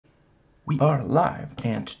We are live,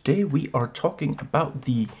 and today we are talking about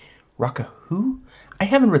the Rocketeer. I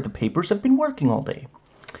haven't read the papers, I've been working all day.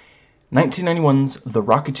 1991's The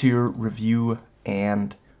Rocketeer review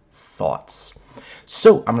and thoughts.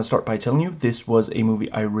 So, I'm going to start by telling you this was a movie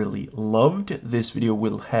I really loved. This video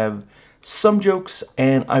will have some jokes,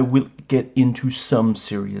 and I will get into some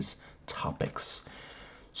serious topics.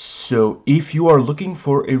 So, if you are looking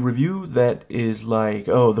for a review that is like,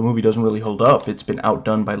 oh, the movie doesn't really hold up, it's been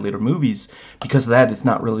outdone by later movies, because of that, it's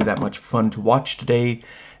not really that much fun to watch today,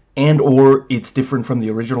 and or it's different from the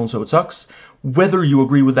original, so it sucks. Whether you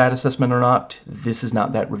agree with that assessment or not, this is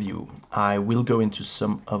not that review. I will go into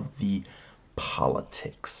some of the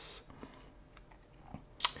politics.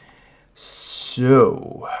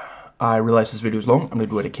 So, I realize this video is long. I'm going to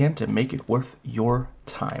do what I can to make it worth your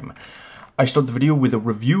time. I start the video with a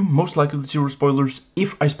review, most likely with zero spoilers.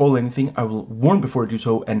 If I spoil anything, I will warn before I do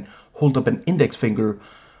so and hold up an index finger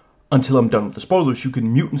until I'm done with the spoilers. You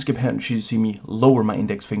can mute and skip ahead and see me lower my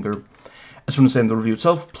index finger. As soon as I end the review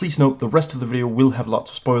itself, please note the rest of the video will have lots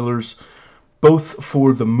of spoilers, both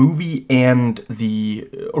for the movie and the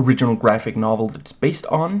original graphic novel that it's based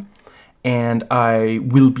on, and I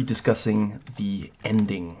will be discussing the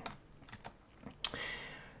ending.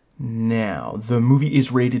 Now, the movie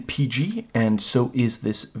is rated PG, and so is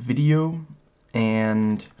this video,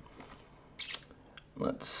 and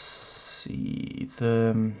let's see,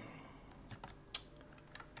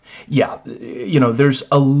 yeah, you know, there's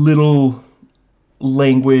a little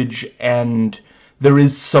language, and there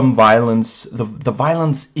is some violence. The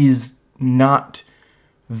violence is not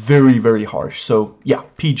very, very harsh, so yeah,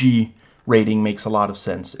 PG rating makes a lot of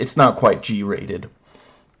sense. It's not quite G rated,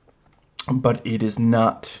 but it is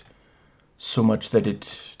not so much that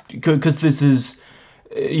it, because this is,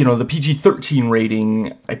 you know, the PG-13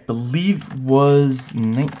 rating, I believe, was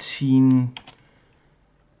 19,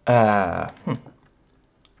 I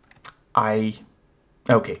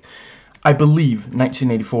believe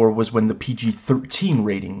 1984 was when the PG-13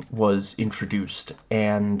 rating was introduced,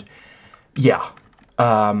 and yeah,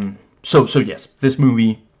 so yes, this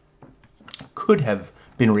movie could have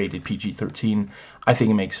been rated PG-13. I think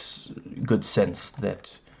it makes good sense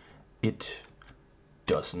that it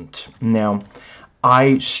doesn't. Now,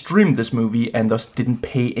 I streamed this movie and thus didn't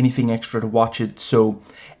pay anything extra to watch it, so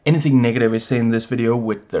anything negative I say in this video,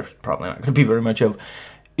 which there's probably not going to be very much of,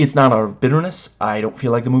 it's not out of bitterness. I don't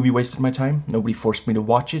feel like the movie wasted my time. Nobody forced me to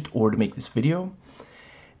watch it or to make this video,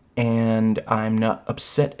 and I'm not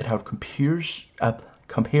upset at how it compares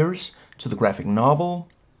to the graphic novel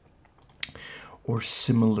or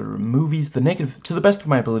similar movies. The negative, to the best of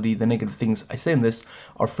my ability, the negative things I say in this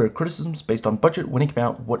are fair criticisms based on budget, when it came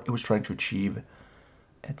out, what it was trying to achieve,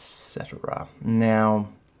 etc. Now,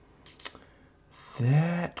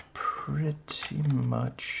 that pretty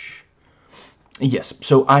much, yes,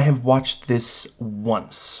 so I have watched this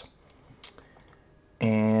once,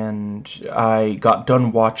 and I got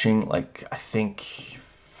done watching, like, I think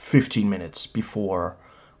 15 minutes before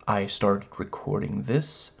I started recording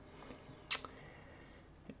this.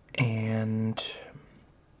 And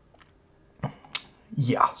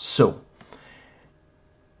yeah, so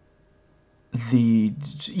the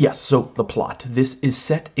plot. This is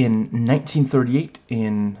set in 1938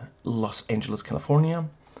 in Los Angeles, California,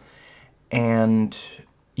 and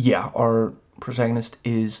yeah, our protagonist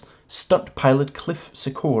is stunt pilot Cliff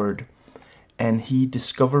Secord, and he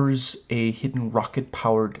discovers a hidden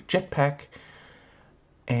rocket-powered jetpack,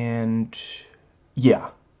 and yeah,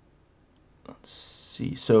 let's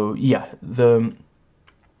see. So yeah,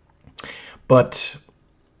 but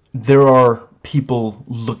there are people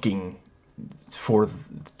looking for,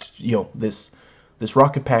 you know, this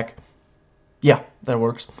rocket pack. Yeah, that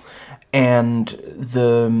works. And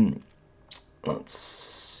let's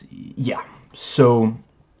see. Yeah, so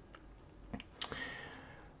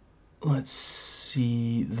let's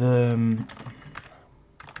see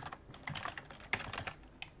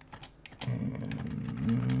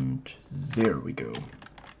and there we go.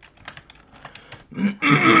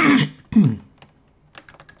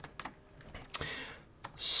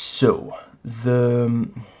 So,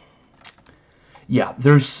 yeah,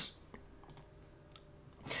 this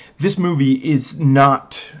movie is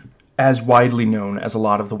not as widely known as a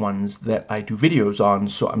lot of the ones that I do videos on,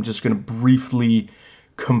 so I'm just going to briefly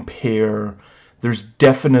compare. There's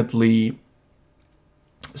definitely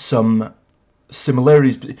some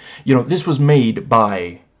similarities. You know, this was made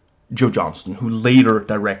by Joe Johnston, who later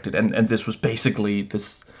directed, and this was basically,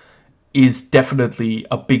 this is definitely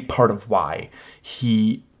a big part of why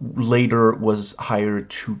he later was hired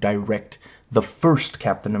to direct the first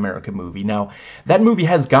Captain America movie. Now, that movie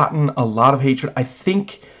has gotten a lot of hatred. I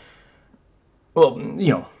think well,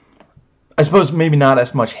 I suppose maybe not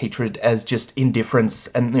as much hatred as just indifference,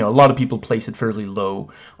 and a lot of people place it fairly low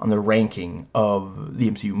on their ranking of the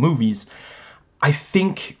MCU movies. I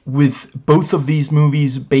think with both of these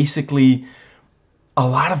movies, basically, a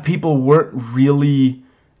lot of people weren't really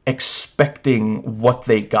expecting what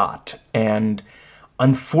they got, and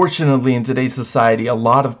unfortunately in today's society, a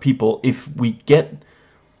lot of people, if we get...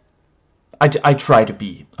 I try to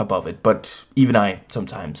be above it, but even I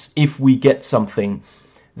sometimes, if we get something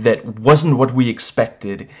that wasn't what we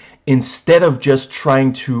expected, instead of just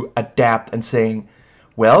trying to adapt and saying,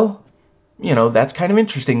 well, that's kind of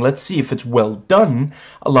interesting, let's see if it's well done,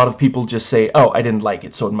 a lot of people just say, oh, I didn't like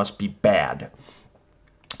it, so it must be bad.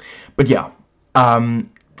 But yeah,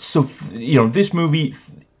 so, this movie,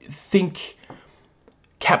 think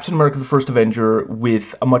Captain America the First Avenger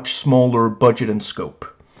with a much smaller budget and scope.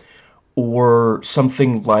 Or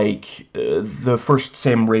something like the first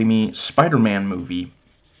Sam Raimi Spider-Man movie.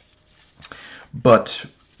 But,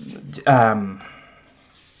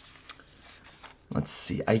 let's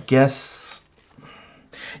see, I guess,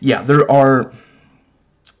 yeah, there are,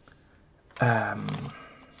 I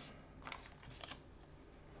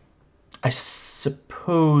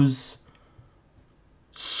suppose,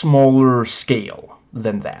 smaller scale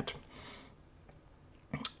than that.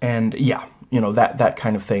 And, yeah, that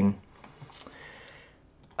kind of thing.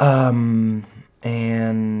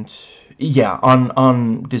 And, yeah,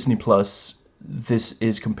 on Disney Plus, this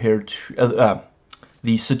is compared to,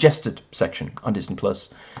 the suggested section on Disney Plus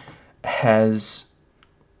has,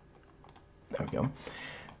 there we go,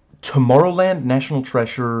 Tomorrowland National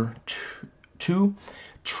Treasure 2,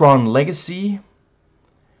 Tron Legacy,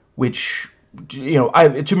 which,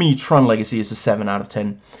 to me, Tron Legacy is a 7 out of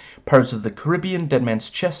 10. Pirates of the Caribbean, Dead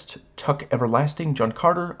Man's Chest, Tuck Everlasting, John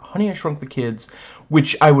Carter, Honey, I Shrunk the Kids,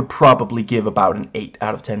 which I would probably give about an 8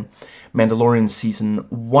 out of 10. Mandalorian Season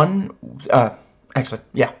 1, actually,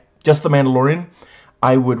 yeah, just The Mandalorian,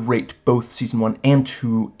 I would rate both Season 1 and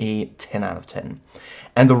 2 a 10 out of 10.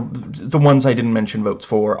 And the ones I didn't mention votes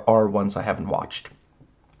for are ones I haven't watched.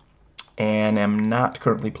 And am not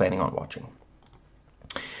currently planning on watching.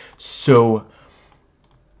 So,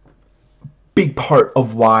 big part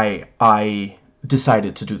of why I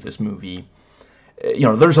decided to do this movie.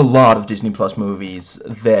 There's a lot of Disney Plus movies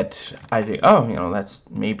that I think, oh, that's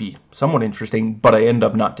maybe somewhat interesting, but I end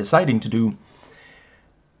up not deciding to do.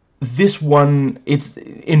 This one, it's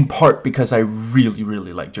in part because I really,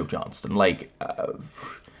 really like Joe Johnston. Like,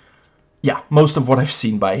 yeah, most of what I've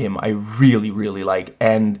seen by him, I really, really like.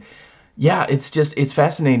 And, yeah, it's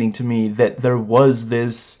fascinating to me that there was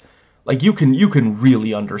this, like, you can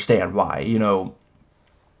really understand why,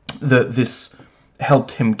 this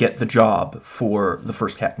helped him get the job for the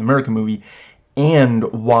first Captain America movie, and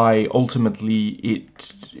why ultimately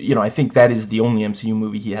it, I think that is the only MCU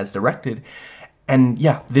movie he has directed. And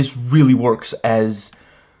yeah, this really works as,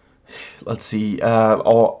 let's see,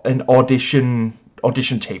 an audition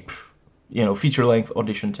tape, feature-length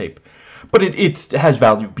audition tape. But it has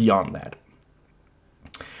value beyond that.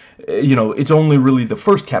 It's only really the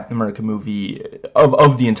first Captain America movie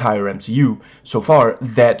of the entire MCU so far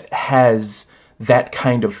that has that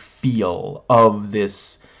kind of feel of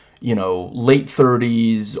this, late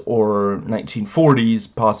 30s or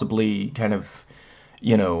 1940s, possibly, kind of,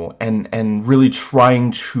 and really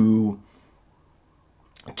trying to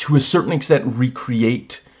a certain extent,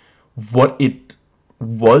 recreate what it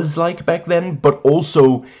was like back then, but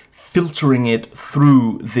also filtering it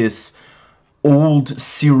through this old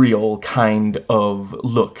serial kind of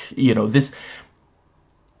look. This,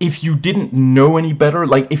 if you didn't know any better,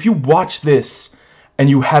 like, if you watch this and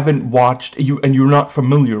you haven't watched, and you're not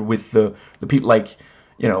familiar with the people, like,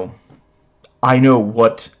 I know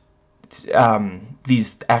what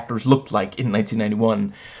these actors looked like in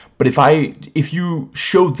 1991, but if you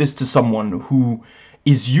showed this to someone who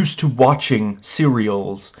is used to watching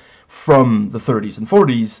serials from the 30s and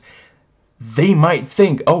 40s, they might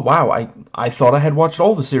think, oh wow, I thought I had watched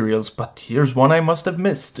all the serials, but here's one I must have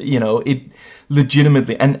missed. It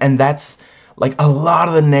legitimately, and that's, like, a lot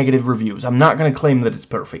of the negative reviews. I'm not going to claim that it's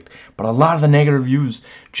perfect, but a lot of the negative reviews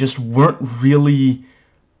just weren't really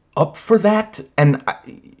up for that. And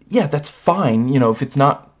yeah, that's fine, if it's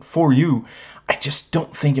not for you. I just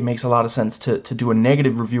don't think it makes a lot of sense to do a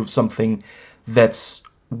negative review of something that's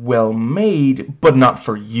well made, but not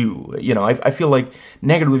for you. I feel like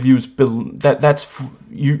negative reviews, that's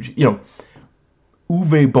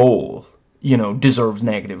Uwe Boll, deserves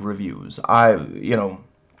negative reviews. I've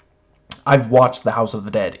watched The House of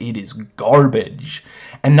the Dead. It is garbage,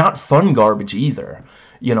 and not fun garbage either.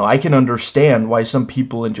 I can understand why some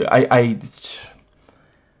people enjoy.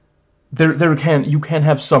 you can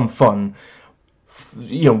have some fun,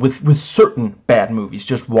 you know, with certain bad movies,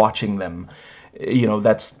 just watching them. You know,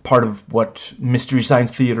 that's part of what Mystery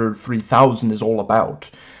Science Theater 3000 is all about.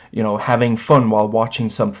 You know, having fun while watching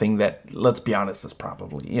something that, let's be honest, is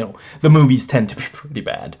probably, you know, the movies tend to be pretty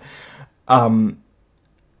bad.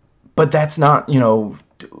 But that's not, you know,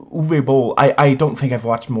 Uwe Boll. I don't think I've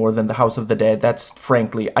watched more than The House of the Dead. That's,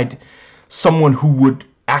 frankly, someone who would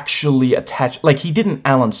actually attach, like, he didn't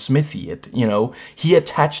Alan Smithy it, you know, he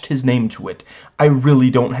attached his name to it. I really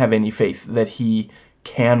don't have any faith that he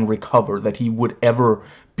can recover, that he would ever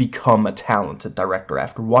become a talented director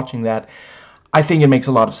after watching that. I think it makes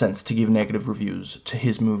a lot of sense to give negative reviews to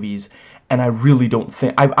his movies, and I really don't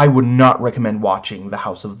think, I would not recommend watching The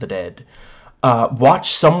House of the Dead.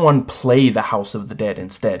 Watch someone play The House of the Dead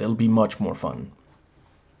instead. It'll be much more fun.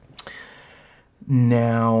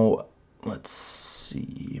 Now, let's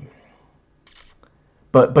see.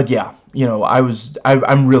 But yeah, you know,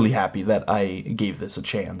 I'm really happy that I gave this a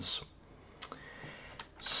chance.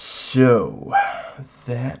 So,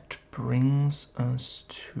 that brings us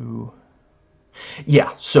to...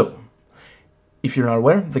 Yeah, so, if you're not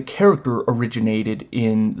aware, the character originated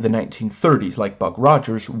in the 1930s, like Buck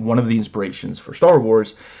Rogers, one of the inspirations for Star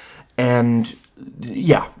Wars. And,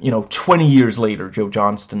 yeah, you know, 20 years later, Joe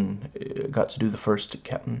Johnston got to do the first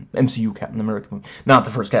MCU Captain America movie. Not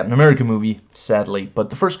the first Captain America movie, sadly, but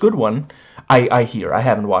the first good one. I hear. I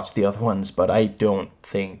haven't watched the other ones, but I don't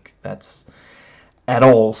think that's at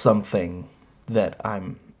all something that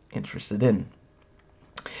I'm interested in.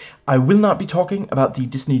 I will not be talking about the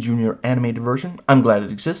Disney Junior animated version. I'm glad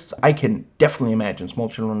it exists. I can definitely imagine small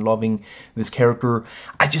children loving this character.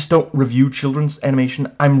 I just don't review children's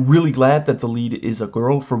animation. I'm really glad that the lead is a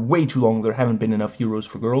girl. For way too long, there haven't been enough heroes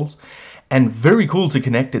for girls. And very cool to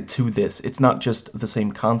connect it to this. It's not just the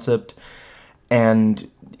same concept. And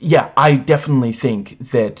yeah, I definitely think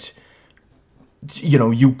that, you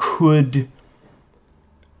know, you could,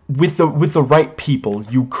 with the right people,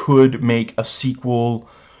 you could make a sequel,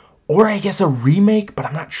 or I guess a remake, but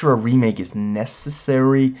I'm not sure a remake is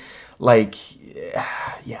necessary. Like,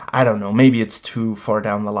 yeah, I don't know. Maybe it's too far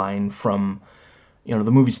down the line from, you know,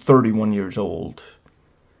 the movie's 31 years old.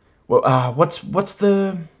 Well, what's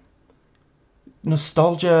the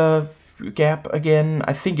nostalgia gap again?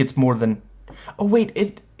 I think it's more than... Oh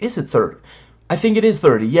wait, is it 30? I think it is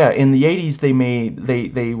 30. Yeah, in the 80s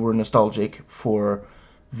they were nostalgic for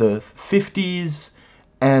the 50s,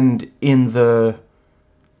 and in the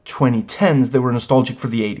 2010s they were nostalgic for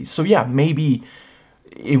the 80s. So yeah, maybe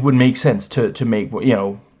it would make sense to make, you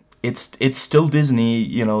know, it's still Disney,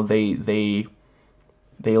 you know, they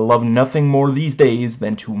love nothing more these days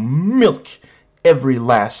than to milk every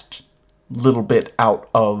last little bit out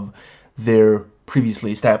of their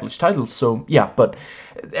previously established titles. So yeah, but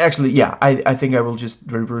actually, yeah, I think I will just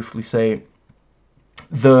very briefly say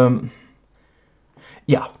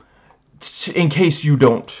yeah, in case you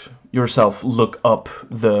don't yourself look up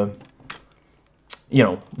the, you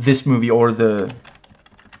know, this movie or the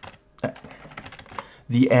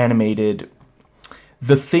animated,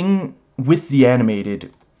 the thing with the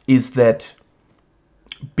animated is that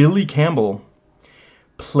Billy Campbell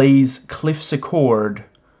plays Cliff Secord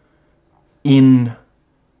in,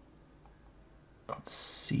 let's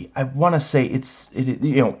see, I want to say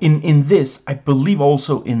you know, in this, I believe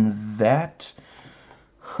also in that,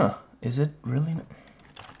 is it really?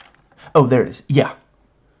 Oh, there it is. Yeah.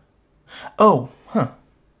 Oh,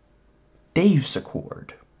 Dave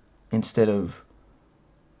Secord instead of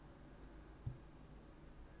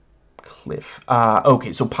Cliff.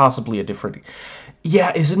 Okay, so possibly a different...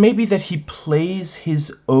 Yeah, is it maybe that he plays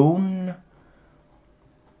his own...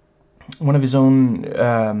 one of his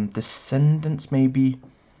own descendants, maybe?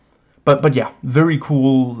 But yeah, very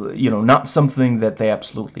cool, you know, not something that they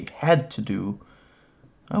absolutely had to do.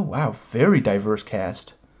 Oh, wow, very diverse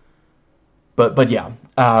cast. But yeah,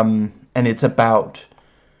 and it's about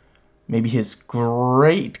maybe his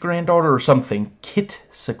great-granddaughter or something, Kit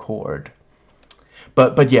Secord.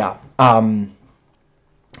 But yeah, I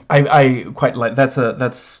quite like,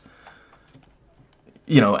 that's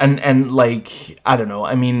you know, and like, I don't know,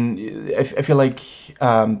 I mean, I feel like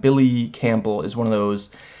Billy Campbell is one of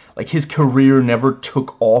those, like, his career never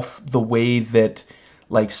took off the way that,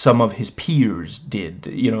 like, some of his peers did,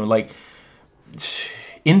 you know, like,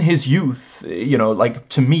 in his youth, you know, like,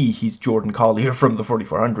 to me, he's Jordan Collier from the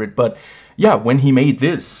 4400, but yeah, when he made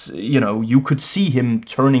this, you know, you could see him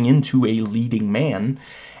turning into a leading man,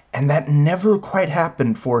 and that never quite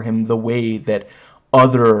happened for him the way that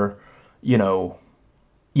other, you know,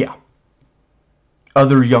 yeah,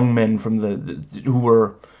 other young men from who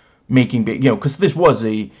were making big, you know, because this was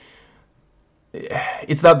a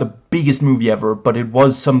it's not the biggest movie ever, but it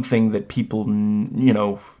was something that people, you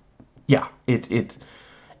know, yeah,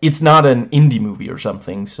 it's not an indie movie or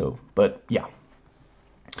something. So, but yeah,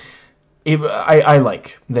 I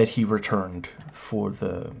like that he returned for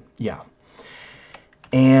the, yeah,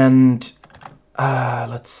 and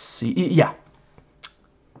let's see, yeah.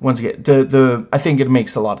 Once again, I think it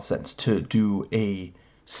makes a lot of sense to do a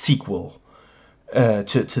sequel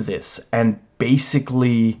to this, and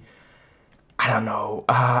basically, I don't know.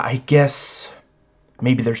 I guess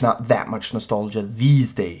maybe there's not that much nostalgia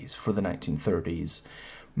these days for the 1930s.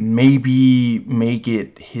 Maybe make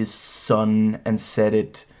it his son and set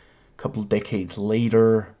it a couple decades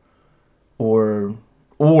later, or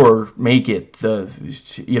make it the,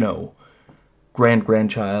 you know, great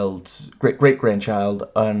grandchild,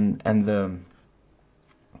 and the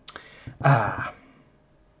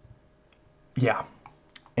yeah.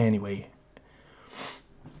 Anyway,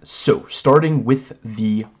 so starting with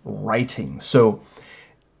the writing, so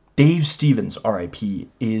Dave Stevens, R.I.P.,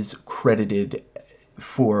 is credited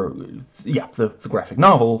for, yeah, the graphic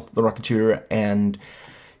novel, The Rocketeer, and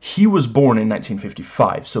he was born in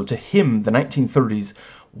 1955, so to him, the 1930s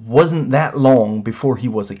wasn't that long before he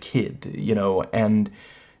was a kid, you know, and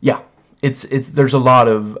yeah, there's a lot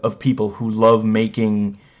of people who love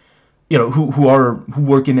making, you know, who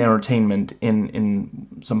work in entertainment in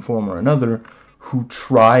some form or another, who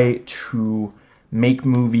try to make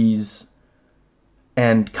movies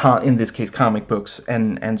and in this case comic books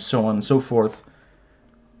and so on and so forth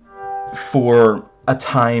for a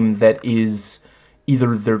time that is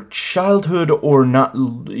either their childhood or not,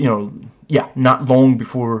 you know, yeah, not long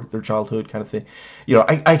before their childhood kind of thing. You know,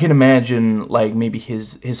 I can imagine, like, maybe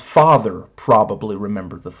his father probably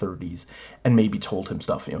remembered the 30s and maybe told him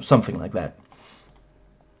stuff, you know, something like that.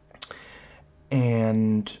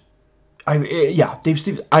 And yeah, Dave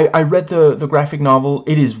Stevens, I read the graphic novel.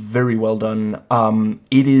 It is very well done.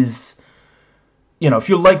 It is, you know, if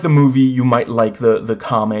you like the movie, you might like the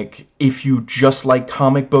comic. If you just like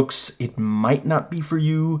comic books, it might not be for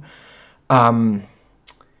you.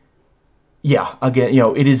 Yeah, again, you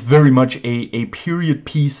know, it is very much a period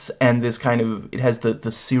piece, and this kind of, it has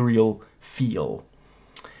the serial feel.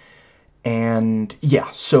 And yeah,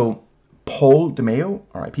 so Paul DeMeo,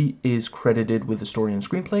 R.I.P., is credited with the story and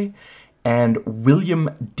screenplay, and William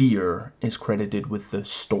Deere is credited with the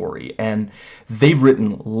story. And they've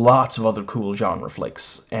written lots of other cool genre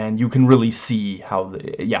flicks, and you can really see how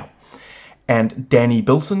yeah. And Danny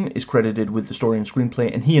Bilson is credited with the story and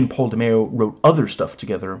screenplay, and he and Paul DeMeo wrote other stuff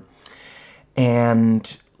together.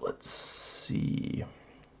 And let's see.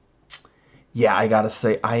 Yeah, I gotta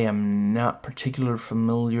say, I am not particularly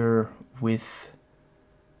familiar with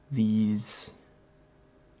these.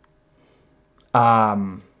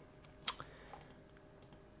 Yeah,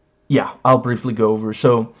 I'll briefly go over.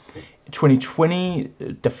 So,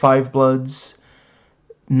 2020, The Five Bloods,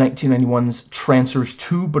 1991's Trancers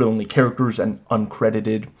 2, but only characters and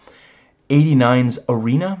uncredited. 89's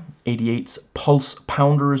Arena, 88's Pulse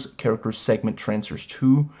Pounders, characters segment Trancers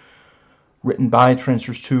 2, written by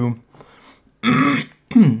Trancers 2.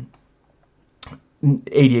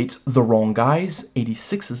 88's The Wrong Guys,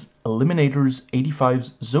 86's Eliminators,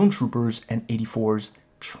 85's Zone Troopers, and 84's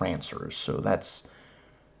Trancers. So that's,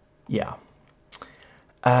 yeah.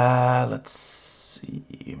 Let's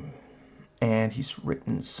see. And he's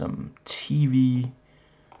written some TV,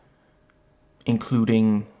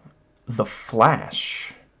 including The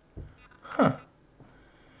Flash. Huh.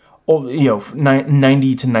 Oh, you know,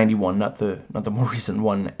 90 to 91, not the more recent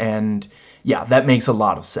one. And yeah, that makes a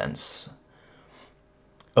lot of sense.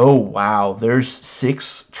 Oh, wow, there's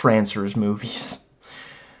 6 Trancers movies.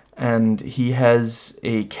 And he has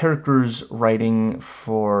a characters writing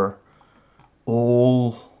for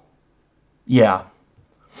all, yeah.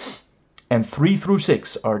 And 3 through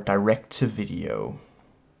 6 are direct-to-video.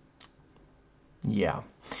 Yeah.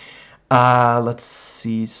 Let's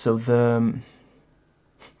see, so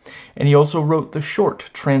and he also wrote the short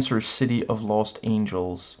Trancers City of Lost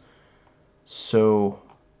Angels. So,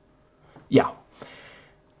 yeah.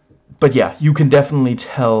 But yeah, you can definitely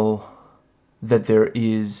tell that there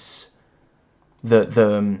is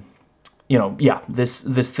the you know, yeah,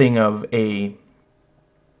 this thing of a,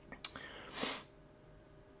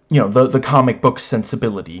 you know, the comic book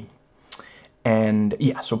sensibility. And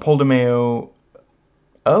yeah, so Paul DeMeo,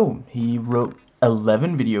 oh, he wrote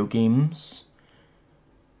 11 video games,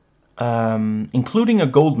 including a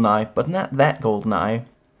GoldenEye, but not that GoldenEye.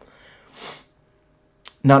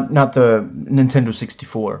 Not the Nintendo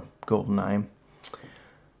 64 GoldenEye.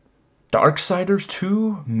 Darksiders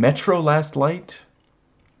 2, Metro Last Light.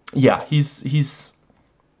 Yeah, he's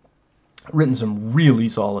Written some really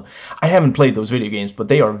solid. I haven't played those video games, but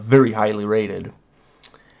they are very highly rated.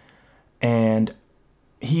 And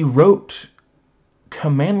he wrote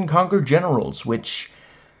Command & Conquer Generals, which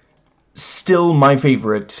still my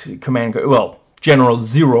favorite well, General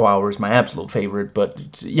Zero Hour is my absolute favorite,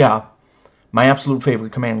 but yeah, my absolute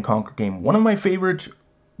favorite Command & Conquer game. One of my favorite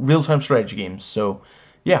real-time strategy games. So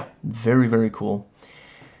yeah, very, very cool.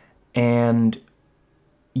 And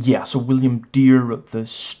yeah, so William Deere wrote the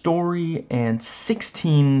story, and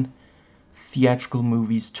 16 theatrical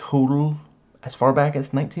movies total as far back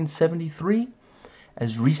as 1973,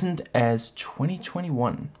 as recent as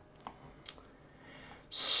 2021.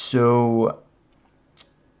 So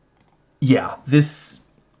yeah, let's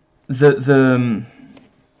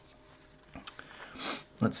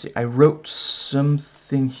see, I wrote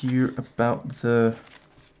something here about the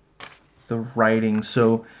writing.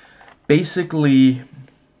 So basically,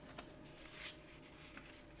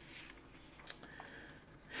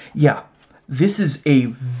 yeah, this is a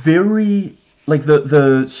very, like,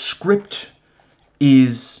 the script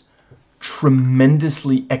is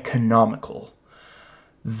tremendously economical.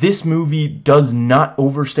 This movie does not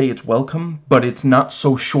overstay its welcome, but it's not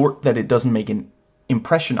so short that it doesn't make an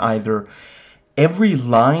impression either. Every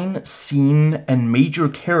line, scene, and major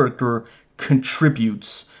character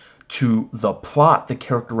contributes to the plot, the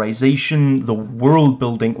characterization, the world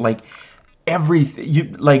building, like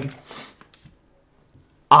everything.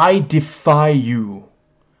 I defy you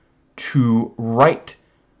to write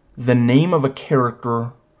the name of a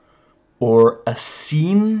character or a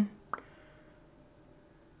scene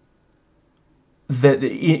that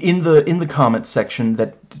in the comment section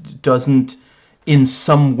that doesn't in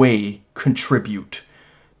some way contribute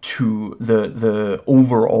to the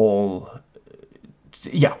overall,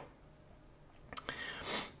 yeah.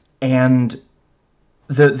 And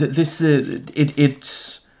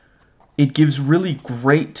it gives really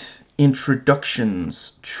great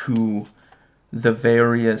introductions to the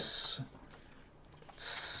various, let's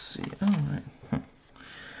see, alright,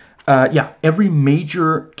 yeah, every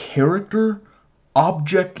major character,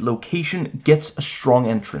 object, location gets a strong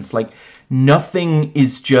entrance. Like, nothing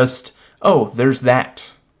is just, oh, there's that.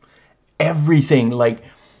 Everything, like,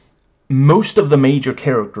 most of the major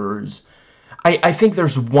characters, I think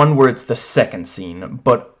there's one where it's the second scene,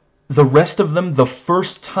 but the rest of them, the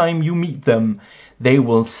first time you meet them, they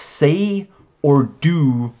will say or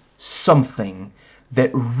do something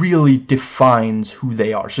that really defines who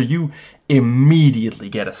they are. So you immediately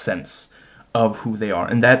get a sense of who they are.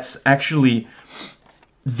 And that's actually,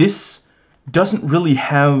 this doesn't really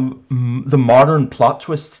have the modern plot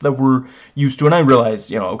twists that we're used to. And I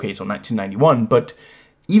realize, okay, so 1991, but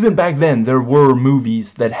even back then, there were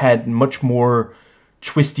movies that had much more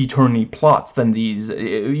twisty-turny plots than these.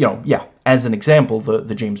 Yeah, as an example,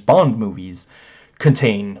 the James Bond movies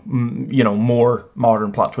contain, more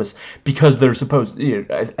modern plot twists, because they're supposed,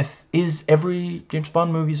 is every James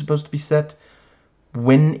Bond movie supposed to be set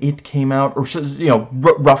when it came out, or,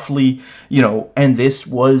 roughly, and this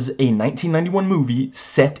was a 1991 movie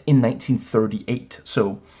set in 1938,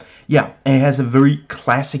 so, yeah, and it has a very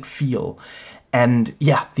classic feel. And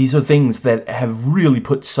yeah, these are things that have really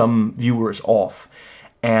put some viewers off.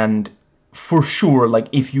 And for sure, like,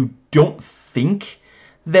 if you don't think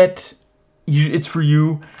that it's for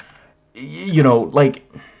you, like,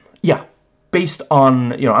 yeah, based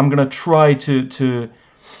on, I'm gonna try to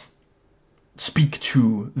speak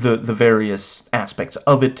to the various aspects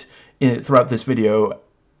of it throughout this video.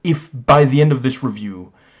 If by the end of this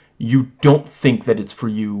review you don't think that it's for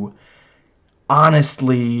you,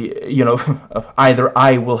 honestly, either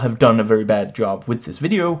I will have done a very bad job with this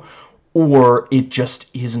video, or it just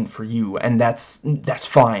isn't for you, and that's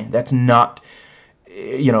fine. That's not,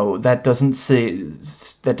 that doesn't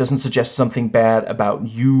suggest something bad about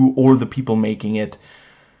you or the people making it.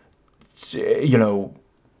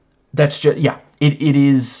 That's just, yeah, it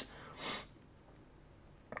is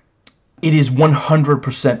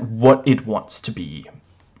 100% what it wants to be.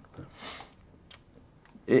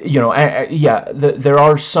 Yeah, there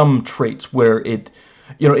are some traits where it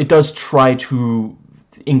does try to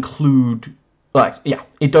include, like, yeah,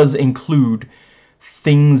 it does include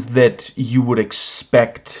things that you would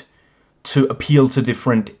expect to appeal to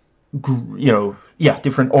different,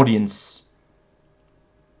 different audience.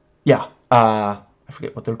 Yeah, I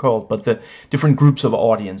forget what they're called, but the different groups of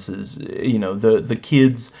audiences. The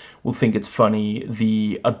kids will think it's funny.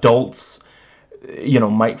 The adults,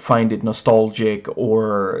 might find it nostalgic,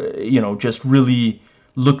 or, just really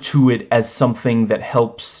look to it as something that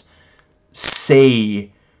helps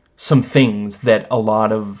say some things that a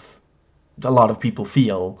lot of people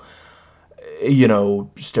feel. you know,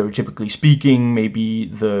 stereotypically speaking, maybe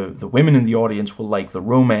the women in the audience will like the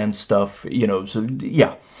romance stuff, you know, so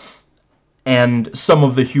yeah. And some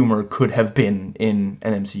of the humor could have been in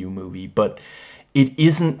an MCU movie, but it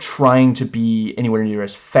isn't trying to be anywhere near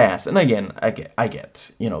as fast. And again, I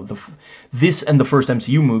get, you know, this and the first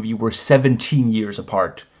MCU movie were 17 years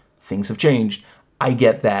apart. Things have changed. I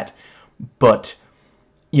get that, but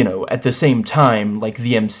you know, at the same time, like,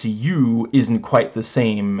 the MCU isn't quite the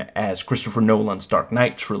same as Christopher Nolan's Dark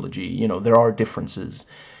Knight trilogy. You know, there are differences.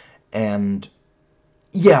 And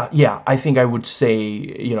yeah, I think I would say,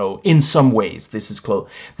 you know, in some ways this is close.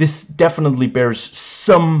 This definitely bears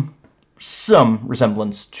some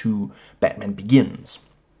resemblance to Batman Begins.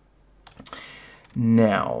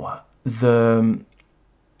 Now, that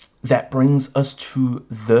brings us to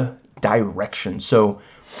the direction. So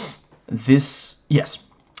this, yes,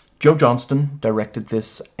 Joe Johnston directed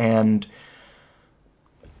this, and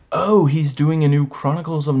oh, he's doing a new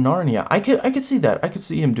Chronicles of Narnia. I could see that. I could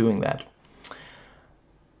see him doing that.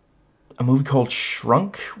 A movie called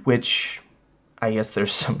Shrunk, which I guess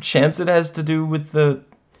there's some chance it has to do with the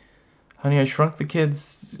Honey, I Shrunk the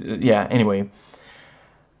Kids. Yeah, anyway.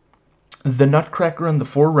 The Nutcracker and the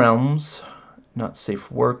Four Realms, Not Safe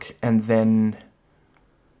for Work, and then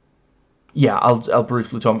yeah, I'll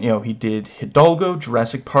briefly tell him, you know, he did Hidalgo,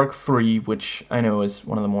 Jurassic Park 3, which I know is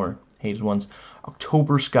one of the more hated ones,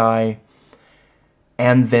 October Sky,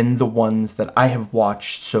 and then the ones that I have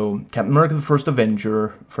watched. So Captain America the First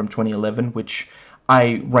Avenger from 2011, which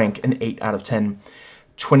I rank an 8 out of 10.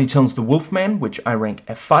 2010's The Wolfman, which I rank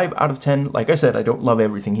a 5 out of 10. Like I said, I don't love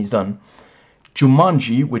everything he's done.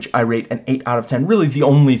 Jumanji, which I rate an 8 out of 10. Really, the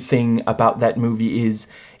only thing about that movie is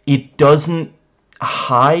it doesn't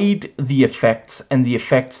hide the effects, and the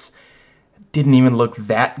effects didn't even look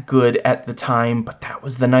that good at the time, but that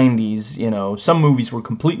was the 90s, you know. Some movies were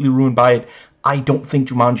completely ruined by it. I don't think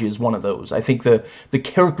Jumanji is one of those. I think the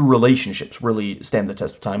character relationships really stand the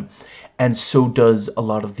test of time, and so does a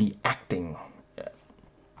lot of the acting.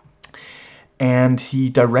 And he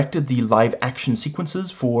directed the live-action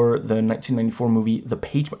sequences for the 1994 movie The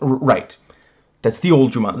Page... Right. That's the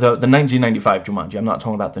old Jumanji, the 1995 Jumanji. I'm not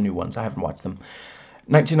talking about the new ones. I haven't watched them.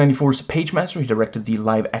 1994's Pagemaster, he directed the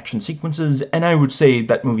live-action sequences, and I would say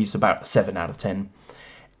that movie's about 7 out of 10.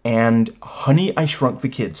 And Honey, I Shrunk the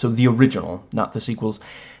Kids, so the original, not the sequels,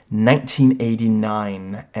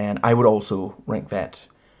 1989, and I would also rank that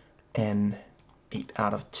an 8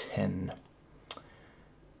 out of 10.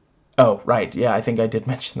 Oh, right, yeah, I think I did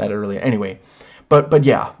mention that earlier. Anyway, but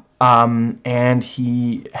yeah, and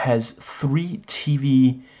he has three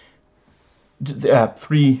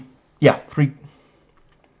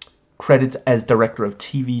credits as director of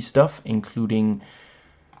TV stuff, including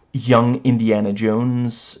Young Indiana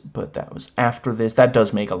Jones, but that was after this. That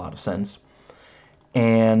does make a lot of sense.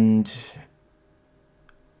 And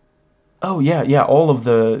oh yeah, all of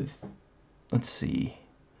the, let's see.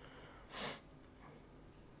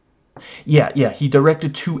 Yeah, he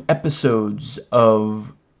directed 2 episodes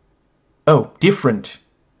of different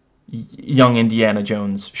Young Indiana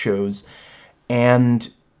Jones shows, and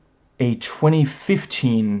a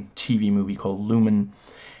 2015 TV movie called Lumen.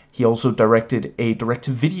 He also directed a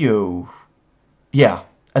direct-to-video,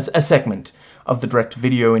 a segment of the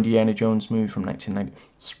direct-to-video Indiana Jones movie from 1990,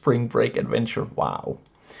 Spring Break Adventure. Wow.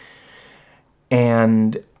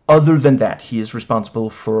 And other than that, he is responsible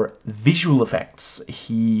for visual effects.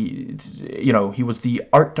 He was the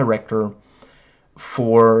art director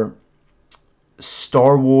for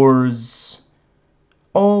Star Wars,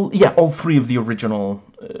 all 3 of the original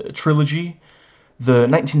trilogy, the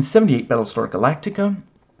 1978 Battlestar Galactica,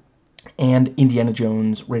 and Indiana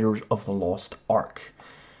Jones Raiders of the Lost Ark.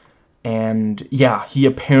 And yeah, he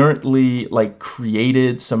apparently like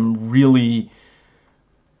created some really,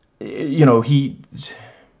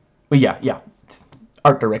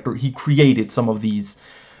 art director. He created some of these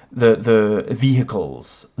the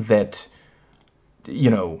vehicles that,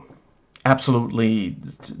 absolutely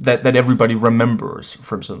that everybody remembers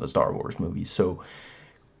from some of the Star Wars movies. So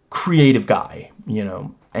creative guy,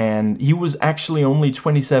 and he was actually only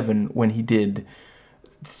 27 when he did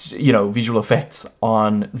visual effects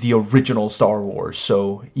on the original Star Wars.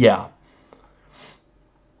 So yeah,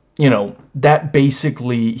 that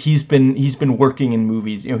basically he's been working in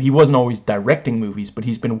movies. He wasn't always directing movies, but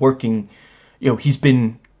he's been working, he's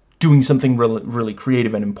been doing something really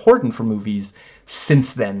creative and important for movies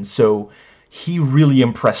since then. So he really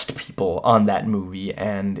impressed people on that movie,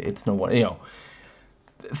 and it's no one,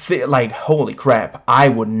 like, holy crap, I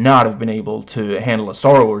would not have been able to handle a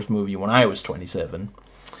Star Wars movie when I was 27.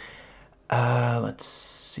 Let's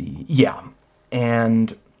see. Yeah.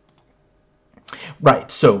 And Right,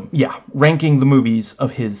 so, yeah, ranking the movies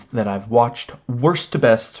of his that I've watched, worst to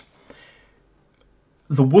best: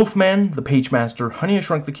 The Wolfman, The Pagemaster, Honey, I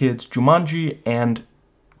Shrunk the Kids, Jumanji, and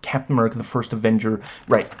Captain America: The First Avenger.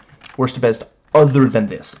 Right, worst to best other than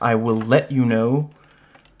this. I will let you know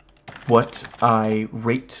what I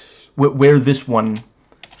rate, where this one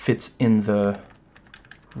fits in the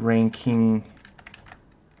ranking.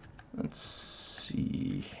 Let's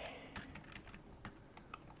see.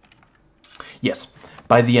 Yes,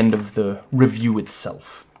 by the end of the review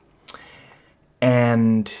itself.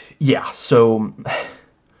 And yeah, so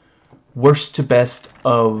worst to best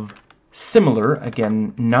of similar,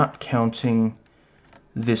 again, not counting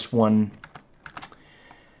this one.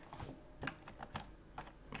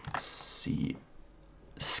 Let's see.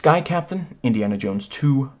 Sky Captain, Indiana Jones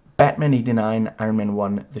 2, Batman 89, Iron Man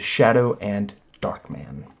 1, The Shadow, and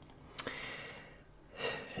Darkman.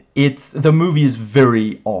 The movie is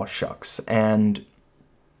very aw shucks, and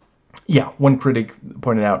yeah, one critic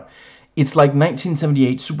pointed out, it's like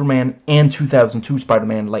 1978 Superman and 2002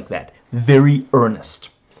 Spider-Man, like that. Very earnest.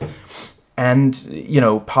 And, you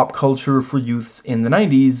know, pop culture for youths in the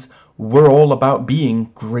 90s were all about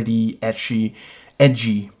being gritty,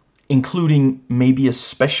 edgy, including maybe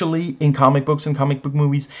especially in comic books and comic book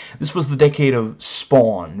movies. This was the decade of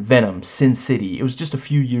Spawn, Venom, Sin City. It was just a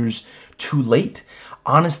few years too late.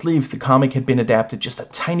 Honestly, if the comic had been adapted just a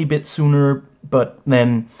tiny bit sooner, but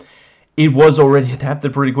then it was already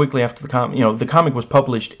adapted pretty quickly after the comic. You know, the comic was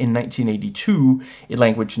published in 1982. It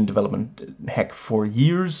languished in development, heck, for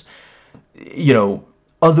years. You know,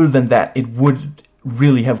 other than that, it would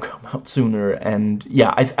really have come out sooner. And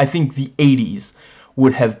yeah, I think the 80s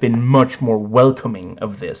would have been much more welcoming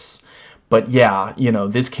of this. But yeah, you know,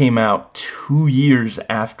 this came out 2 years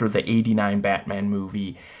after the 89 Batman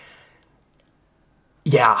movie.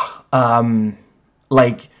 Yeah,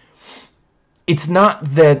 like, it's not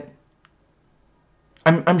that...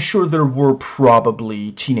 I'm sure there were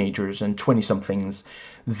probably teenagers and 20-somethings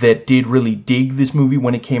that did really dig this movie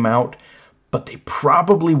when it came out, but they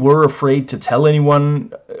probably were afraid to tell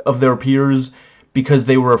anyone of their peers because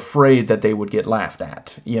they were afraid that they would get laughed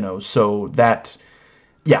at, you know. So that,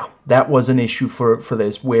 yeah, that was an issue for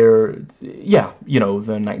this, where, yeah, you know,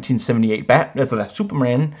 the 1978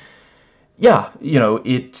 Superman, yeah, you know,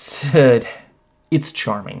 it's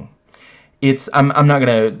charming. I'm not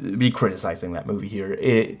gonna be criticizing that movie here.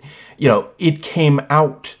 You know, it came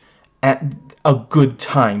out at a good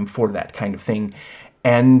time for that kind of thing,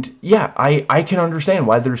 and yeah, I can understand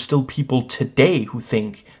why there's still people today who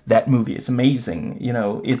think that movie is amazing. You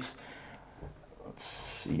know, let's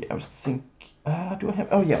see. I was thinking, do I have?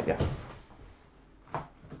 Oh yeah, yeah.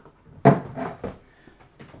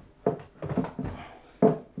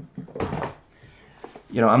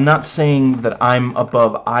 You know, I'm not saying that I'm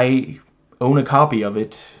above. I own a copy of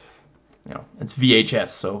it. You know, it's VHS,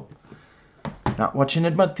 so not watching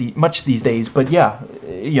it much these days. But yeah,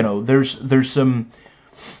 you know, there's some...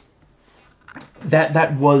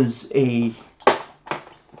 That was a...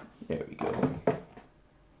 There we go.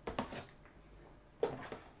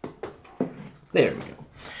 There we go.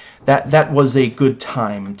 That was a good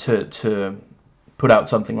time to put out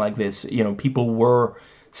something like this. You know, people were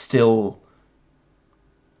still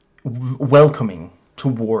welcoming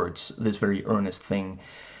towards this very earnest thing.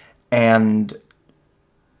 And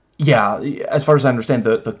yeah, as far as I understand,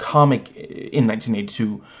 the comic in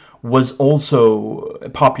 1982 was also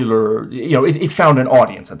popular. You know, it found an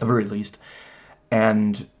audience at the very least.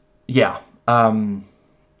 And yeah,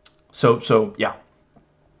 so yeah,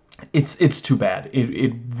 it's too bad.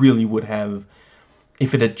 It really would have,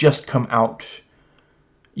 if it had just come out,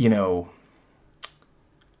 you know,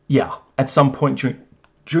 yeah, at some point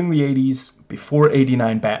during the 80s, before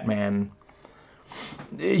 89 Batman.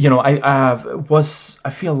 You know, I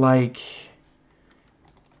feel like,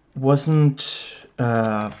 wasn't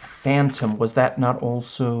Phantom, was that not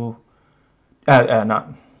also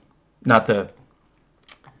not the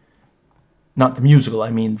musical,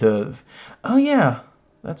 I mean the... Oh yeah,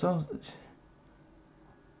 that's all.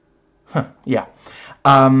 Huh, yeah.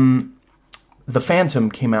 The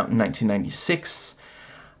Phantom came out in 1996.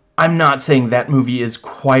 I'm not saying that movie is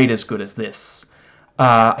quite as good as this.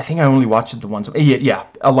 I think I only watched it the once. Yeah,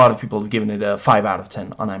 a lot of people have given it a 5 out of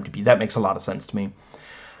 10 on IMDb. That makes a lot of sense to me.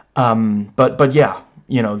 But yeah,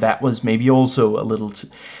 you know, that was maybe also a little too...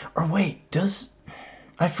 Or wait,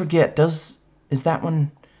 I forget, is that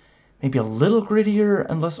one maybe a little grittier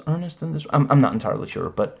and less earnest than this? I'm not entirely sure,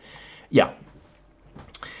 but yeah.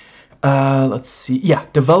 Let's see. Yeah,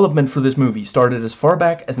 development for this movie started as far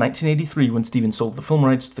back as 1983 when Steven sold the film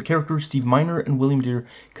rights to the character. Steve Miner and William Deere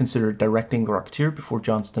considered directing The Rocketeer before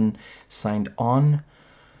Johnston signed on.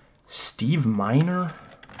 Steve Miner?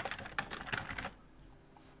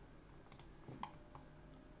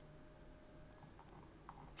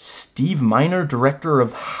 Steve Miner, director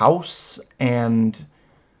of House, and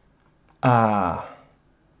I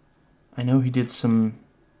know he did some,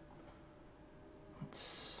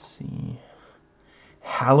 let's see,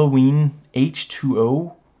 Halloween,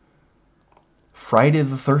 H2O, Friday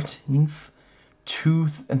the 13th, 2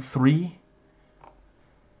 and 3.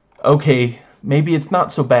 Okay, maybe it's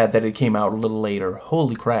not so bad that it came out a little later.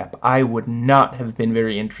 Holy crap, I would not have been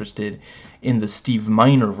very interested in the Steve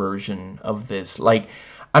Miner version of this. Like,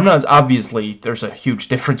 I'm not, obviously, there's a huge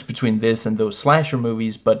difference between this and those slasher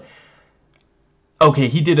movies, but okay,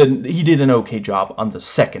 he did an okay job on the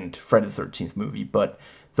second Friday the 13th movie, but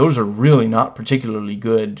those are really not particularly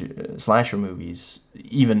good slasher movies.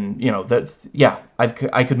 Even, you know, that, yeah, I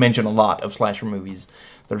could mention a lot of slasher movies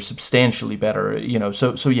that are substantially better, you know.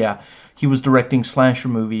 So yeah, he was directing slasher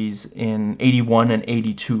movies in 81 and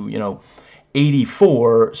 82, you know.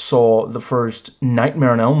 84 saw the first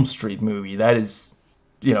Nightmare on Elm Street movie. That is,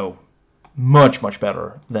 you know, much, much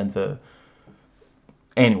better than the...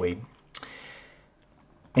 Anyway.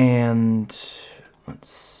 And let's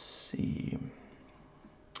see.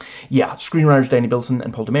 Yeah, screenwriters Danny Bilson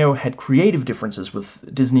and Paul DeMeo had creative differences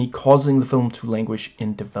with Disney, causing the film to languish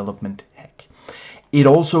in development. Heck. It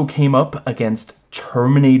also came up against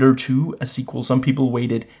Terminator 2, a sequel some people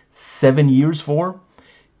waited 7 years for,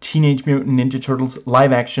 Teenage Mutant Ninja Turtles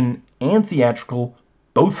live action and theatrical,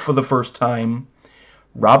 both for the first time,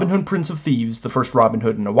 Robin Hood Prince of Thieves, the first Robin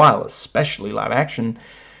Hood in a while, especially live action.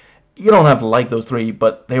 You don't have to like those three,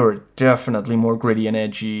 but they were definitely more gritty and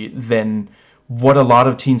edgy than what a lot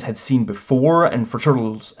of teens had seen before, and for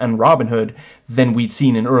Turtles and Robin Hood, than we'd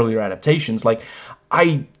seen in earlier adaptations. Like,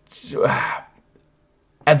 at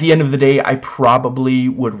the end of the day, I probably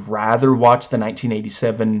would rather watch the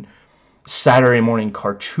 1987 Saturday morning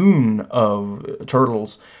cartoon of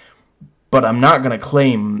Turtles, but I'm not going to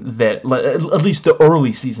claim that, at least the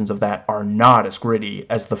early seasons of that are not as gritty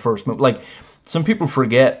as the first movie. Like, some people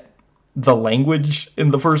forget the language in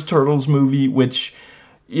the first Turtles movie, which,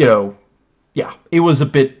 you know, yeah, it was a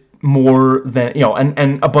bit more than, you know,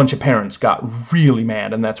 and a bunch of parents got really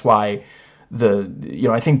mad, and that's why you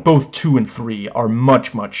know, I think both 2 and 3 are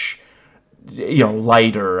much, much, you know,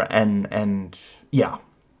 lighter, and yeah.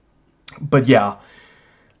 But yeah,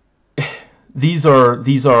 this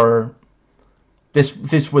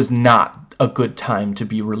was not a good time to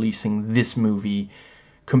be releasing this movie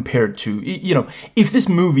compared to, you know, if this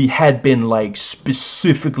movie had been, like,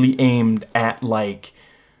 specifically aimed at, like,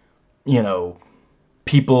 you know,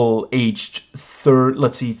 people aged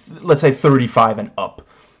let's say 35 and up,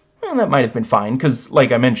 well, that might have been fine, because,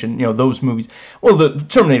 like I mentioned, you know, those movies, well, the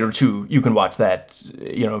Terminator 2, you can watch that,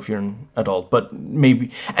 you know, if you're an adult, but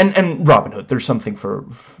maybe, and Robin Hood, there's something for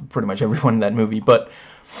pretty much everyone in that movie, but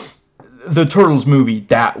the Turtles movie,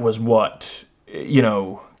 that was what, you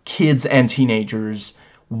know, kids and teenagers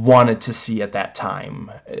wanted to see at that time,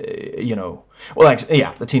 you know. Well, actually,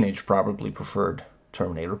 yeah, the teenagers probably preferred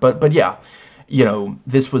Terminator, but yeah, you know,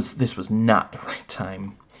 this was not the right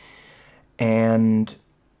time. And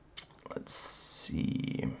let's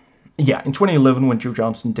see, yeah, in 2011, when Joe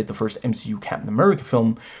Johnston did the first MCU Captain America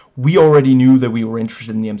film, we already knew that we were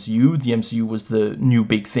interested in the MCU. The MCU was the new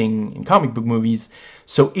big thing in comic book movies,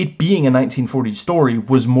 so it being a 1940s story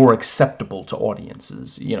was more acceptable to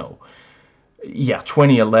audiences, you know. Yeah,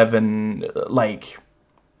 2011, like,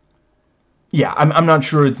 yeah, I'm not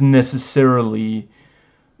sure it's necessarily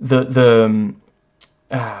let's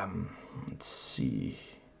see,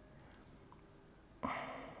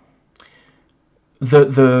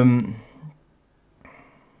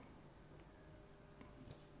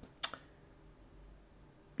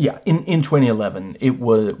 yeah, in 2011, it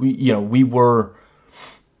was, you know, we were,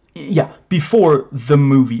 yeah, before the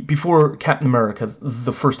movie, before Captain America,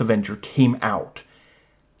 the First Avenger, came out,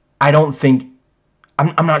 I don't think,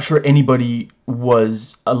 I'm not sure anybody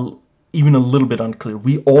was even a little bit unclear.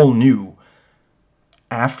 We all knew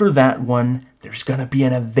after that one, there's gonna be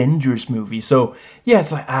an Avengers movie. So yeah,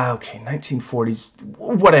 it's like, okay, 1940s,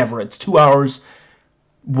 whatever. It's 2 hours,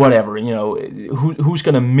 whatever. You know, who's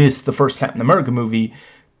gonna miss the first Captain America movie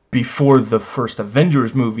before the first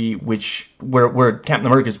Avengers movie, where Captain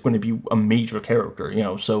America is going to be a major character, you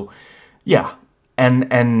know? So yeah,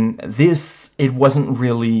 and this, it wasn't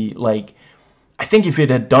really like, I think if it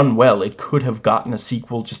had done well, it could have gotten a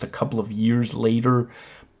sequel just a couple of years later.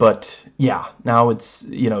 But yeah, now it's,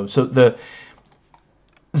 you know, so the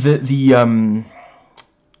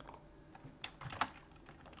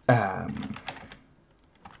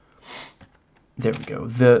there we go.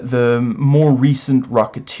 The more recent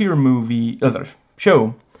Rocketeer movie,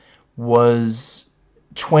 show, was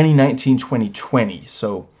 2019-2020.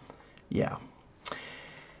 So yeah.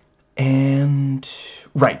 And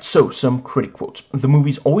right, so some critic quotes. The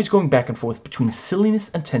movie's always going back and forth between silliness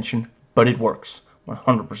and tension, but it works.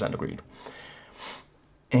 100% agreed.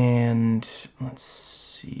 And let's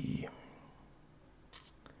see.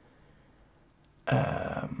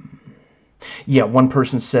 Yeah, one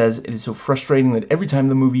person says, it is so frustrating that every time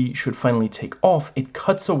the movie should finally take off, it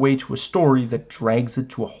cuts away to a story that drags it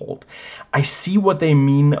to a halt. I see what they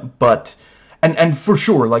mean, but and for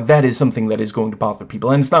sure, like, that is something that is going to bother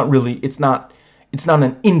people, and it's not really, it's not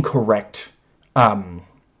an incorrect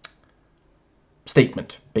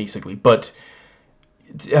statement, basically, but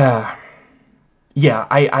yeah, yeah,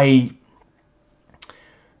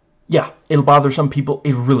 it'll bother some people.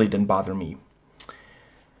 It really didn't bother me.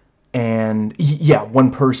 And yeah,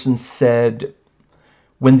 one person said,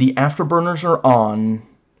 when the afterburners are on,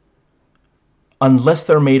 unless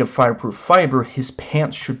they're made of fireproof fiber, his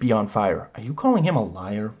pants should be on fire. Are you calling him a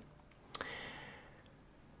liar?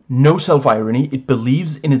 No self-irony. It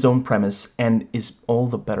believes in its own premise and is all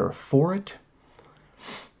the better for it.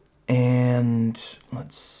 And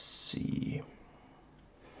let's see.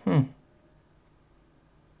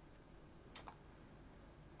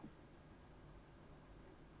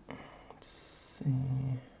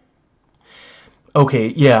 Okay,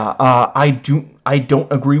 yeah, I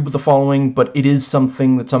don't agree with the following, but it is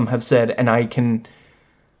something that some have said, and I can,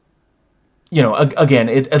 you know, again,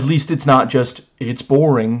 at least it's not just, it's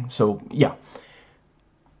boring, so, yeah.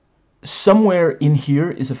 Somewhere in here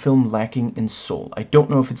is a film lacking in soul. I don't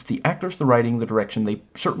know if it's the actors, the writing, the direction. They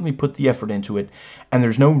certainly put the effort into it, and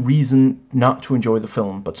there's no reason not to enjoy the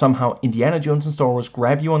film. But somehow Indiana Jones and Star Wars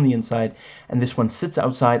grab you on the inside, and this one sits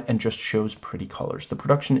outside and just shows pretty colors. The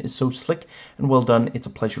production is so slick and well done, it's a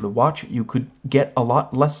pleasure to watch. You could get a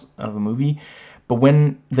lot less out of a movie, but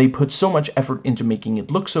when they put so much effort into making it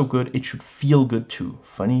look so good, it should feel good too.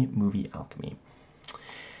 Funny movie alchemy.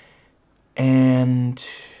 And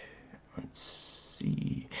let's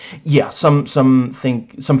see. Yeah, some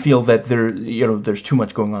feel that there's too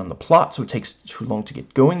much going on in the plot, so it takes too long to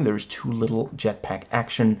get going. There's too little jetpack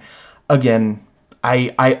action. Again,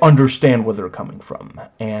 I understand where they're coming from,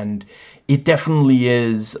 and it definitely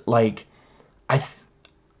is like, I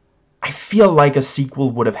feel like a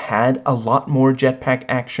sequel would have had a lot more jetpack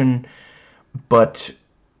action, but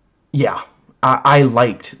yeah, I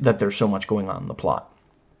liked that there's so much going on in the plot.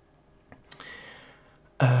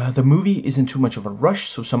 The movie is in too much of a rush,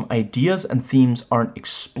 so some ideas and themes aren't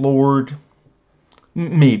explored.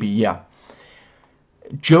 Maybe, yeah.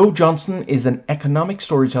 Joe Johnston is an economic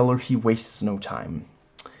storyteller. He wastes no time.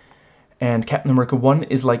 And Captain America 1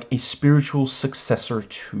 is like a spiritual successor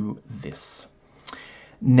to this.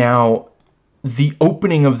 Now, the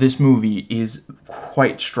opening of this movie is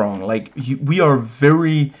quite strong. Like, we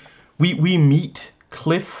meet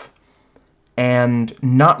Cliff, and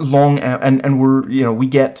not long and we're, you know, we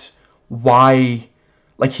get why,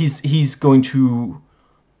 like, he's going to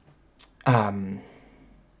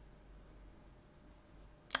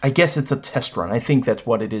I guess it's a test run. I think that's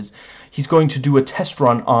what it is. He's going to do a test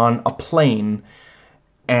run on a plane,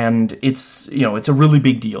 and it's, you know, it's a really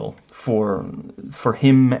big deal for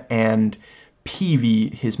him and Peavy,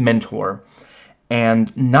 his mentor.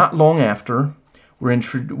 And not long after,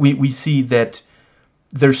 we see that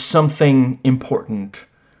there's something important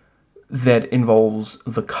that involves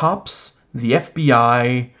the cops, the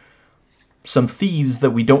FBI, some thieves that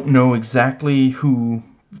we don't know exactly who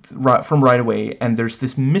from right away, and there's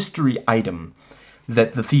this mystery item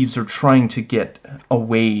that the thieves are trying to get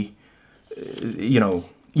away, you know,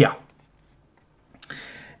 yeah.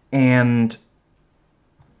 And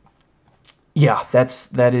yeah,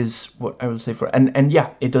 that is what I would say for, and yeah,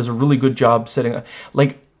 it does a really good job setting up,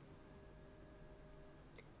 like,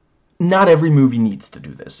 not every movie needs to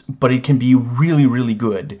do this, but it can be really, really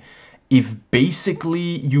good if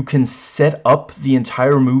basically you can set up the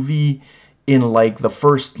entire movie in, like, the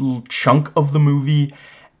first little chunk of the movie.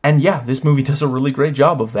 And yeah, this movie does a really great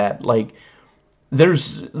job of that. Like,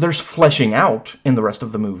 there's fleshing out in the rest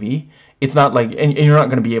of the movie. It's not like, and you're not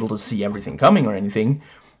going to be able to see everything coming or anything,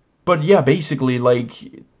 but yeah, basically, like,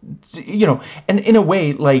 you know, and in a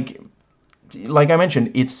way, like I mentioned,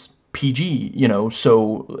 it's PG, you know,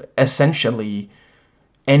 so essentially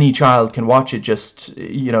any child can watch it. Just,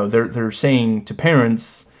 you know, they're saying to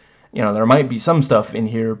parents, you know, there might be some stuff in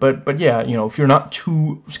here, but yeah, you know, if you're not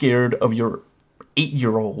too scared of your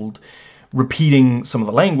 8-year-old repeating some of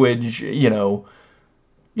the language, you know,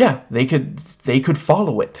 yeah, they could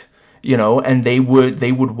follow it, you know, and they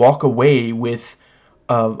would walk away with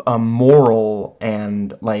a moral,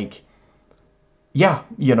 and like, yeah,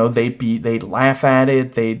 you know, they'd laugh at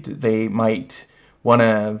it. They might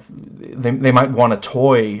they might want a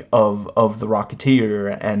toy of the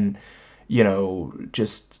Rocketeer, and, you know,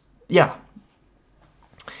 just, yeah.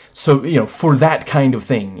 So, you know, for that kind of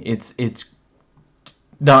thing, it's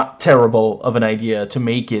not terrible of an idea to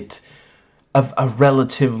make it a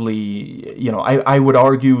relatively, you know, I would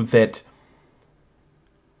argue that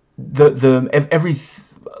there's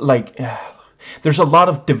a lot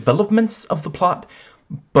of developments of the plot,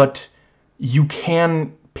 but you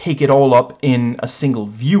can pick it all up in a single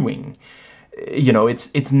viewing. You know,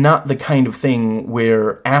 it's not the kind of thing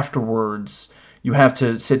where afterwards you have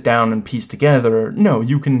to sit down and piece together. No,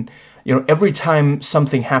 you can, you know, every time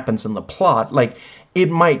something happens in the plot, like, it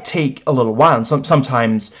might take a little while, and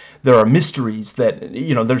sometimes there are mysteries that,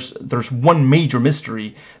 you know, there's one major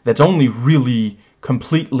mystery that's only really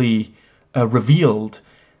completely revealed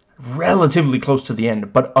relatively close to the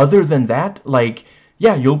end. But other than that, like,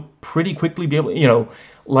 yeah, you'll pretty quickly be able, you know,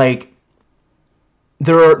 like,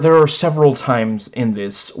 there are several times in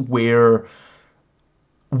this where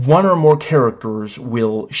one or more characters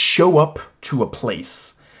will show up to a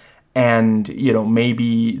place, and, you know,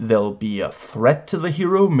 maybe they'll be a threat to the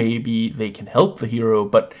hero, maybe they can help the hero,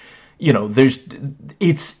 but, you know,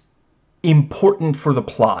 it's important for the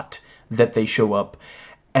plot that they show up.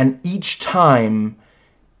 And each time,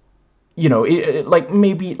 you know, like,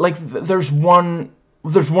 maybe, like, there's one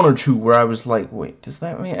or two where I was like, wait, does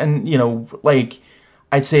that mean? And, you know, like,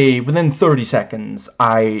 I'd say within 30 seconds,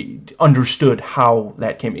 I understood how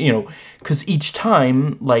that came, you know, because each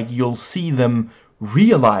time, like, you'll see them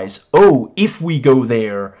realize, oh, if we go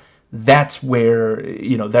there, that's where,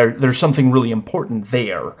 you know, there's something really important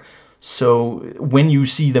there. So when you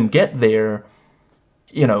see them get there,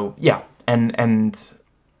 you know, yeah, and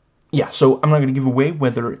yeah, so I'm not going to give away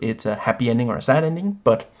whether it's a happy ending or a sad ending,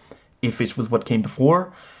 but if it's with what came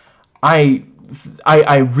before, I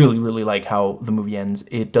really, really like how the movie ends.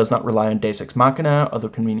 It does not rely on Deus Ex Machina, other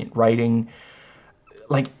convenient writing.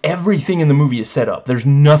 Like, everything in the movie is set up. There's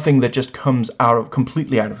nothing that just comes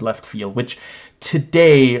completely out of left field, which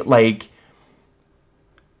today, like,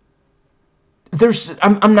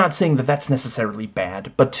 I'm not saying that that's necessarily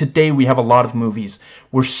bad, but today we have a lot of movies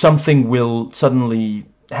where something will suddenly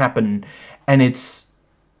happen, and it's,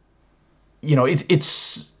 you know,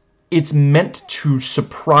 it's meant to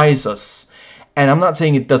surprise us. And I'm not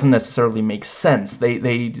saying it doesn't necessarily make sense. They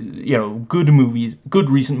you know, good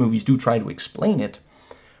recent movies do try to explain it.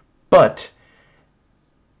 But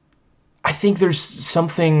I think there's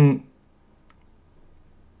something,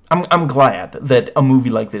 I'm glad that a movie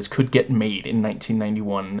like this could get made in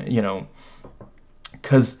 1991, you know,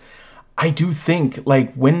 because I do think,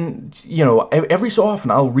 like, when, you know, every so often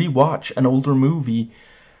I'll rewatch an older movie,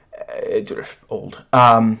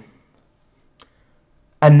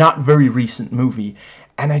 a not very recent movie,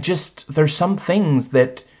 and there's some things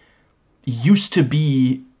that used to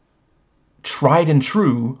be tried and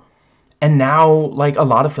true, and now, like, a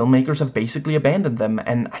lot of filmmakers have basically abandoned them,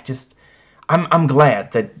 and I'm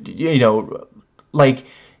glad that, you know, like,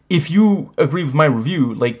 if you agree with my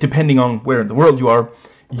review, like, depending on where in the world you are,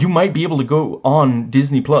 you might be able to go on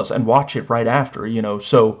Disney Plus and watch it right after, you know,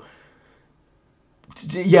 so,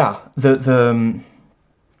 yeah,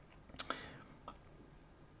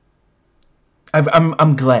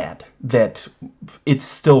 I'm glad that it's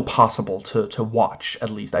still possible to watch,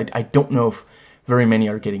 at least. I don't know if very many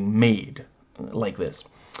are getting made like this.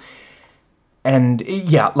 And,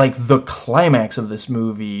 yeah, like, the climax of this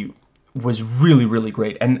movie was really, really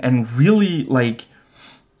great. And really, like,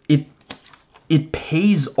 it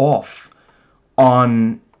pays off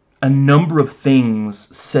on a number of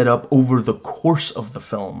things set up over the course of the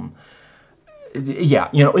film. Yeah,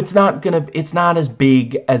 you know, it's not as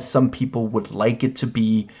big as some people would like it to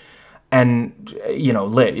be. And, you know,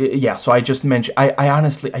 yeah, so I just mentioned, I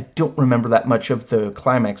honestly, I don't remember that much of the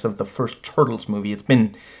climax of the first Turtles movie. It's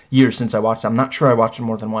been years since I watched it. I'm not sure I watched it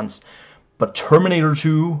more than once. But Terminator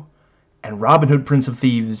 2 and Robin Hood, Prince of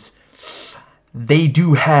Thieves, they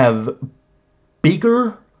do have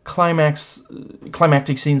bigger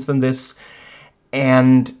climactic scenes than this.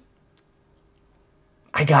 And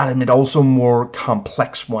I gotta admit, also more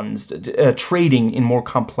complex ones, trading in more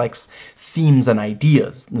complex themes and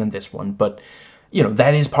ideas than this one. But, you know,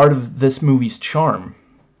 that is part of this movie's charm.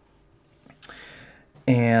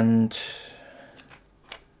 And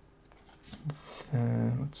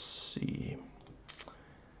let's see.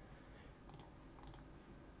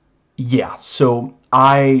 Yeah, so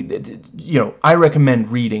I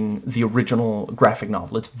recommend reading the original graphic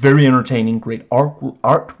novel. It's very entertaining, great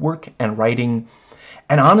artwork and writing.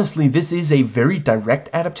 And honestly, this is a very direct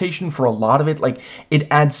adaptation for a lot of it. Like, it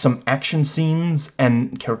adds some action scenes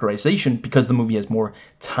and characterization because the movie has more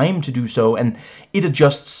time to do so, and it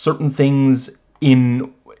adjusts certain things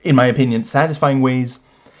in my opinion, satisfying ways.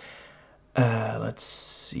 Let's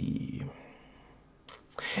see.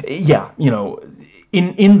 Yeah,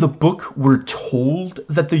 in the book, we're told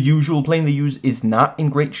that the usual plane they use is not in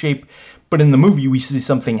great shape, but in the movie, we see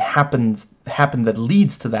something happen that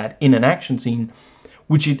leads to that in an action scene,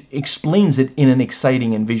 which it explains it in an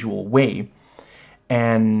exciting and visual way.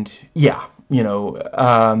 And yeah,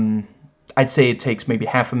 I'd say it takes maybe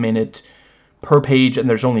half a minute per page, and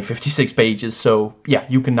there's only 56 pages, so yeah,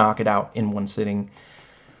 you can knock it out in one sitting.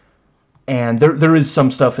 And there is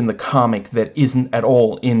some stuff in the comic that isn't at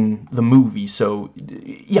all in the movie, so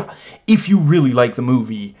yeah, if you really like the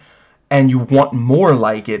movie and you want more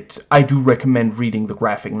like it, I do recommend reading the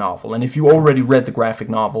graphic novel. And if you already read the graphic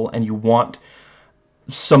novel and you want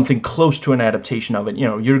something close to an adaptation of it,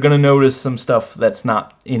 you're gonna notice some stuff that's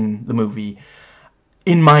not in the movie.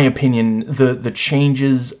 In my opinion, the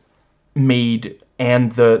changes made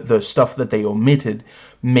and the stuff that they omitted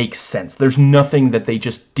makes sense. There's nothing that they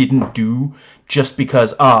just didn't do just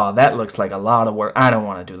because, that looks like a lot of work, I don't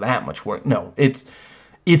want to do that much work. No, it's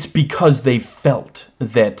because they felt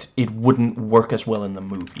that it wouldn't work as well in the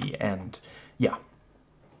movie. And yeah.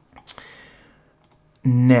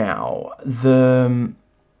 Now,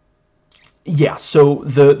 so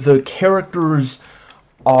the characters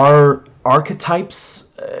are archetypes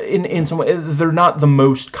in some way. They're not the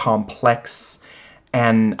most complex,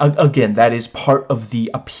 and again, that is part of the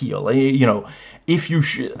appeal. If you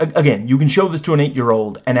again, you can show this to an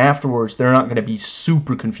 8-year-old, and afterwards they're not going to be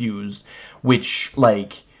super confused, which,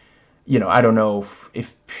 like, I don't know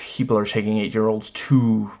if people are taking 8-year-olds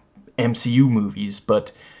to MCU movies,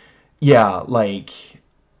 but yeah, like,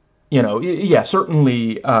 yeah,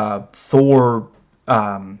 certainly Thor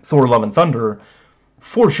Love and Thunder,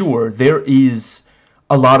 for sure, there is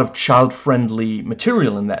a lot of child-friendly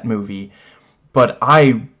material in that movie, but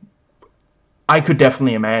I could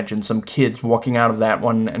definitely imagine some kids walking out of that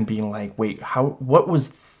one and being like, wait, what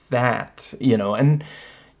was that? And,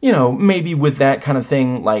 maybe with that kind of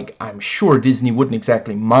thing, like, I'm sure Disney wouldn't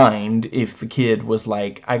exactly mind if the kid was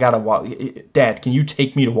like, I gotta watch, Dad, can you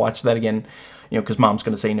take me to watch that again? Because Mom's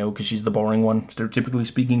gonna say no, because she's the boring one, stereotypically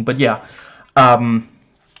speaking. But yeah,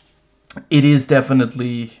 it is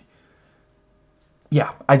definitely,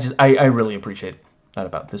 yeah, I really appreciate that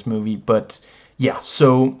about this movie. But yeah,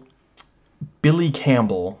 so Billy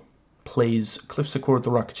Campbell plays Cliff Secord the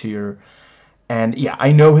Rocketeer, and yeah,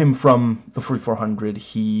 I know him from the 4400.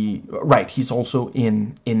 He's also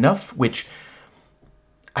in Enough, which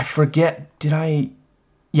I forget,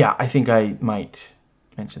 yeah, I think I might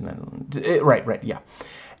mention that. Right, yeah.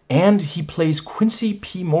 And he plays Quincy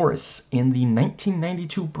P. Morris in the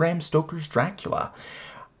 1992 Bram Stoker's Dracula.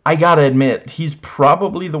 I gotta admit, he's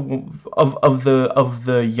probably of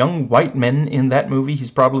the young white men in that movie, he's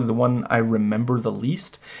probably the one I remember the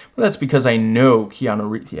least. But that's because I know Keanu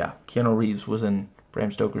Reeves. Yeah, Keanu Reeves was in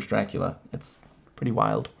Bram Stoker's Dracula. It's pretty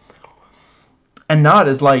wild. And not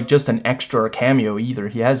as, like, just an extra cameo either.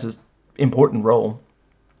 He has this important role.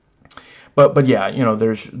 But yeah,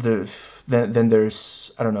 there's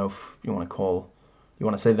I don't know if you want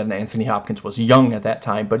to say that Anthony Hopkins was young at that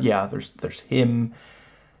time, but yeah, there's him.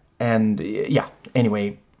 And yeah,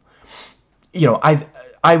 anyway,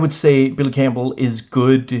 I would say Billy Campbell is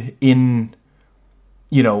good in,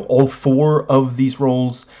 all 4 of these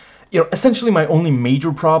roles. Essentially my only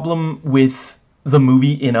major problem with the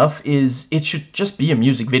movie Enough is it should just be a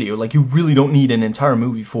music video. Like, you really don't need an entire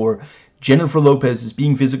movie for Jennifer Lopez is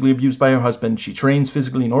being physically abused by her husband. She trains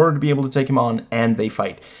physically in order to be able to take him on, and they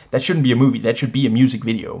fight. That shouldn't be a movie. That should be a music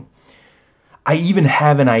video. I even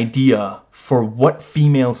have an idea for what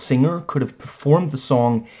female singer could have performed the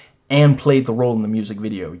song and played the role in the music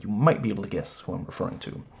video. You might be able to guess who I'm referring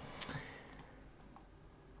to.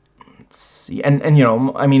 Let's see. And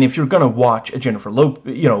I mean, if you're gonna watch a Jennifer Lopez,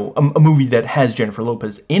 a movie that has Jennifer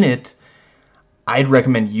Lopez in it, I'd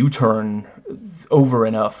recommend U-Turn over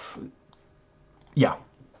Enough. Yeah.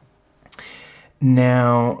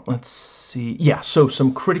 Now, let's see. Yeah, so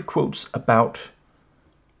some critic quotes about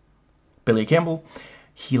Billy Campbell.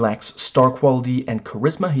 He lacks star quality and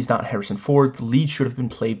charisma. He's not Harrison Ford. The lead should have been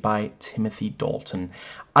played by Timothy Dalton.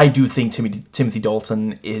 I do think Timothy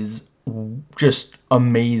Dalton is just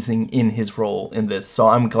amazing in his role in this. So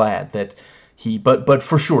I'm glad that but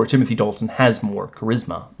for sure, Timothy Dalton has more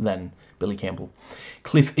charisma than Billy Campbell.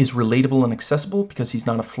 Cliff is relatable and accessible because he's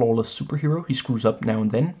not a flawless superhero. He screws up now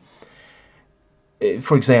and then.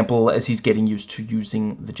 For example, as he's getting used to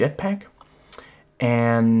using the jetpack.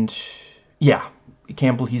 And yeah,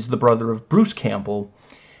 Campbell, he's the brother of Bruce Campbell.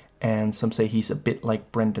 And some say he's a bit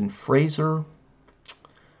like Brendan Fraser.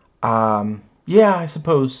 Yeah, I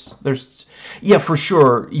suppose there's... Yeah, for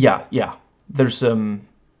sure. Yeah. There's,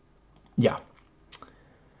 yeah.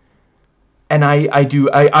 And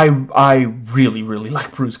I really, really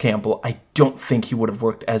like Bruce Campbell. I don't think he would have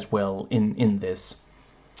worked as well in this.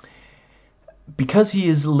 Because he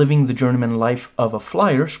is living the journeyman life of a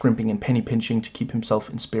flyer, scrimping and penny pinching to keep himself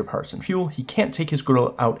in spare parts and fuel, he can't take his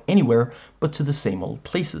girl out anywhere but to the same old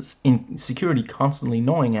places. Insecurity constantly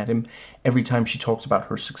gnawing at him every time she talks about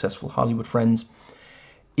her successful Hollywood friends.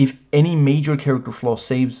 If any major character flaw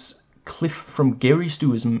saves Cliff from Gary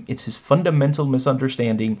Stewism, it's his fundamental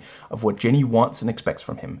misunderstanding of what Jenny wants and expects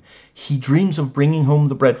from him. He dreams of bringing home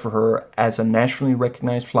the bread for her as a nationally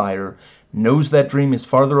recognized flyer, knows that dream is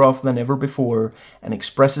farther off than ever before, and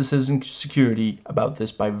expresses his insecurity about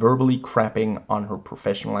this by verbally crapping on her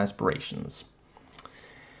professional aspirations.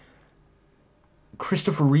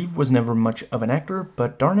 Christopher Reeve was never much of an actor,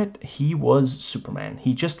 but darn it, he was Superman.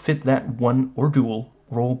 He just fit that one or dual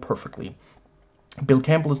role perfectly. Bill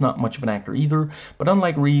Campbell is not much of an actor either, but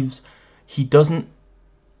unlike Reeves, he doesn't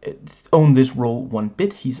own this role one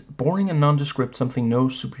bit. He's boring and nondescript, something no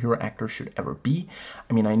superhero actor should ever be.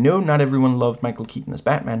 I mean, I know not everyone loved Michael Keaton as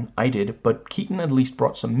Batman. I did, but Keaton at least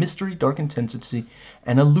brought some mystery, dark intensity,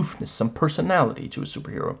 and aloofness, some personality to a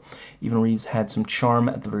superhero. Even Reeves had some charm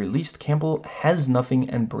at the very least. Campbell has nothing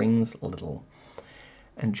and brings little.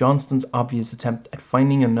 And Johnston's obvious attempt at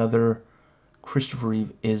finding another Christopher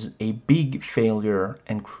Reeve is a big failure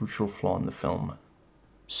and crucial flaw in the film.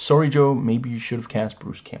 Sorry, Joe, maybe you should have cast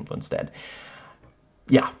Bruce Campbell instead.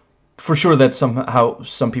 Yeah, for sure that's somehow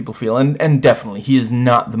some people feel, and definitely he is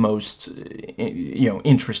not the most,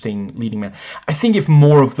 interesting leading man. I think if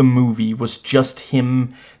more of the movie was just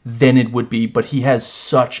him, then it would be, but he has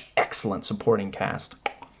such excellent supporting cast.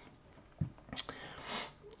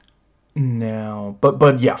 Now,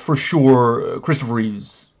 but yeah, for sure, Christopher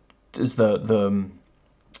Reeves is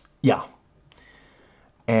yeah.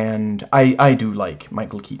 And I do like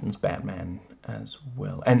Michael Keaton's Batman as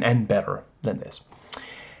well, and better than this.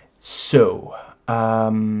 So,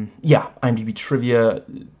 yeah, IMDb Trivia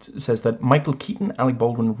says that Michael Keaton, Alec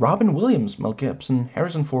Baldwin, Robin Williams, Mel Gibson,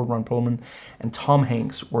 Harrison Ford, Ron Perlman, and Tom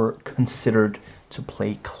Hanks were considered to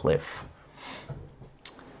play Cliff.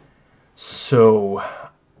 So,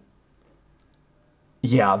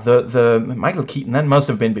 yeah, the Michael Keaton, that must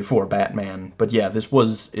have been before Batman, but yeah, this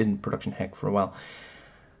was in production heck for a while.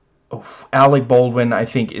 Oh, Alec Baldwin, I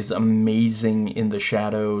think, is amazing in The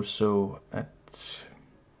Shadow, so that's...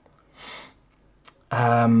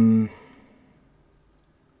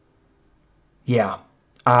 yeah.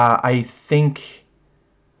 I think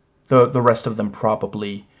the rest of them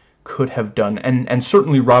probably could have done, and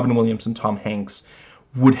certainly Robin Williams and Tom Hanks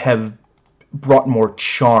would have brought more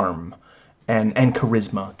charm and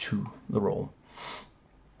charisma to the role.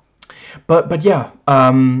 But yeah,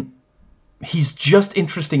 he's just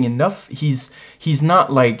interesting enough. He's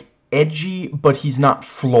not like edgy, but he's not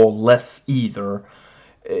flawless either.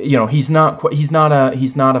 He's not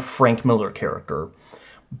a Frank Miller character,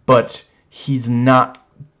 but he's not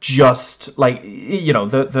just like,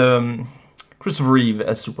 the Christopher Reeve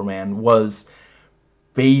as Superman was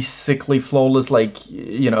basically flawless. Like,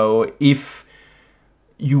 if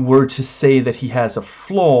you were to say that he has a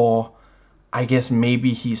flaw, I guess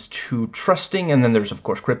maybe he's too trusting, and then there's, of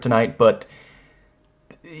course, kryptonite, but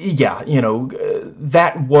yeah,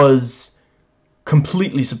 that was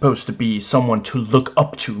completely supposed to be someone to look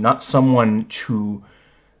up to, not someone to,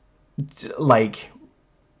 like,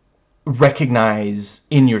 recognize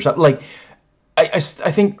in yourself. Like, I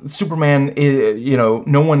think Superman,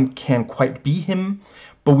 no one can quite be him,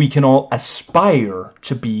 but we can all aspire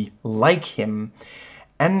to be like him.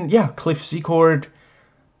 And yeah, Cliff Secord,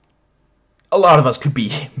 a lot of us could be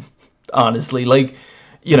him, honestly. Like,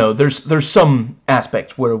 there's some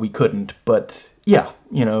aspects where we couldn't, but yeah,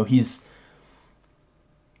 he's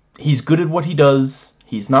good at what he does.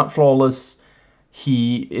 He's not flawless.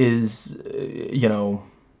 He is,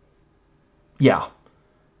 yeah.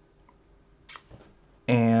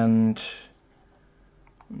 And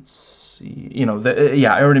let's see,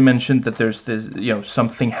 yeah, I already mentioned that there's this,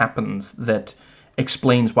 something happens that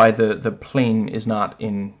explains why the plane is not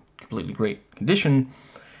in completely great condition.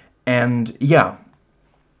 And yeah,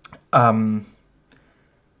 when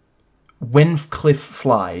Cliff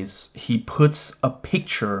flies, he puts a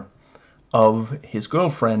picture of his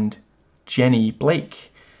girlfriend, Jenny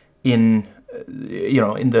Blake, in,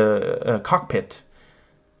 in the cockpit.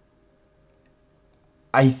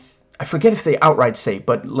 I forget if they outright say,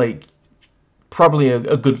 but like probably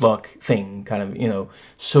a good luck thing, kind of,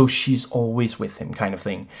 so she's always with him, kind of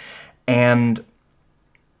thing. And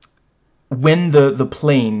when the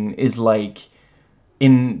plane is like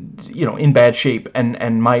in bad shape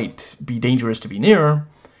and might be dangerous to be near,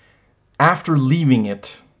 after leaving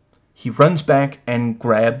it, he runs back and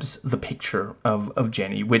grabs the picture of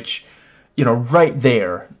Jenny, which, right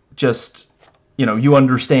there, just, you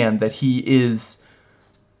understand that he is,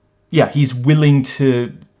 yeah, he's willing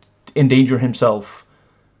to endanger himself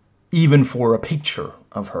even for a picture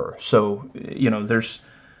of her. So, there's,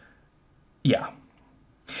 yeah.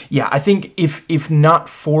 Yeah, I think if not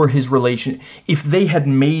for his relation, if they had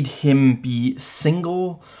made him be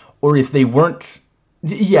single, or if they weren't,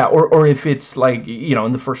 yeah, or if it's like,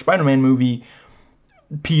 in the first Spider-Man movie,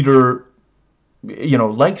 Peter,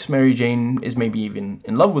 likes Mary Jane, is maybe even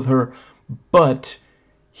in love with her, but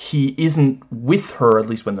he isn't with her, at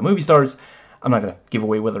least when the movie starts. I'm not going to give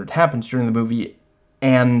away whether it happens during the movie,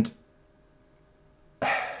 and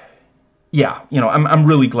yeah, I'm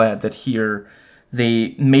really glad that here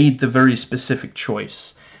they made the very specific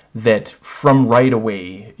choice that from right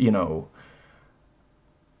away,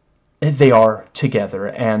 they are together,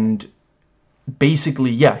 and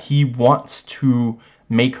basically, yeah, he wants to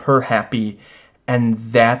make her happy, and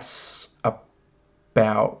that's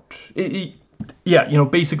about it. Yeah,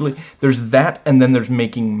 basically there's that, and then there's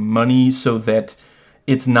making money so that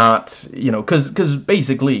it's not, because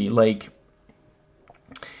basically, like,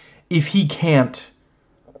 if he can't,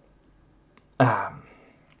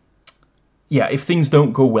 yeah, if things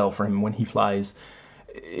don't go well for him when he flies,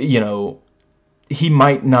 he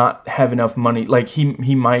might not have enough money. Like,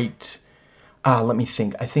 he might, let me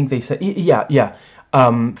think. I think they said, yeah,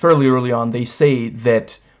 fairly early on, they say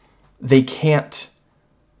that they can't,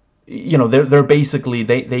 they're basically,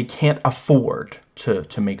 they can't afford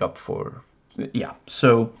to make up for, yeah.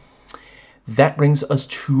 So that brings us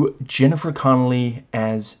to Jennifer Connelly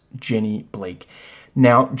as Jenny Blake.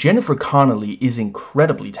 Now, Jennifer Connelly is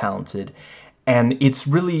incredibly talented, and it's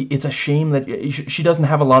a shame that she doesn't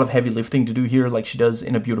have a lot of heavy lifting to do here like she does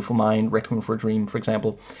in A Beautiful Mind, Requiem for a Dream, for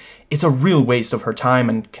example. It's a real waste of her time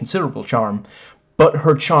and considerable charm, but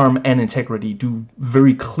her charm and integrity do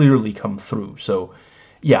very clearly come through. So,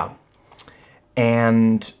 yeah.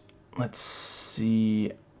 And let's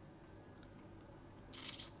see.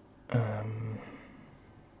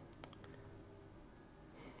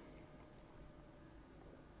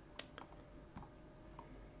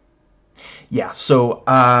 Yeah, so,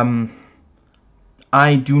 I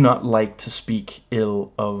do not like to speak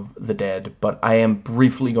ill of the dead, but I am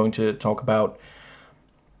briefly going to talk about,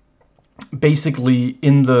 basically,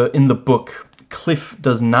 in the book, Cliff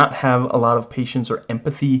does not have a lot of patience or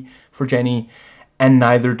empathy for Jenny, and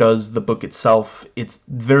neither does the book itself. It's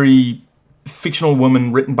very fictional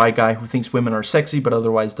woman written by a guy who thinks women are sexy, but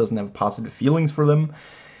otherwise doesn't have positive feelings for them.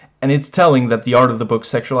 And it's telling that the art of the book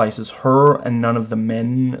sexualizes her and none of the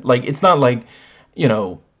men. Like, it's not like,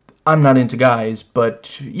 I'm not into guys,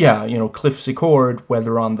 but yeah, Cliff Secord,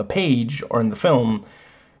 whether on the page or in the film,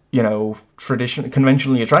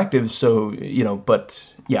 conventionally attractive, so,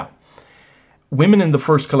 but yeah. Women in the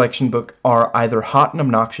first collection book are either hot and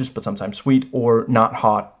obnoxious, but sometimes sweet, or not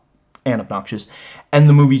hot and obnoxious. And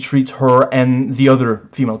the movie treats her and the other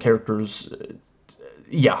female characters,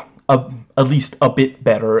 yeah, at least a bit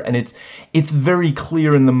better. And it's very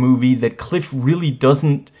clear in the movie that Cliff really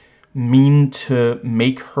doesn't mean to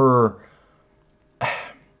make her,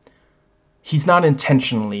 he's not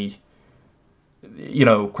intentionally,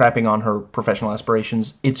 crapping on her professional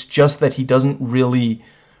aspirations. It's just that he doesn't really,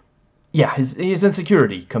 yeah, his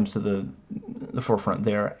insecurity comes to the forefront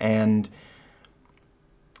there. And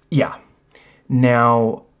yeah,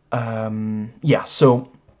 now, yeah, so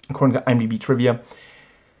according to IMDb trivia,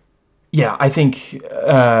 yeah, I think,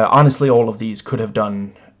 honestly, all of these could have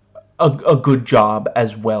done a good job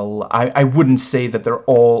as well. I wouldn't say that they're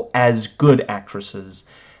all as good actresses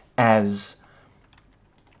as,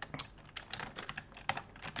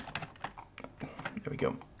 there we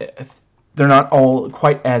go, they're not all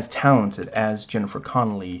quite as talented as Jennifer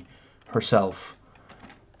Connelly herself.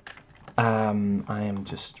 I am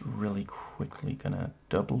just really quickly gonna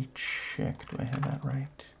double check. Do I have that right?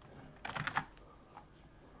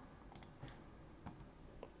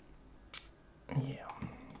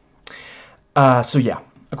 Yeah. So yeah,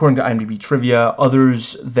 According to IMDb trivia,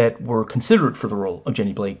 others that were considered for the role of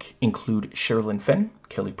Jenny Blake include Sherilyn Fenn,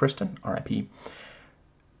 Kelly Preston, R.I.P.,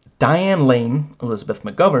 Diane Lane, Elizabeth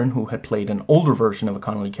McGovern, who had played an older version of a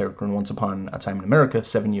Connolly character in Once Upon a Time in America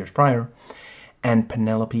 7 years prior, and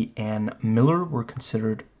Penelope Ann Miller were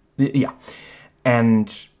considered, yeah,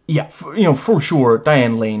 and yeah, for sure,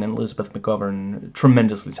 Diane Lane and Elizabeth McGovern,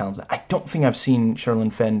 tremendously talented. I don't think I've seen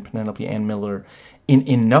Sherilyn Fenn, Penelope Ann Miller in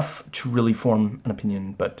enough to really form an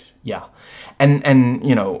opinion, but yeah, and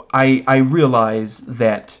I realize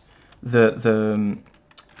that the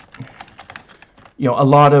a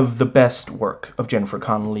lot of the best work of Jennifer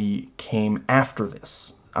Connelly came after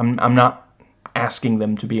this. I'm not asking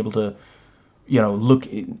them to be able to, look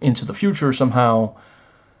into the future somehow.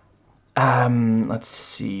 Let's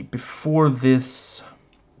see. Before this,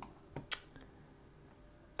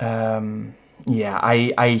 yeah,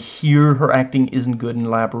 I hear her acting isn't good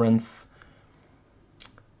in Labyrinth.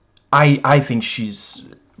 I think she's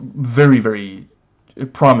very, very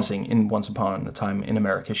promising in Once Upon a Time in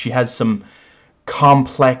America. She has some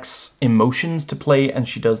complex emotions to play, and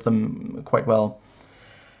she does them quite well.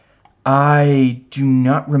 I do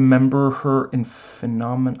not remember her in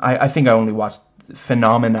Phenomena. I think I only watched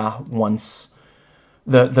Phenomena once,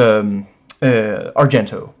 the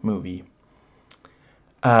Argento movie.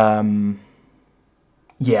 Yeah,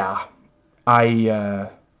 I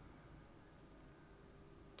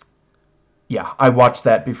watched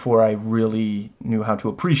that before I really knew how to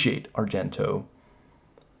appreciate Argento.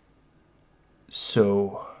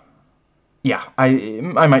 So, yeah, I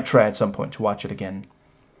might try at some point to watch it again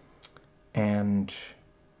and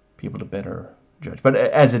be able to better judge. But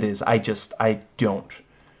as it is, I don't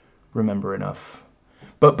remember enough.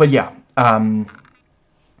 But yeah,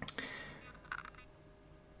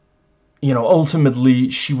 ultimately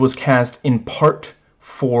she was cast in part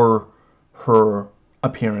for her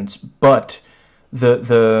appearance, but let's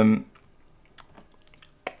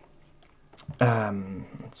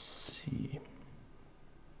see.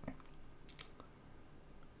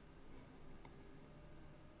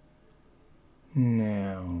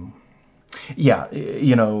 Now, yeah,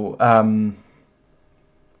 and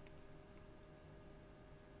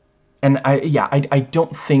I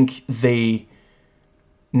don't think they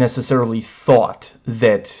necessarily thought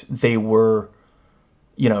that they were,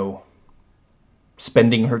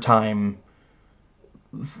 spending her time,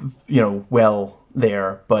 well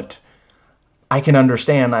there, but I can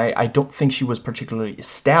understand. I don't think she was particularly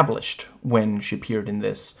established when she appeared in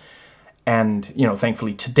this. And,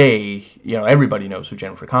 thankfully today, everybody knows who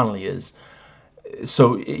Jennifer Connelly is.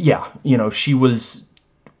 So, yeah, she was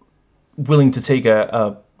willing to take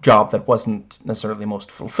a job that wasn't necessarily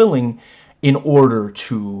most fulfilling in order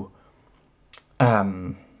to,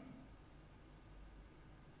 to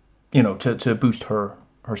boost her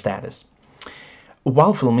status.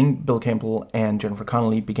 While filming, Bill Campbell and Jennifer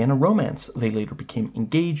Connelly began a romance. They later became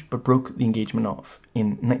engaged, but broke the engagement off in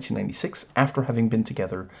 1996 after having been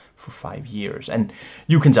together for 5 years. And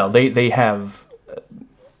you can tell they have,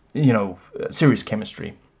 serious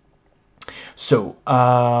chemistry. So,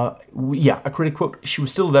 yeah, a critic quote, "She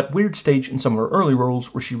was still at that weird stage in some of her early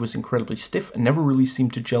roles where she was incredibly stiff and never really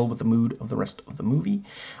seemed to gel with the mood of the rest of the movie.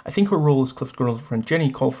 I think her role as Cliff's girlfriend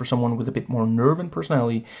Jenny called for someone with a bit more nerve and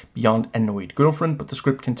personality beyond annoyed girlfriend, but the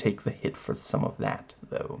script can take the hit for some of that,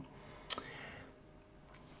 though."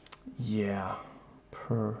 Yeah,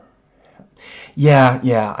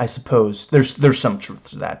 yeah, I suppose there's some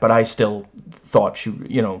truth to that, but I still thought she,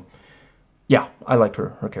 yeah, I liked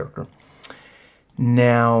her character.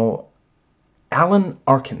 Now, Alan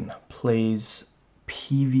Arkin plays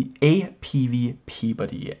P.V.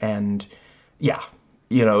 Peabody, and yeah,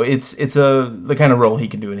 it's the kind of role he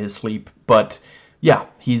can do in his sleep. But yeah,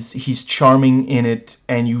 he's charming in it,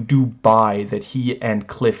 and you do buy that he and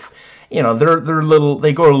Cliff, they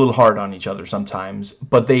go a little hard on each other sometimes,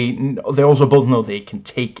 but they also both know they can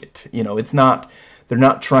take it. It's not. They're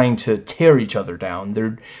not trying to tear each other down.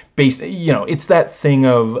 They're it's that thing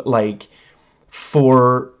of, like,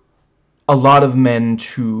 for a lot of men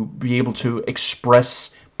to be able to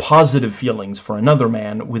express positive feelings for another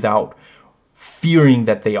man without fearing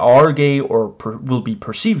that they are gay or will be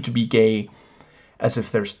perceived to be gay, as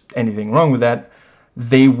if there's anything wrong with that.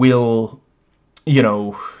 They will,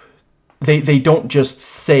 they don't just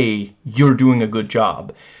say, "You're doing a good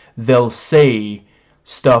job." They'll say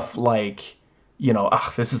stuff like,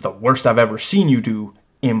 "This is the worst I've ever seen you do,"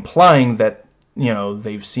 implying that,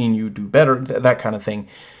 they've seen you do better, that kind of thing.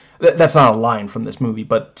 That's not a line from this movie,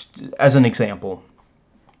 but as an example.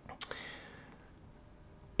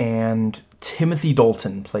 And Timothy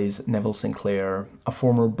Dalton plays Neville Sinclair, a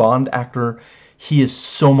former Bond actor. He is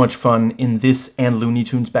so much fun in this and Looney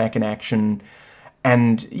Tunes Back in Action.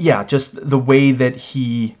 And yeah, just the way that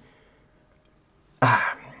he...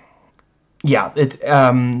 yeah,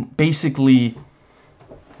 it basically...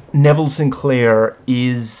 Neville Sinclair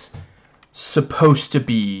is supposed to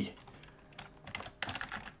be...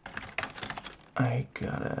 I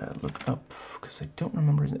gotta look up, because I don't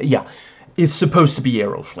remember his name. Yeah, it's supposed to be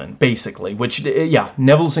Errol Flynn, basically. Which, yeah,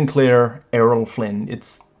 Neville Sinclair, Errol Flynn.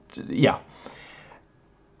 It's, yeah.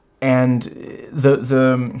 And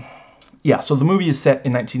yeah, so the movie is set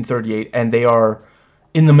in 1938, and they are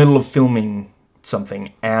in the middle of filming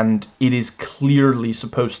something, and it is clearly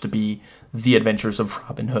supposed to be The Adventures of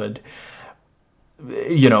Robin Hood.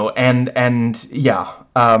 You know, and yeah,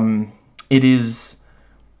 it is...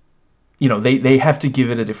 You know, they have to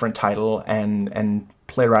give it a different title and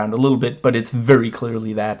play around a little bit, but it's very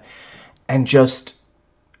clearly that. And just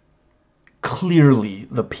clearly,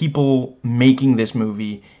 the people making this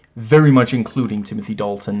movie, very much including Timothy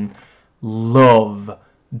Dalton, love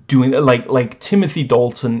doing... Like Timothy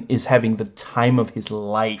Dalton is having the time of his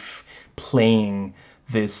life playing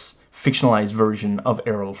this fictionalized version of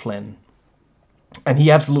Errol Flynn. And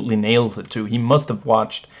he absolutely nails it, too. He must have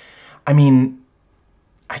watched... I mean...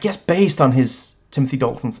 I guess based on his Timothy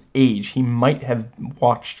Dalton's age, he might have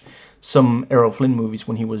watched some Errol Flynn movies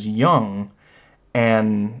when he was young,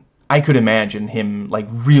 and I could imagine him like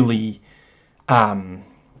really, yeah,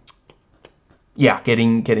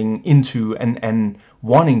 getting into and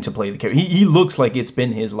wanting to play the character. He looks like it's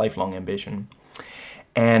been his lifelong ambition.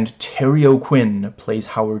 And Terry O'Quinn plays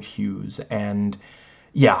Howard Hughes, and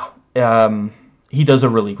yeah, he does a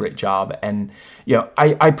really great job. And you know,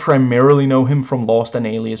 I primarily know him from Lost and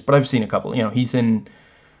Alias, but I've seen a couple. You know, he's in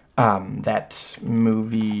that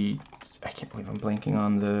movie. I can't believe I'm blanking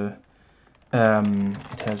on the...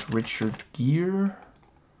 it has Richard Gere,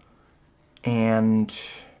 and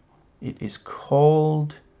it is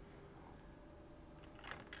called...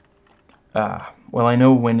 well, I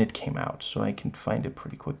know when it came out, so I can find it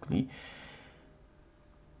pretty quickly.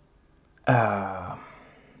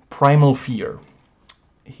 Primal Fear.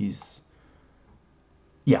 He's...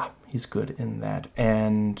 yeah, he's good in that.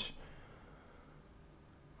 And...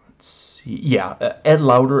 let's see... yeah, Ed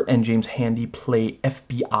Lauter and James Handy play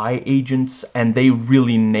FBI agents, and they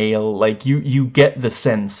really nail... like, you get the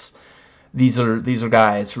sense... These are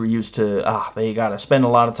guys who are used to... they gotta spend a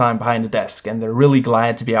lot of time behind a desk, and they're really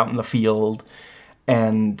glad to be out in the field.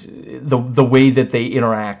 And the way that they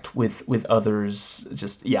interact with others...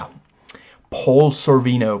 just, yeah. Paul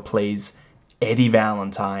Sorvino plays Eddie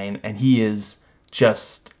Valentine, and he is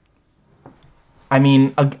just... I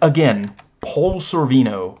mean, again, Paul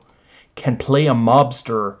Sorvino can play a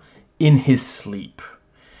mobster in his sleep.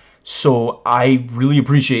 So I really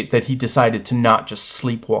appreciate that he decided to not just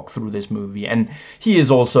sleepwalk through this movie. And he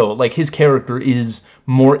is also, like, his character is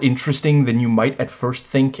more interesting than you might at first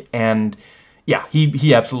think. And yeah,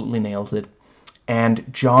 he absolutely nails it. And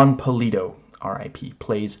John Polito, R.I.P.,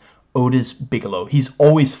 plays Otis Bigelow. He's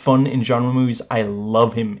always fun in genre movies. I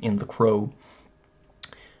love him in The Crow.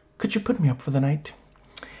 Could you put me up for the night?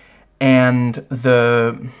 And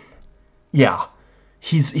yeah,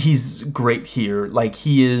 he's great here. Like,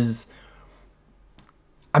 he is...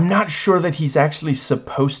 I'm not sure that he's actually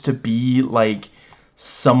supposed to be, like,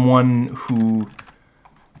 someone who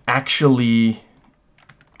actually,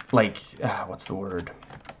 like, what's the word?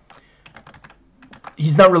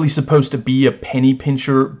 He's not really supposed to be a penny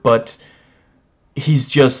pincher, but he's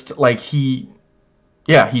just, like, he's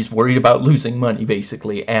worried about losing money,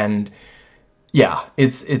 basically. And, yeah,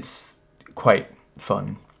 it's quite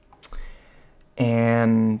fun.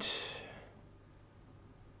 And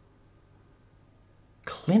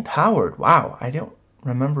Clint Howard, wow, I don't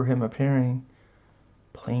remember him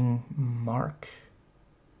playing Mark.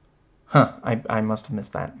 Huh, I must have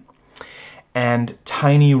missed that. And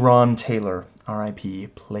Tiny Ron Taylor, R.I.P.,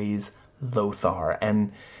 plays Lothar.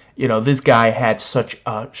 And, you know, this guy had such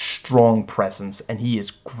a strong presence, and he is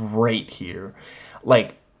great here.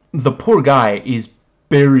 Like, the poor guy is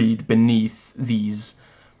buried beneath these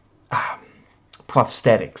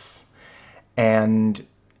prosthetics, and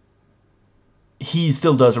he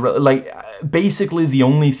still does like, basically the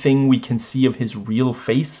only thing we can see of his real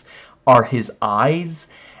face are his eyes,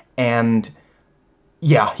 and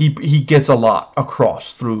yeah, he gets a lot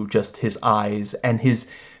across through just his eyes and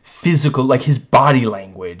his physical, like, his body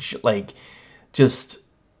language. Like, just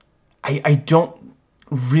I don't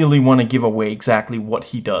really want to give away exactly what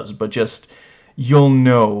he does, but just you'll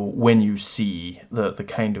know when you see the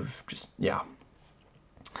kind of, just, yeah.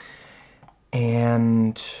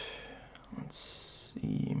 And let's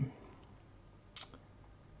see.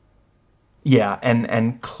 Yeah,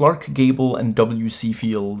 and Clark Gable and W.C.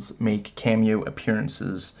 Fields make cameo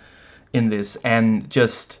appearances in this, and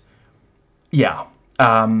just, yeah,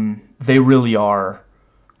 they really are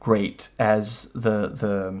great as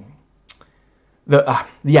the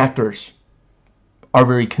actors are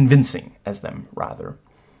very convincing as them, rather.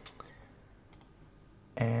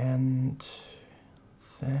 And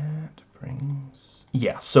that brings,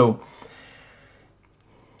 yeah, so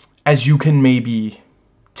as you can maybe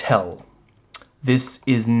tell, this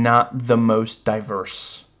is not the most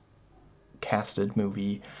diverse casted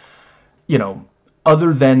movie. You know,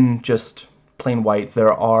 other than just plain white,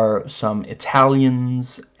 there are some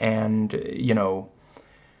Italians, and, you know,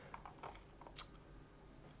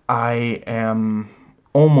 I am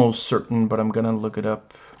almost certain, but I'm gonna look it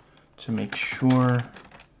up to make sure.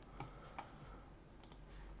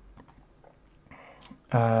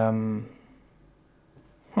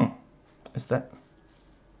 Is that...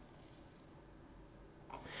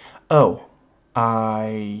 Oh,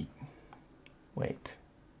 wait.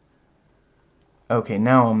 Okay,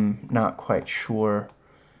 now I'm not quite sure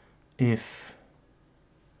if...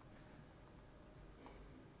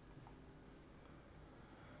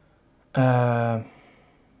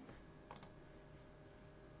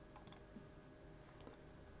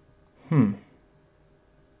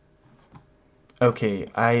 Okay,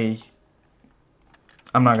 I'm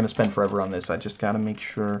not going to spend forever on this. I just got to make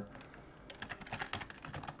sure.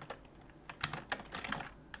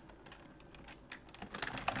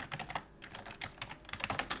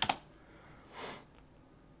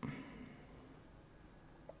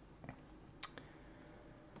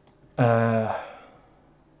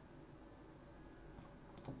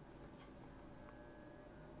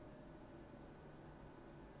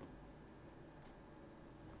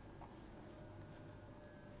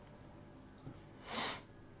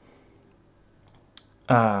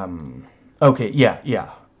 Okay, yeah.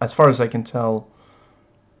 As far as I can tell,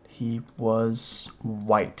 he was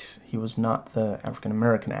white. He was not the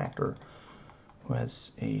African-American actor who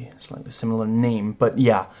has a slightly similar name. But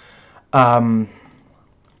yeah,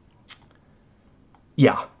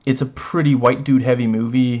 yeah, it's a pretty white dude heavy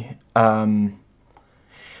movie. But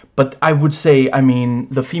I would say, I mean,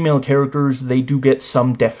 the female characters, they do get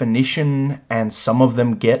some definition, and some of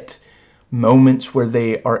them get moments where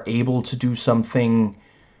they are able to do something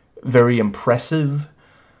very impressive,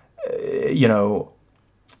 you know.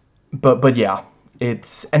 But yeah,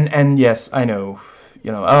 it's, and yes, I know,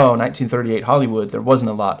 you know, oh, 1938 Hollywood, there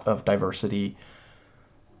wasn't a lot of diversity.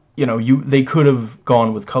 You know, they could have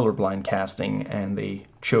gone with colorblind casting, and they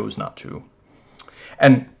chose not to.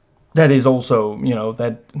 And that is also, you know,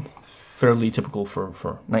 that fairly typical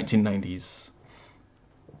for 1990s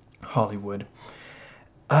Hollywood.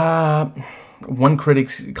 One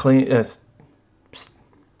critic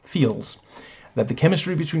feels that the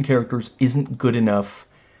chemistry between characters isn't good enough.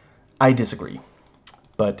 I disagree.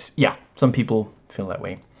 But yeah, some people feel that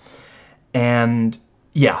way. And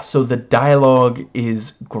yeah, so the dialogue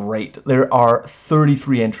is great. There are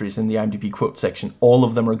 33 entries in the IMDb quote section. All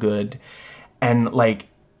of them are good. And, like,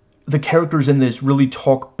 the characters in this really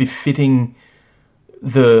talk befitting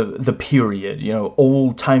the period, you know,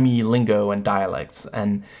 old-timey lingo and dialects.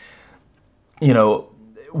 And, you know,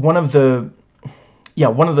 one of the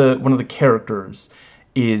characters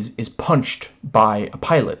is punched by a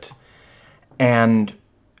pilot, and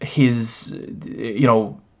his, you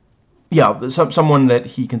know, yeah, someone that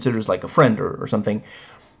he considers like a friend or something,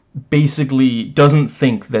 basically doesn't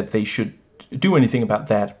think that they should do anything about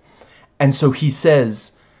that. And so he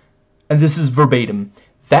says, and this is verbatim,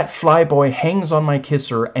 "That flyboy hangs on my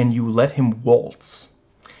kisser and you let him waltz."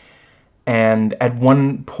 And at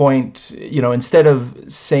one point, you know, instead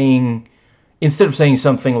of saying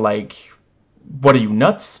something like, "What are you,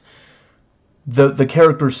 nuts?" the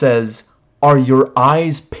character says, "Are your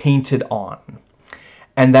eyes painted on?"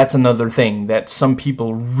 And that's another thing that some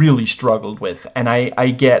people really struggled with. And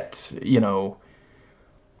I get, you know,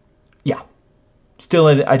 yeah. Still,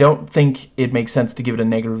 I don't think it makes sense to give it a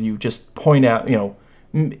negative review. Just point out, you know,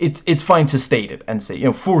 it's fine to state it and say, you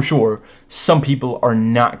know, for sure, some people are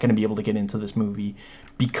not going to be able to get into this movie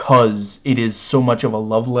because it is so much of a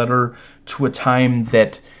love letter to a time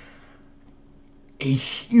that a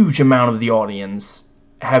huge amount of the audience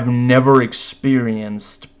have never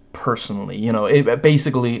experienced personally. You know, it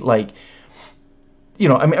basically, like, you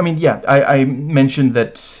know, I mean, yeah, I mentioned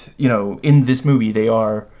that, you know, in this movie they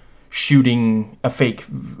are shooting a fake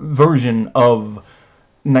version of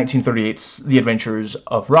 1938's The Adventures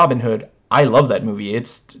of Robin Hood. I love that movie.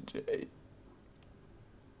 It's,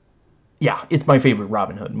 yeah, it's my favorite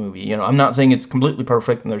Robin Hood movie. You know, I'm not saying it's completely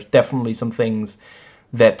perfect, and there's definitely some things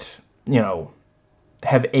that, you know,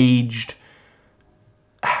 have aged.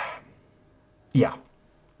 Yeah.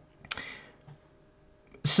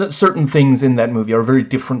 Certain things in that movie are very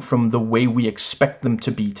different from the way we expect them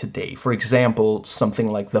to be today. For example, something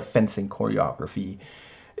like the fencing choreography.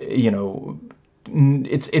 You know,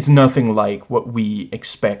 it's nothing like what we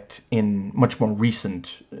expect in much more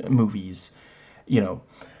recent movies. You know,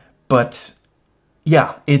 but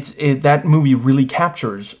yeah, that movie really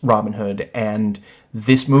captures Robin Hood, and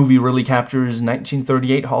this movie really captures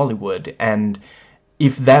 1938 Hollywood. And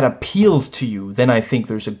if that appeals to you, then I think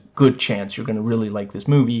there's a good chance you're going to really like this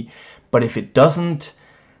movie. But if it doesn't,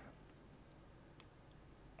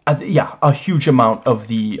 yeah, a huge amount of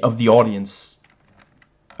the audience,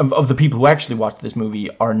 of the people who actually watch this movie,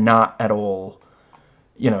 are not at all,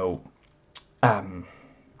 you know,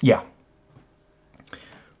 yeah,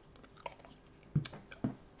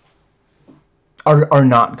 are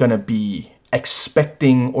not going to be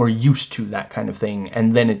expecting or used to that kind of thing.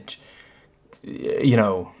 And then it, you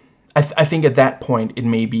know, I think at that point it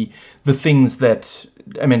may be the things that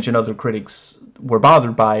I mentioned other critics were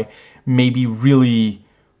bothered by maybe really,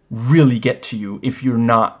 really get to you if you're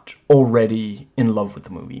not already in love with the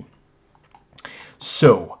movie.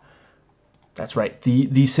 So, that's right, the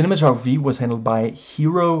cinematography was handled by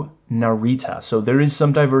Hiro Narita, so there is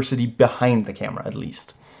some diversity behind the camera at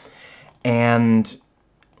least. And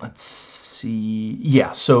let's see,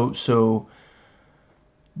 yeah, so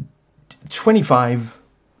 25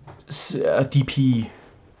 DP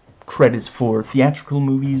credits for theatrical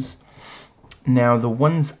movies. Now, the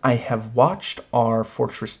ones I have watched are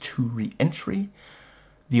Fortress 2 Re-Entry,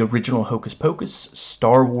 the original Hocus Pocus,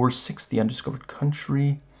 Star Wars 6: The Undiscovered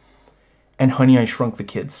Country, and Honey, I Shrunk the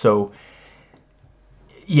Kids. So,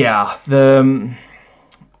 yeah, the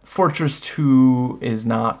Fortress 2 is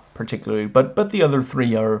not particularly, but the other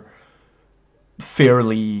three are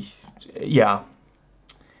fairly, yeah.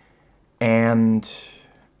 And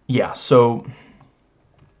yeah, so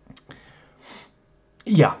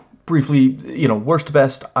yeah, briefly, you know, worst to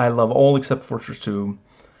best, I love all except Fortress 2.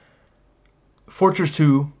 Fortress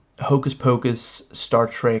 2, Hocus Pocus, Star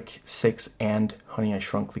Trek 6, and Honey, I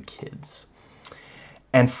Shrunk the Kids.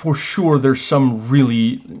 And for sure, there's some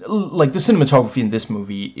really, like, the cinematography in this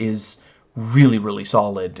movie is really, really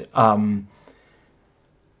solid.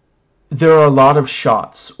 There are a lot of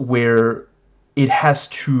shots where it has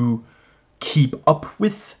to keep up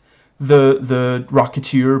with the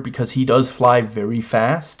Rocketeer because he does fly very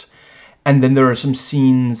fast. And then there are some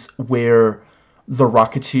scenes where the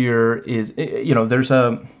Rocketeer is, you know, there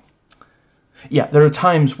are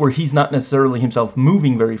times where he's not necessarily himself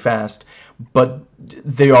moving very fast, but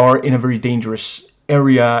they are in a very dangerous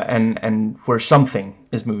area and where something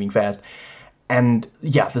is moving fast. And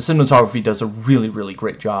yeah, the cinematography does a really, really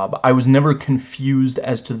great job. I was never confused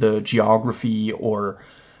as to the geography or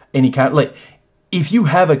any kind, like, if you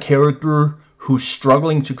have a character who's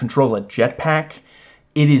struggling to control a jetpack,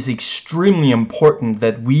 it is extremely important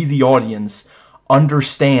that we, the audience,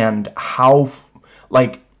 understand how,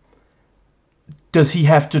 like, does he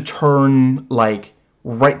have to turn, like,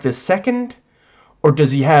 right this second? Or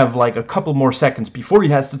does he have, like, a couple more seconds before he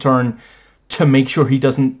has to turn to make sure he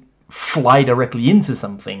doesn't fly directly into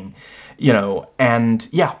something? You know, and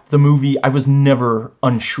yeah, the movie, I was never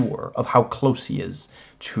unsure of how close he is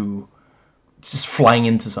to just flying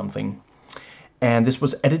into something. And this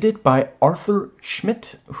was edited by Arthur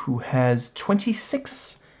Schmidt, who has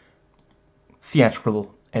 26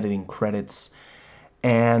 theatrical editing credits.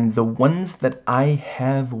 And the ones that I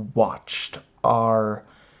have watched are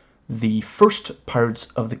the first Pirates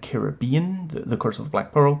of the Caribbean, The Curse of the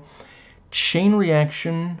Black Pearl, Chain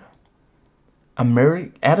Reaction,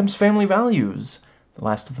 Addams Family Values, The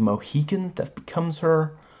Last of the Mohicans, Death Becomes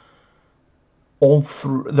Her, all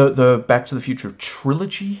through the Back to the Future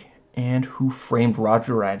trilogy, and Who Framed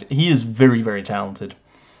Roger Rabbit. He is very, very talented.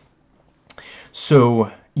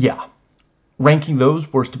 So, yeah. Ranking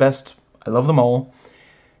those, worst to best, I love them all.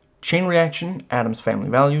 Chain Reaction, Addams Family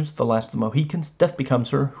Values, The Last of the Mohicans, Death Becomes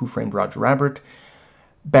Her, Who Framed Roger Rabbit,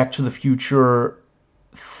 Back to the Future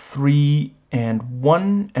 3 and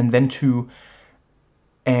 1, and then 2,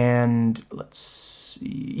 and let's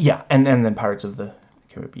see, yeah, and then Pirates of the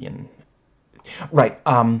Caribbean. Right,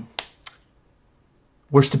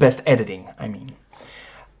 worst to best editing, I mean.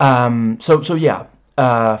 So yeah,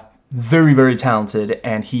 very, very talented,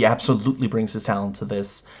 and he absolutely brings his talent to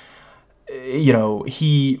this. You know,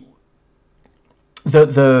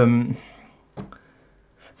 there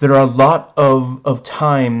are a lot of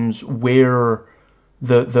times where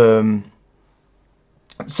the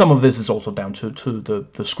some of this is also down to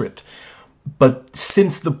the script. But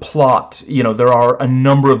since the plot, you know, there are a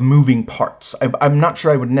number of moving parts. I'm not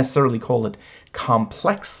sure I would necessarily call it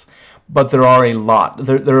complex, but there are a lot.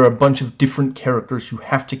 There are a bunch of different characters you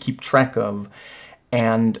have to keep track of,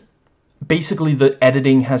 and basically the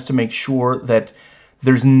editing has to make sure that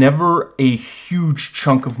there's never a huge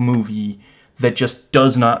chunk of movie that just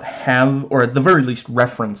does not have, or at the very least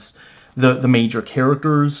reference, the major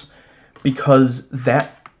characters, because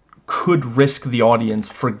that could risk the audience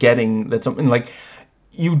forgetting that something, like,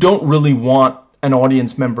 you don't really want an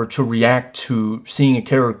audience member to react to seeing a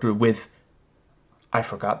character with, I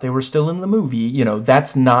forgot they were still in the movie, you know.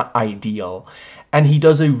 That's not ideal. And he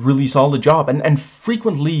does a really solid job, and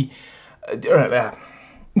frequently, yeah,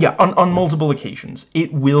 on multiple occasions,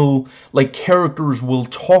 it will, like, characters will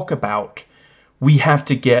talk about, we have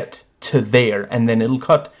to get to there, and then it'll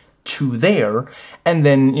cut to there, and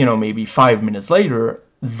then, you know, maybe 5 minutes later,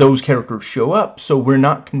 those characters show up, so we're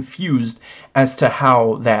not confused as to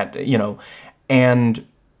how that, you know. And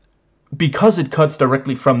because it cuts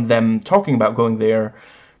directly from them talking about going there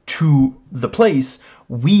to the place,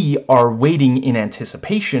 we are waiting in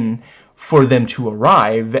anticipation for them to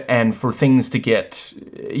arrive, and for things to get,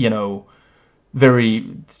 you know, very,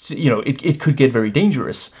 you know, it could get very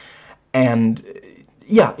dangerous. And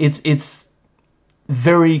yeah, it's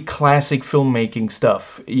very classic filmmaking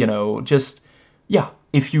stuff, you know. Just, yeah,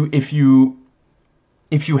 if you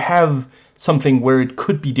have something where it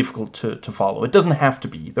could be difficult to follow, it doesn't have to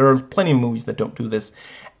be. There are plenty of movies that don't do this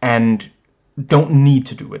and don't need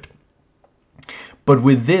to do it. But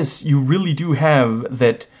with this, you really do have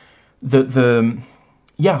that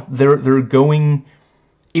yeah, they're going,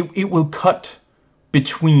 it will cut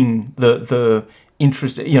between the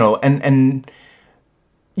interest, you know, and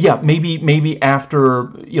yeah, maybe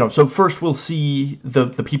after, you know, so first we'll see the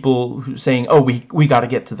people who saying, oh, we got to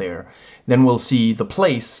get to there. Then we'll see the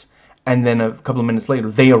place, and then a couple of minutes later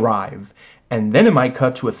they arrive, and then it might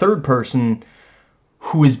cut to a third person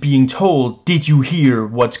who is being told, did you hear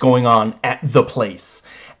what's going on at the place?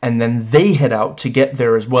 And then they head out to get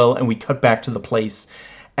there as well, and we cut back to the place.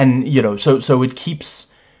 And, you know, so it keeps,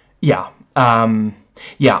 yeah,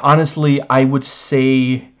 yeah, honestly, I would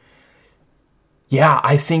say, yeah,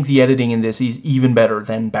 I think the editing in this is even better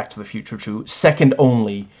than Back to the Future 2, second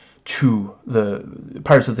only to the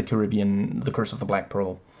Pirates of the Caribbean, The Curse of the Black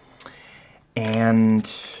Pearl.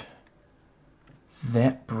 And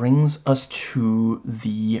that brings us to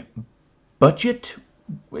the budget.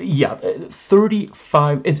 Yeah,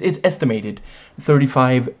 35, it's estimated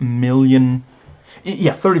 35 million,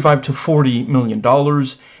 yeah, 35 to 40 million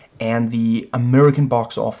dollars, and the American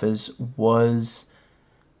box office was,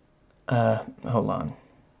 hold on,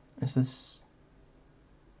 is this,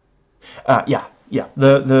 yeah,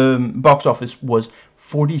 the box office was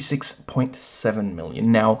 46.7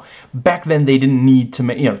 million. Now, back then they didn't need to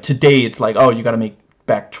make, you know, today it's like, oh, you got to make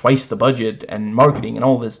back twice the budget and marketing and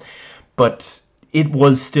all this, but it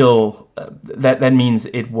was still, that means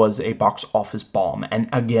it was a box office bomb. And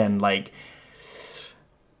again, like,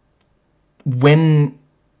 when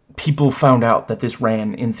people found out that this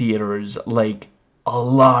ran in theaters, like, a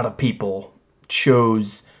lot of people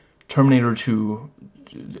chose Terminator 2,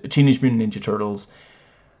 Teenage Mutant Ninja Turtles,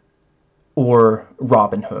 or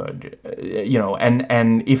Robin Hood, you know.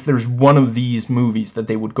 And if there's one of these movies that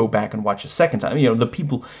they would go back and watch a second time, you know, the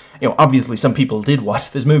people, you know, obviously some people did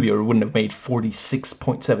watch this movie or it wouldn't have made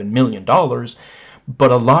 $46.7 million,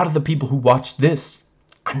 but a lot of the people who watched this,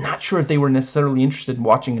 I'm not sure if they were necessarily interested in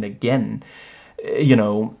watching it again, you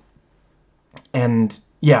know. And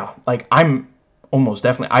yeah, like, I'm almost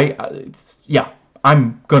definitely, yeah,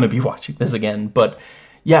 I'm gonna be watching this again. But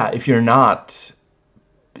yeah, if you're not,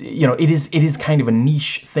 you know, it is kind of a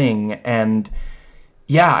niche thing, and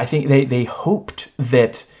yeah, I think they hoped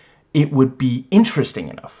that it would be interesting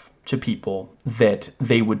enough to people that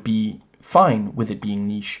they would be fine with it being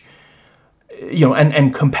niche, you know,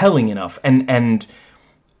 and compelling enough. And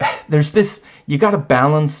there's this, you gotta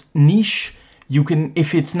balance niche. You can,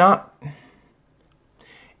 if it's not,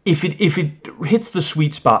 if it hits the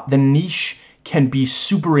sweet spot, then niche can be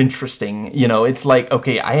super interesting, you know. It's like,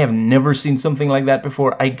 okay, I have never seen something like that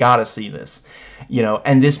before, I gotta see this, you know.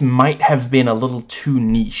 And this might have been a little too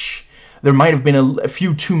niche. There might have been a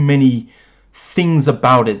few too many things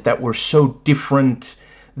about it that were so different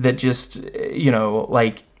that just, you know,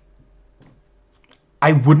 like,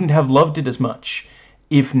 I wouldn't have loved it as much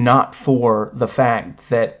if not for the fact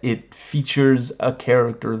that it features a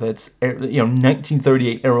character that's, you know,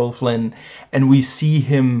 1938 Errol Flynn, and we see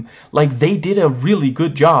him, like, they did a really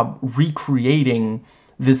good job recreating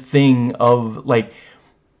this thing of, like,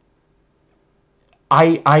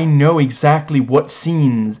 I know exactly what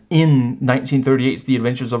scenes in 1938's The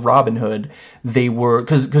Adventures of Robin Hood they were,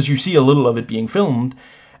 because you see a little of it being filmed.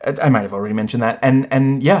 I might have already mentioned that,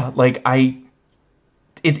 and yeah, like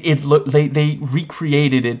it look they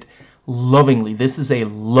recreated it lovingly. This is a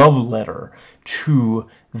love letter to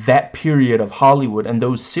that period of Hollywood and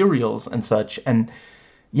those serials and such. And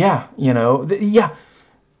yeah, you know, the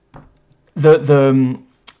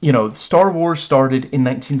you know, Star Wars started in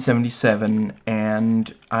 1977,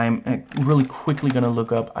 and I'm really quickly going to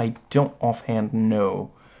look up. I don't offhand know,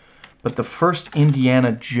 but the first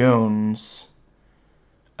Indiana Jones,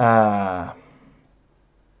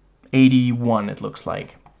 81, it looks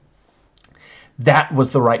like. That was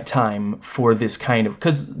the right time for this kind of,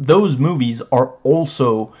 because those movies are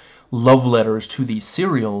also love letters to these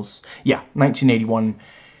serials. Yeah, 1981.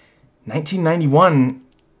 1991,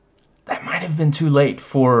 that might have been too late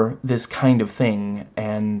for this kind of thing.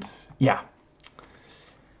 And yeah,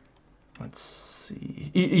 let's see,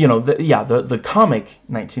 you know, the comic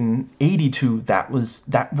 1982, that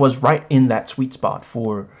was right in that sweet spot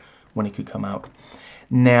for when it could come out.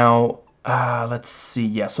 Now, let's see,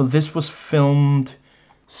 yeah, so this was filmed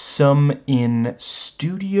some in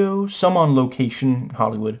studio, some on location,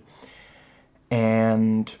 Hollywood,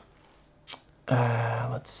 and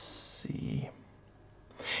let's see.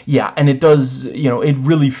 Yeah, and it does, you know, it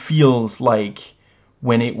really feels like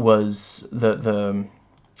when it was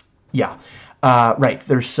yeah, right,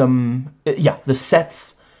 there's some, yeah, the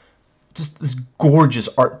sets, just this gorgeous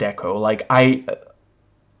Art Deco, like, I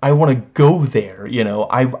want to go there, you know,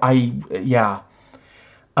 yeah,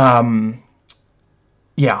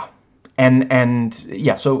 yeah, and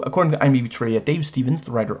yeah, so according to IMDb trivia, Dave Stevens,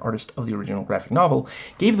 the writer-artist of the original graphic novel,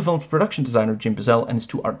 gave the film's production designer, Jim Bazell, and his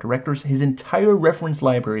two art directors his entire reference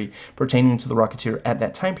library pertaining to the Rocketeer at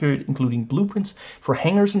that time period, including blueprints for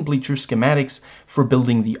hangars and bleachers, schematics for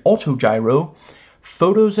building the autogyro,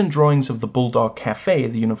 photos and drawings of the Bulldog Cafe,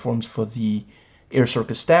 the uniforms for the Air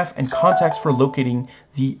Circus staff, and contacts for locating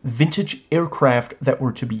the vintage aircraft that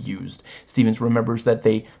were to be used. Stevens remembers that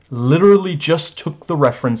they literally just took the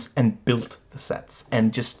reference and built the sets,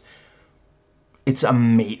 and just, it's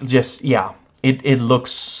amazing. Just, yeah, it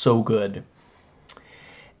looks so good.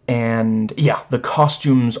 And yeah, the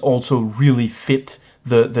costumes also really fit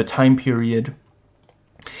the time period.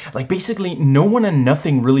 Like, basically, no one and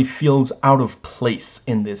nothing really feels out of place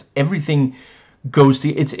in this. Everything goes to,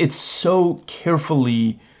 it's so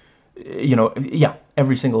carefully, you know, yeah,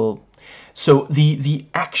 every single. So the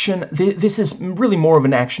action, this is really more of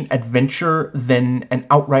an action adventure than an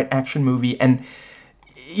outright action movie. And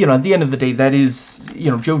you know, at the end of the day, that is, you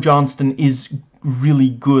know, Joe Johnston is really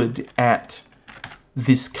good at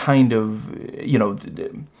this kind of, you know,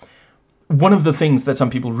 one of the things that some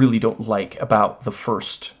people really don't like about the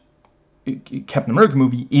first Captain America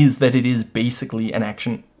movie is that it is basically an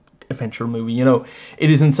action adventure movie. You know, it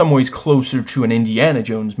is in some ways closer to an Indiana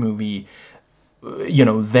Jones movie, you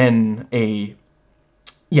know, than a,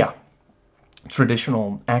 yeah,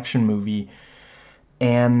 traditional action movie.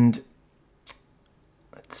 And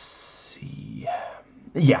let's see,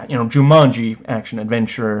 yeah, you know, Jumanji action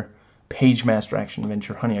adventure, Pagemaster action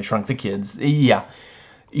adventure, Honey, I Shrunk the Kids, yeah,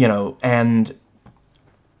 you know, and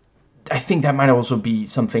I think that might also be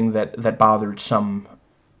something that bothered some,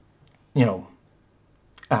 you know,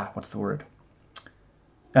 what's the word?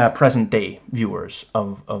 Present-day viewers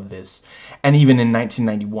of this. And even in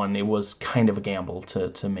 1991, it was kind of a gamble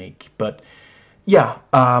to make. But, yeah,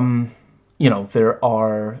 you know,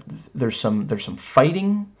 there's some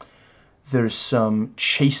fighting, there's some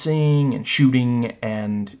chasing and shooting,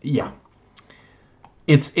 and, yeah.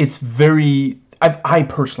 It's very, I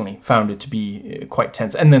personally found it to be quite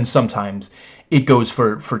tense. And then sometimes it goes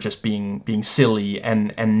for just being silly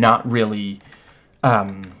and not really,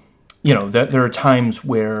 you know, there are times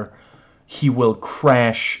where he will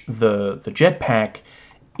crash the jetpack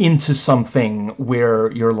into something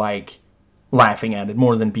where you're like laughing at it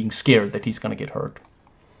more than being scared that he's going to get hurt.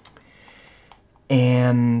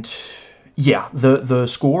 And yeah, the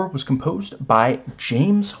score was composed by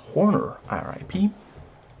James Horner, R.I.P.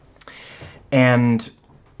 And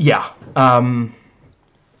yeah, I'm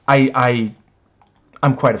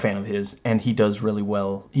quite a fan of his, and he does really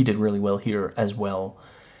well. He did really well here as well.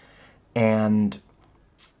 And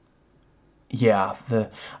yeah,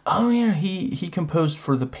 he composed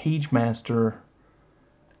for the Pagemaster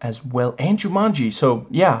as well, and Jumanji. So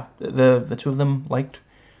yeah, the two of them liked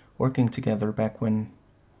working together back when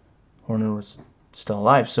Horner was still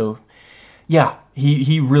alive. So yeah,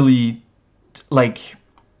 he really, like,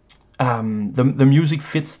 the music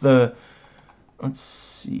fits the, let's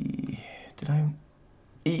see,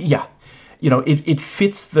 yeah, you know, it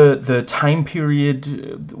fits the time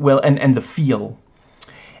period well, and the feel.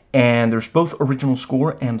 And there's both original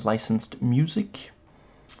score and licensed music.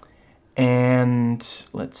 And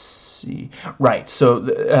let's see, right?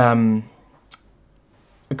 So,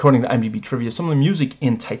 according to IMDb trivia, some of the music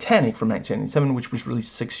in Titanic from 1997, which was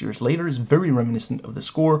released 6 years later, is very reminiscent of the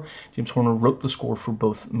score. James Horner wrote the score for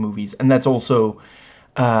both movies, and that's also,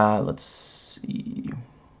 let's see,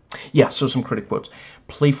 yeah. So some critic quotes: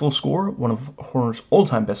 playful score, one of Horner's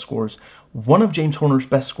all-time best scores, one of James Horner's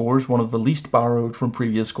best scores, one of the least borrowed from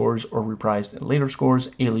previous scores or reprised in later scores.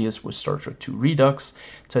 Alias was Star Trek II Redux.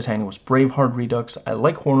 Titanic was Braveheart Redux. I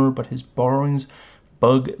like Horner, but his borrowings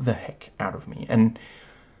bug the heck out of me. And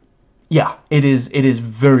yeah, it is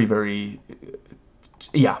very, very,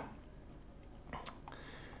 yeah.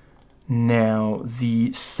 Now,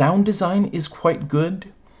 the sound design is quite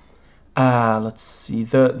good. Let's see,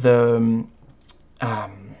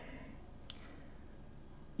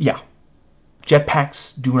 yeah.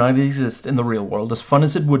 Jetpacks do not exist in the real world. As fun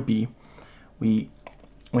as it would be, we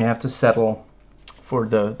have to settle for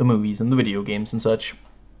the movies and the video games and such.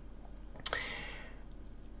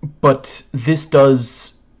 But this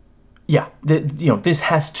does, yeah, you know, this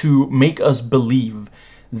has to make us believe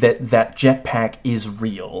that jetpack is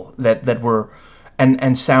real, that we're,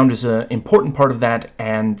 and sound is an important part of that,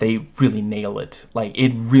 and they really nail it. Like,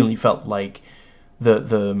 it really felt like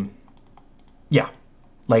yeah,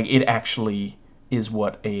 like it actually is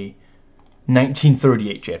what a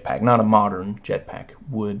 1938 jetpack, not a modern jetpack,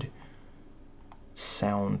 would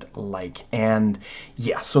sound like. And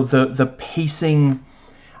yeah, so the pacing,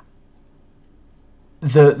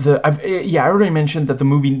 I already mentioned that the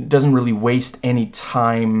movie doesn't really waste any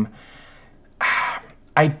time.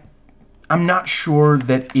 I'm not sure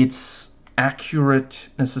that it's accurate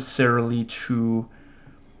necessarily to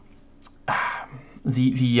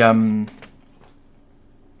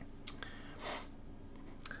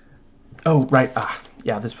oh, right,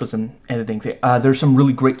 yeah, this was an editing thing. There's some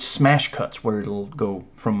really great smash cuts where it'll go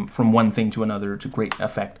from one thing to another to great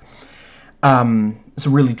effect. Some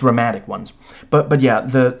really dramatic ones. But yeah,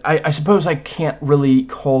 I suppose I can't really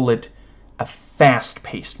call it a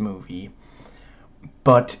fast-paced movie,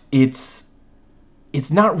 but it's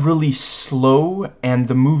not really slow, and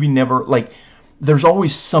the movie never, like, there's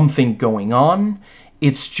always something going on.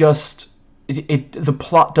 It's just the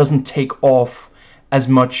plot doesn't take off as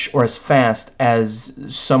much or as fast as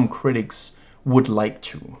some critics would like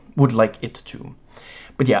it to.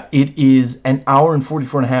 But yeah, it is an hour and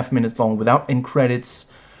 44.5 minutes long without end credits,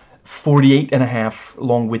 48.5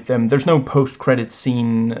 long with them. There's no post-credits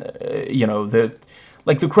scene, you know, the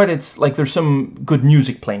credits, like, there's some good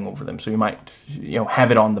music playing over them, so you might, you know, have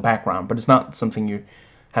it on the background, but it's not something you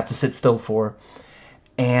have to sit still for.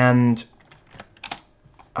 And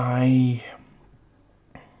I'm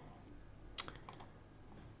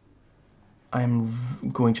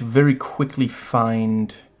going to very quickly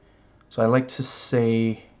find, so I like to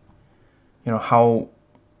say, you know,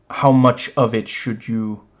 how much of it should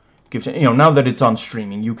you give, you know, now that it's on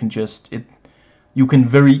streaming, you can you can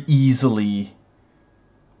very easily,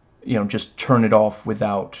 you know, just turn it off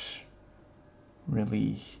without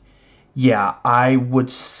really, yeah, I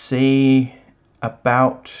would say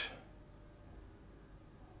about,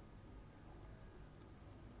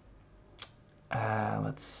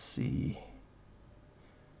 let's see,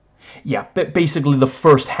 yeah, but basically the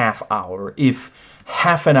first half hour. If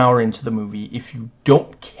half an hour into the movie, if you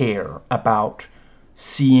don't care about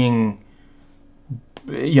seeing,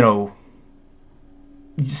 you know,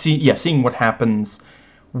 seeing what happens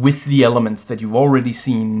with the elements that you've already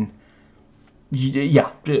seen, yeah,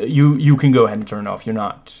 you can go ahead and turn it off. You're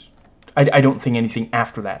not, I don't think anything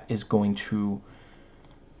after that is going to,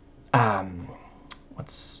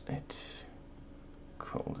 what's it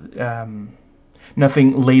called?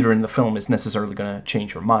 Nothing later in the film is necessarily going to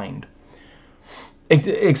change your mind,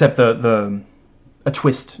 except a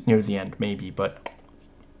twist near the end, maybe. But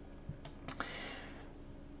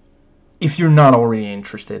if you're not already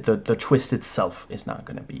interested, the twist itself is not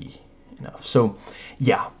going to be enough. So,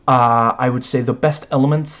 yeah, I would say the best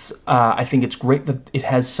elements, I think it's great that it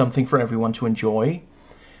has something for everyone to enjoy.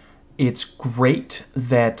 It's great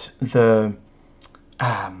that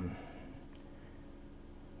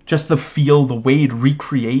just the feel, the way it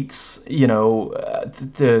recreates, you know,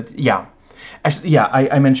 yeah. Actually, yeah,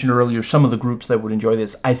 I mentioned earlier some of the groups that would enjoy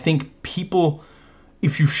this. I think people,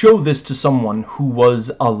 if you show this to someone who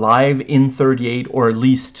was alive in 38, or at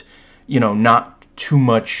least, you know, not too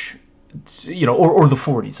much, you know, or the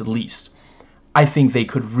 40s at least, I think they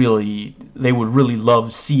would really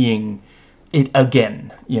love seeing it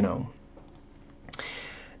again, you know.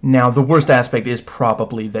 Now, the worst aspect is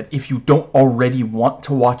probably that if you don't already want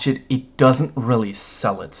to watch it, it doesn't really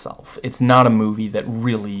sell itself. It's not a movie that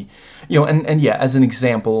really, and yeah, as an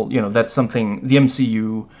example, that's something the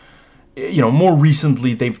MCU, more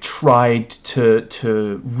recently they've tried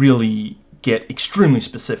to really get extremely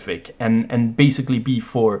specific and basically be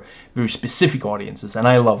for very specific audiences, and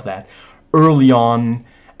I love that. Early on,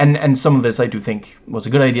 and some of this I do think was a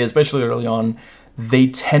good idea, especially early on, they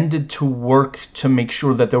tended to work to make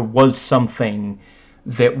sure that there was something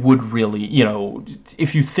that would really,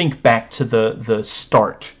 if you think back to the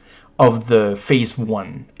start of the Phase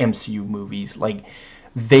 1 MCU movies, like,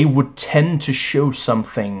 they would tend to show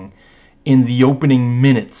something in the opening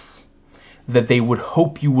minutes that they would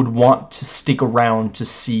hope you would want to stick around to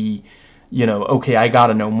see, okay, I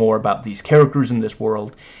gotta know more about these characters in this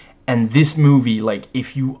world. And this movie, like,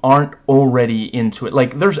 if you aren't already into it,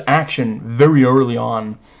 like, there's action very early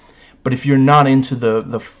on, but if you're not into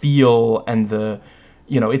the feel and the,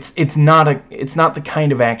 it's not the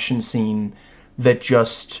kind of action scene that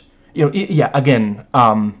just, yeah, again,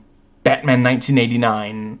 Batman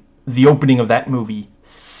 1989, the opening of that movie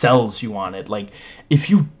sells you on it. Like, if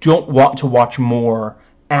you don't want to watch more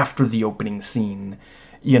after the opening scene,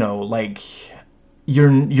 like,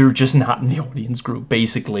 you're just not in the audience group,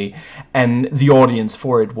 basically. And the audience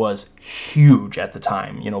for it was huge at the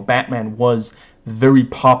time. Batman was very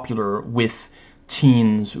popular with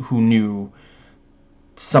teens who knew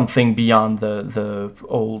something beyond the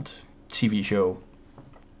old TV show.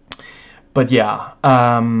 But yeah,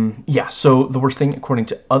 so the worst thing, according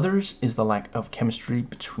to others, is the lack of chemistry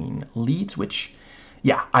between leads, which,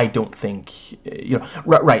 yeah, I don't think,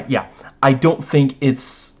 right, yeah, I don't think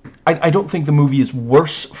it's, I don't think the movie is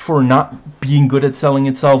worse for not being good at selling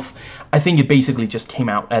itself. I think it basically just came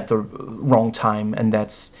out at the wrong time, and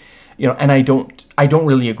that's, and I don't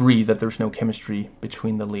really agree that there's no chemistry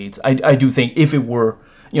between the leads. I do think if it were,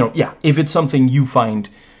 yeah, if it's something you find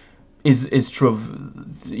is true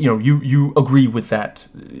of, you agree with that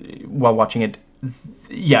while watching it,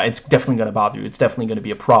 yeah, it's definitely going to bother you. It's definitely going to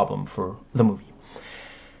be a problem for the movie.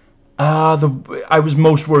 I was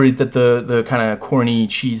most worried that the kind of corny,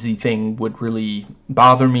 cheesy thing would really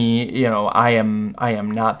bother me. I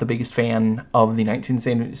am not the biggest fan of the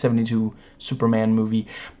 1972 Superman movie,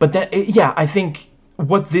 but that, yeah, I think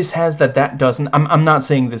what this has that doesn't. I'm not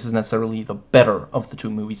saying this is necessarily the better of the two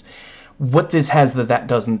movies. What this has that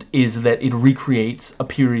doesn't is that it recreates a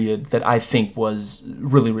period that I think was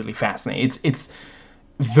really, really fascinating. It's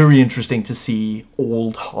very interesting to see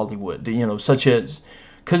old Hollywood, such as,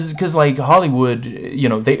 because like Hollywood,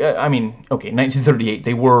 they, I mean, okay, 1938,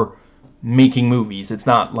 they were making movies. It's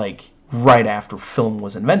not like right after film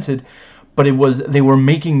was invented, but they were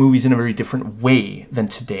making movies in a very different way than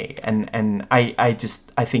today, and I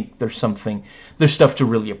think there's stuff to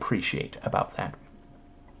really appreciate about that.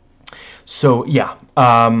 So yeah,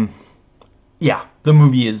 yeah, the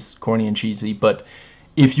movie is corny and cheesy, but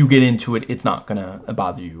if you get into it, it's not gonna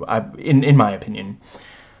bother you, in my opinion.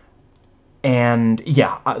 And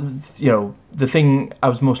yeah, the thing I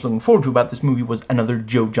was most looking forward to about this movie was another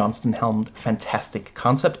Joe Johnston-helmed fantastic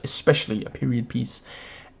concept, especially a period piece.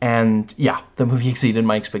 And yeah, the movie exceeded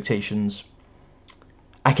my expectations.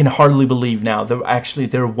 I can hardly believe now that actually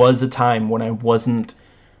there was a time when I wasn't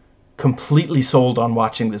completely sold on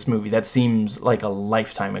watching this movie. That seems like a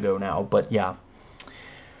lifetime ago now, but yeah.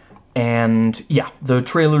 And yeah, the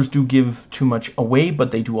trailers do give too much away, but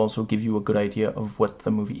they do also give you a good idea of what the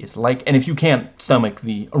movie is like. And if you can't stomach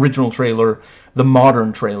the original trailer, the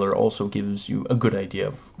modern trailer also gives you a good idea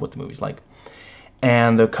of what the movie's like.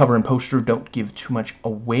 And the cover and poster don't give too much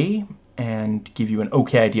away and give you an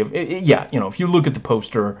okay idea of, yeah, if you look at the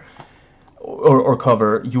poster or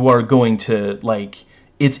cover, you are going to, like,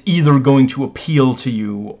 it's either going to appeal to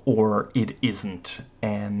you or it isn't.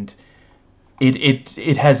 And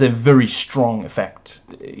it has a very strong effect.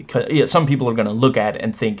 Yeah, some people are going to look at it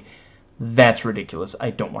and think, that's ridiculous,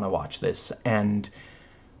 I don't want to watch this. And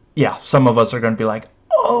yeah, some of us are going to be like,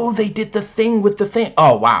 oh, they did the thing with the thing.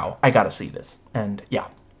 Oh, wow, I got to see this. And yeah.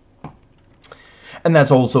 And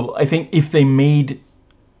that's also, I think, if they made,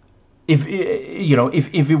 if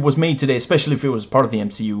it was made today, especially if it was part of the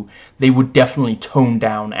MCU, they would definitely tone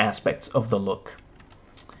down aspects of the look.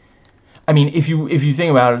 I mean, if you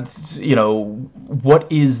think about it, what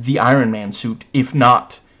is the Iron Man suit if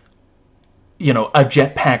not, a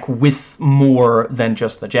jetpack with more than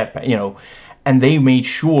just the jetpack, and they made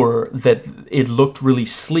sure that it looked really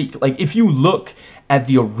sleek. Like, if you look at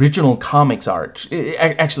the original comics art,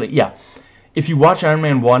 actually, yeah, if you watch Iron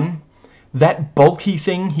Man 1, that bulky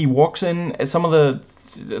thing he walks in at some of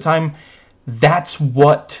the time, that's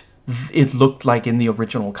what it looked like in the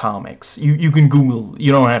original comics. You can Google,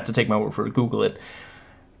 you don't have to take my word for it, Google it.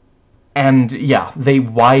 And yeah, they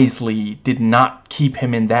wisely did not keep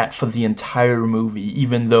him in that for the entire movie,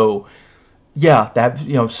 even though, yeah, that,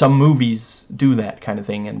 you know, some movies do that kind of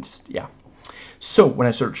thing, and just, yeah. So when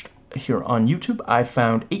I searched here on YouTube, I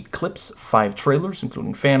found 8 clips, 5 trailers,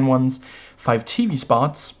 including fan ones, 5 TV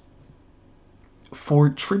spots, 4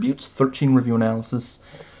 tributes, 13 review analysis.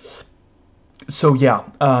 So yeah,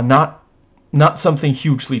 not something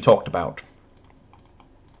hugely talked about,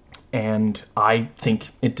 and I think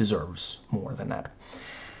it deserves more than that.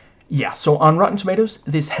 Yeah, so on Rotten Tomatoes,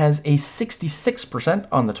 this has a 66%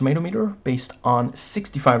 on the tomato meter based on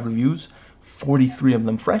 65 reviews, 43 of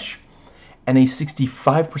them fresh, and a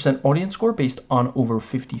 65% audience score based on over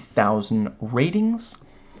 50,000 ratings.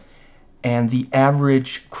 And the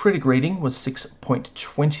average critic rating was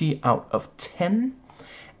 6.20 out of 10,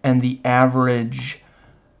 and the average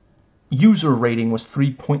user rating was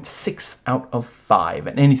 3.6 out of 5,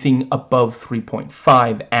 and anything above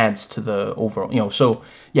 3.5 adds to the overall, you know, so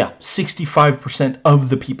yeah, 65% of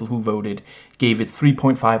the people who voted gave it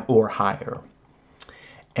 3.5 or higher.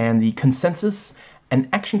 And the consensus, an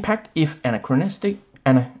action-packed, if anachronistic,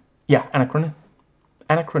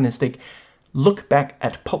 anachronistic look back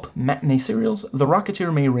at pulp matinee serials, The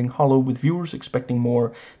Rocketeer may ring hollow with viewers expecting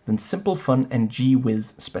more than simple fun and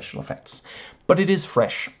gee-whiz special effects. But it is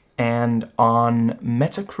fresh, and on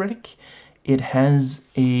Metacritic, it has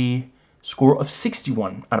a score of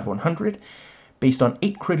 61 out of 100, based on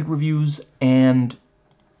 8 critic reviews, and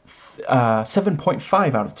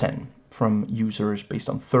 7.5 out of 10 from users based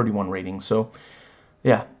on 31 ratings. So,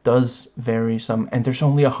 yeah, does vary some, and there's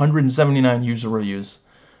only 179 user reviews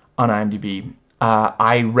on IMDb.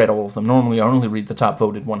 I read all of them. Normally I only read the top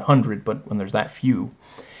voted 100, but when there's that few.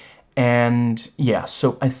 And yeah,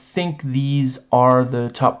 so I think these are the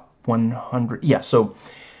top 100. Yeah, so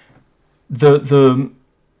the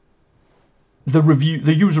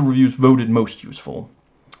user reviews voted most useful.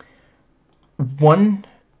 1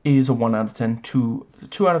 is a 1 out of 10, 2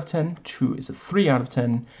 out of 10, 2 is a 3 out of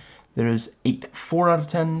 10. There's 8 4 out of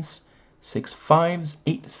 10s, 6 5s,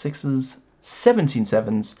 8 6s, 17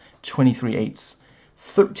 7s, 23 8s,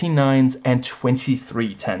 13 9s, and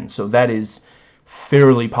 23 10s. So that is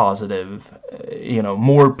fairly positive. You know,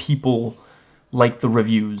 more people like the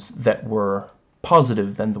reviews that were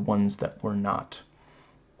positive than the ones that were not.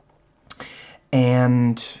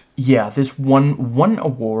 And yeah, this won 1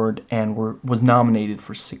 award and was nominated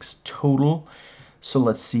for 6 total. So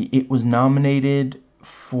let's see, it was nominated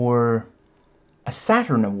for a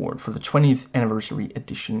Saturn Award for the 20th Anniversary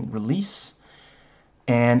Edition release,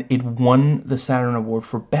 and it won the Saturn Award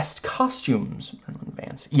for Best Costumes.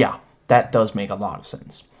 Yeah, that does make a lot of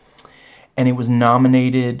sense. And it was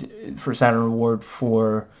nominated for Saturn Award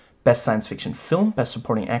for Best Science Fiction Film, Best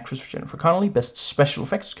Supporting Actress for Jennifer Connelly, Best Special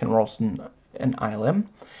Effects, Ken Ralston and ILM.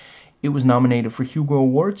 It was nominated for Hugo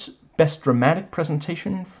Awards, Best Dramatic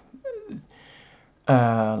Presentation,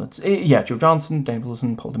 Joe Johnson, Danny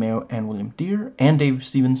Wilson, Paul DeMeo, and William Deere, and Dave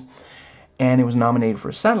Stevens. And it was nominated for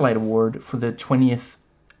a Satellite Award for the 20th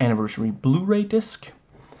Anniversary Blu-ray disc.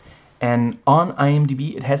 And on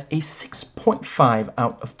IMDb, it has a 6.5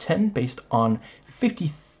 out of 10 based on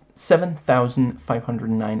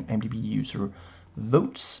 57,509 IMDb user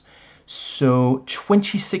votes. So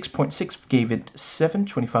 26.6 gave it 7,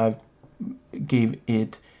 25 gave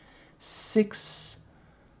it 6,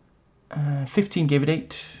 15 gave it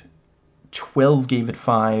 8, 12 gave it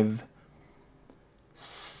 5,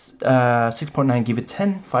 6.9 gave it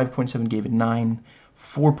 10, 5.7 gave it 9,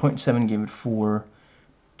 4.7 gave it 4,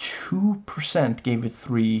 2% gave it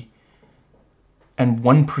 3, and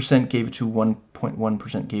 1% gave it 2,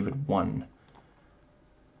 1.1% gave it 1.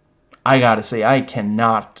 I gotta say, I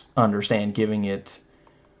cannot understand giving it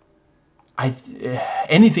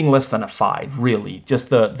anything less than a 5, really. Just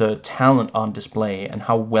the talent on display and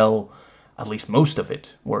how well, at least most of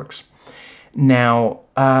it, works. Now,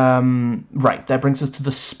 right, that brings us to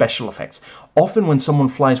the special effects. Often when someone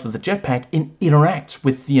flies with a jetpack, it interacts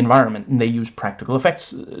with the environment, and they use practical effects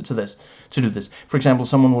to do this. For example,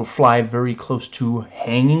 someone will fly very close to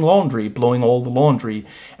hanging laundry, blowing all the laundry,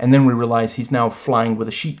 and then we realize he's now flying with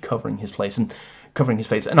a sheet covering his face. And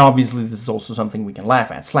obviously this is also something we can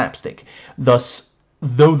laugh at, slapstick. Thus,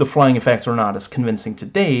 though the flying effects are not as convincing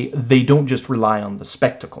today, they don't just rely on the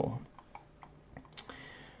spectacle.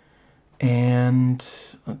 And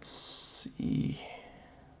let's see.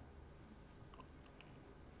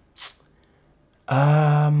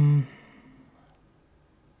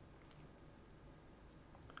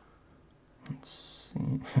 Let's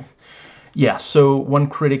see. Yeah, so one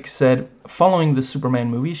critic said, following the Superman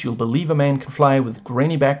movies, you'll believe a man can fly with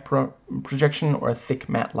grainy back projection or a thick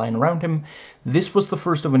matte line around him. This was the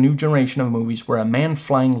first of a new generation of movies where a man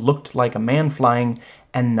flying looked like a man flying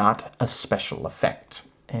and not a special effect.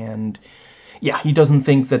 And yeah, he doesn't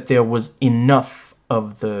think that there was enough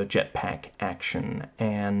of the jetpack action.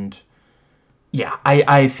 And yeah,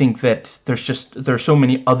 I think that there's so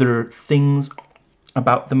many other things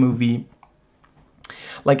about the movie.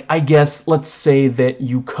 Like, I guess, let's say that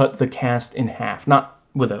you cut the cast in half. Not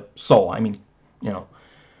with a saw, I mean, you know,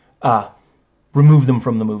 remove them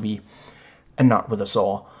from the movie, and not with a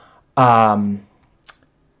saw.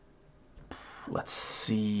 Let's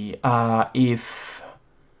see, if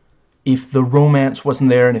the romance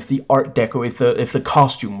wasn't there, and if the art deco, if the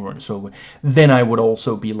costume weren't so good, then I would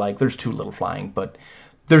also be like, there's too little flying. But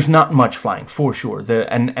there's not much flying, for sure.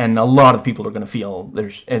 And a lot of people are going to feel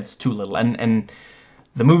it's too little. And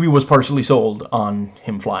the movie was partially sold on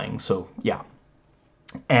him flying, so yeah.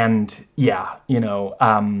 And yeah, you know,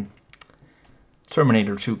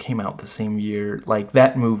 Terminator 2 came out the same year. Like,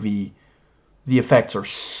 that movie, the effects are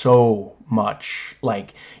so much.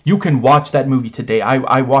 Like, you can watch that movie today.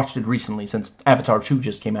 I watched it recently since Avatar 2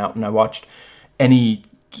 just came out, and I watched any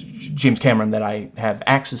James Cameron that I have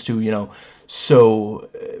access to, you know. So,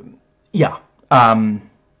 yeah.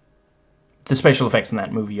 The special effects in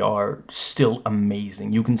that movie are still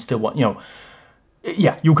amazing. You can still watch, you know,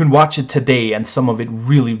 yeah, you can watch it today, and some of it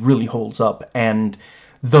really, really holds up. And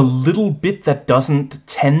the little bit that doesn't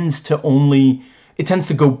tends to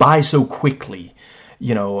go by so quickly,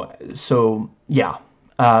 you know. So yeah,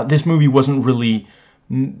 this movie wasn't really,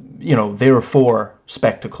 you know, there for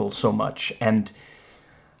spectacle so much, and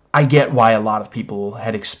I get why a lot of people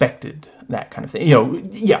had expected that kind of thing. You know,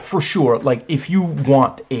 yeah, for sure. Like, if you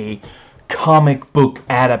want a comic book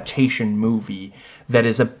adaptation movie that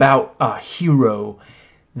is about a hero,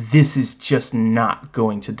 this is just not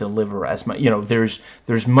going to deliver as much. You know, there's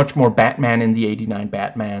much more Batman in the '89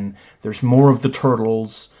 Batman. There's more of the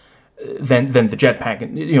Turtles than the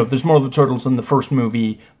jetpack. You know, there's more of the Turtles in the first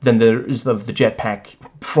movie than there is of the jetpack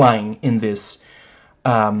flying in this.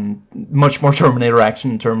 Much more Terminator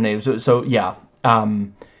action in Terminator. So yeah,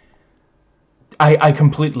 I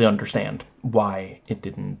completely understand why it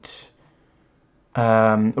didn't.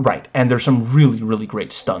 Right, and there's some really, really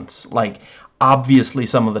great stunts. Like, obviously,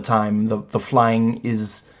 some of the time, the flying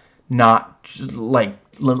is not, like,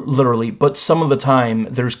 literally, but some of the time,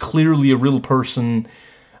 there's clearly a real person,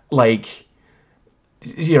 like,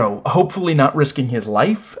 you know, hopefully not risking his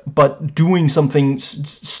life, but doing something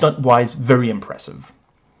stunt-wise very impressive.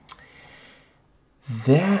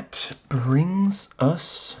 That brings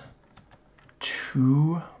us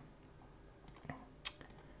to...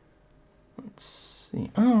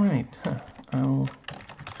 All right.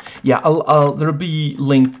 There'll be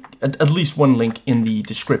at least one link in the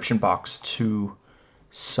description box to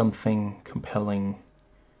something compelling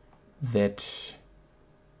that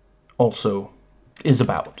also is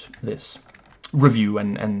about this review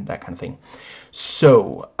and that kind of thing.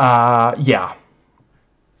 So, yeah.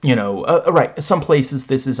 You know, right, some places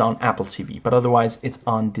this is on Apple TV, but otherwise it's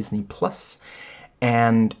on Disney Plus.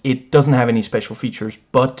 And it doesn't have any special features,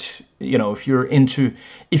 but, you know, if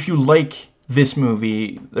you like this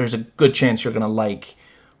movie, there's a good chance you're going to like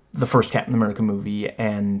the first Captain America movie.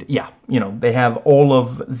 And, yeah, you know, they have all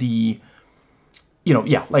of the, you know,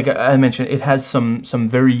 yeah, like I mentioned, it has some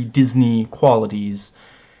very Disney qualities,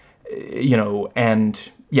 you know, and,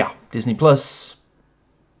 yeah, Disney Plus,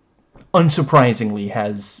 unsurprisingly,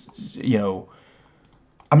 has, you know,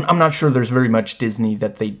 I'm not sure there's very much Disney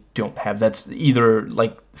that they don't have. That's either,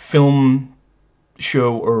 like, film,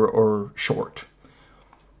 show, or short.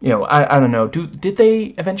 You know, I don't know. Did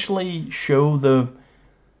they eventually show the...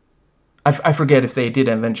 I forget if they did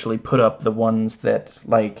eventually put up the ones that,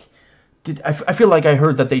 like... I feel like I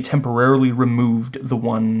heard that they temporarily removed the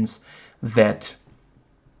ones that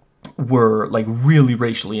were, like, really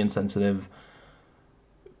racially insensitive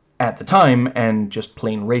at the time and just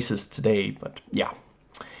plain racist today, but yeah.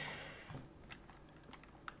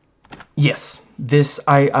 Yes,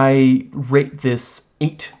 I rate this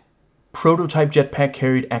 8 prototype jetpack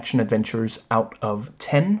carried action adventures out of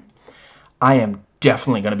 10. I am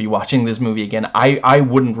definitely going to be watching this movie again. I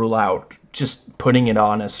wouldn't rule out just putting it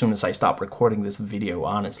on as soon as I stop recording this video,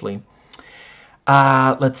 honestly.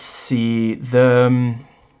 Let's see.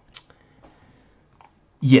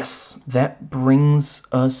 Yes, that brings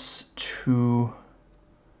us to...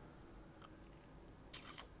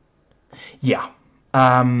 Yeah.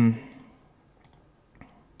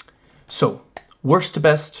 So, worst to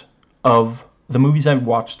best of the movies I've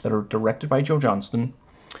watched that are directed by Joe Johnston.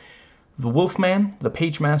 The Wolfman, The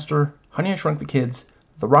Pagemaster, Honey, I Shrunk the Kids,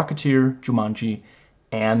 The Rocketeer, Jumanji,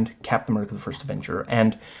 and Captain America: The First Avenger.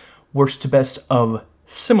 And worst to best of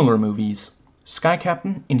similar movies: Sky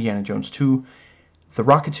Captain, Indiana Jones 2, The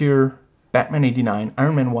Rocketeer, Batman 89,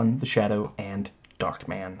 Iron Man 1, The Shadow, and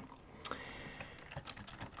Darkman.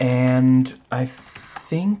 And I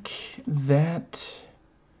think that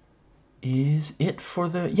is it for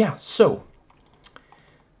the... Yeah, so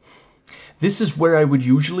this is where I would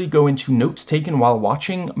usually go into notes taken while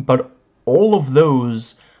watching, but all of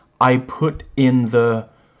those I put in the...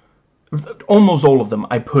 Almost all of them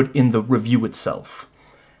I put in the review itself.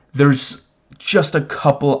 There's just a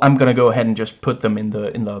couple. I'm gonna go ahead and just put them in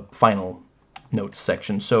the final notes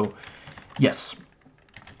section. So yes,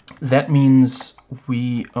 that means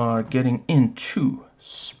we are getting into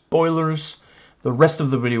spoilers. The rest of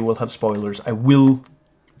the video will have spoilers. I will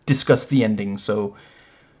discuss the ending, so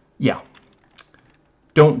yeah,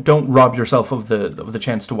 don't rob yourself of the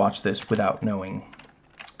chance to watch this without knowing.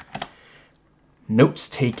 Notes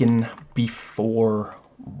taken before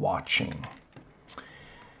watching.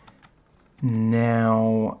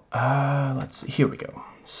 Now, let's see. Here we go.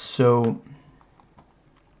 So,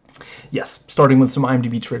 yes, starting with some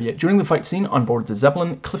IMDb trivia. During the fight scene on board the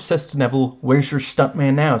Zeppelin, Cliff says to Neville, "Where's your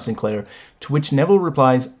stuntman now, Sinclair?" To which Neville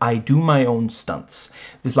replies, "I do my own stunts."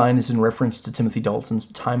 This line is in reference to Timothy Dalton's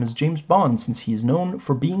time as James Bond, since he is known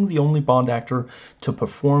for being the only Bond actor to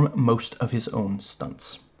perform most of his own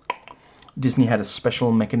stunts. Disney had a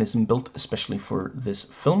special mechanism built especially for this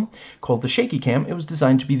film called the shaky cam. It was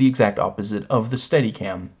designed to be the exact opposite of the steady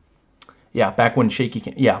cam. Yeah, back when shaky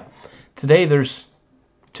cam... Yeah, today there's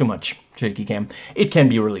too much shaky cam. It can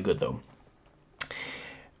be really good, though.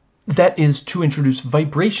 That is to introduce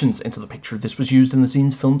vibrations into the picture. This was used in the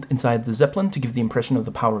scenes filmed inside the Zeppelin to give the impression of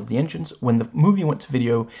the power of the engines. When the movie went to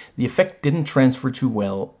video, the effect didn't transfer too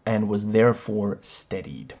well and was therefore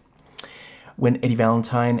steadied. When Eddie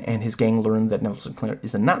Valentine and his gang learned that Neville Sinclair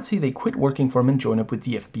is a Nazi, they quit working for him and join up with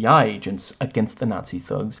the FBI agents against the Nazi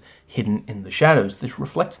thugs hidden in the shadows. This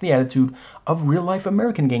reflects the attitude of real-life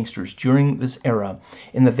American gangsters during this era,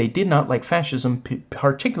 in that they did not like fascism,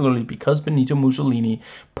 particularly because Benito Mussolini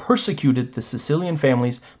persecuted the Sicilian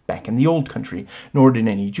families back in the old country, nor did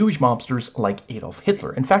any Jewish mobsters like Adolf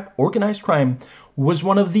Hitler. In fact, organized crime was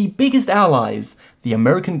one of the biggest allies the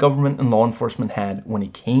American government and law enforcement had when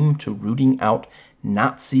it came to rooting out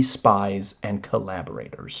Nazi spies and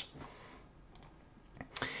collaborators.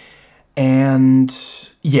 And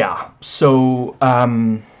yeah, so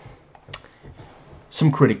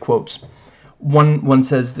some critic quotes. One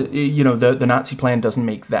says that, you know, the Nazi plan doesn't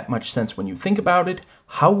make that much sense when you think about it.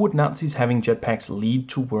 How would Nazis having jetpacks lead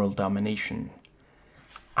to world domination?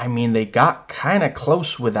 I mean, they got kind of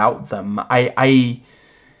close without them.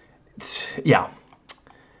 Yeah.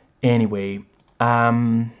 Anyway,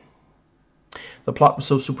 the plot was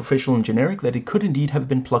so superficial and generic that it could indeed have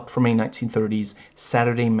been plucked from a 1930s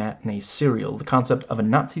Saturday matinee serial. The concept of a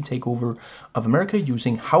Nazi takeover of America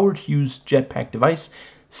using Howard Hughes' jetpack device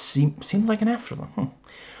seemed like an afterthought.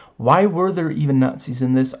 Why were there even Nazis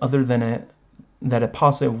in this, other than that a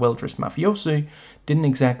posse of well-dressed mafiosi didn't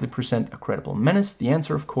exactly present a credible menace? The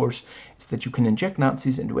answer, of course, is that you can inject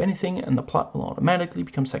Nazis into anything and the plot will automatically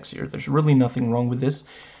become sexier. There's really nothing wrong with this.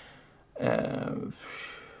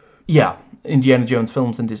 Yeah, Indiana Jones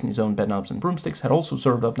films and Disney's own Bedknobs and Broomsticks had also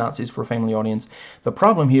served up Nazis for a family audience. The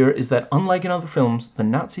problem here is that, unlike in other films, the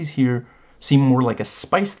Nazis here seem more like a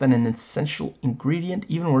spice than an essential ingredient.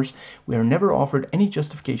 Even worse, we are never offered any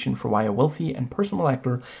justification for why a wealthy and personal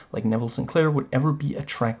actor like Neville Sinclair would ever be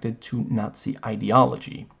attracted to Nazi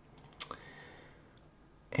ideology.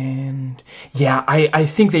 And yeah, I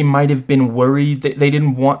think they might have been worried that they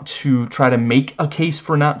didn't want to try to make a case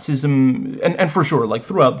for Nazism, and for sure, like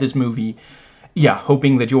throughout this movie, yeah,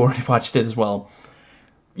 hoping that you already watched it as well.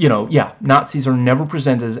 You know, yeah, Nazis are never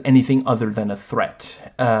presented as anything other than a threat,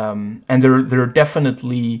 and they're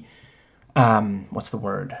definitely, what's the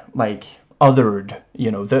word, like othered. You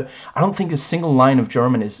know, I don't think a single line of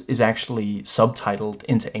German is actually subtitled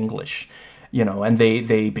into English. You know, and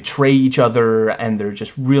they betray each other, and they're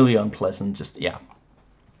just really unpleasant. Just, yeah.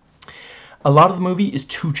 A lot of the movie is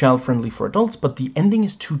too child-friendly for adults, but the ending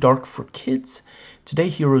is too dark for kids. Today,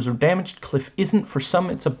 heroes are damaged. Cliff isn't. For some,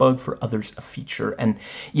 it's a bug. For others, a feature. And,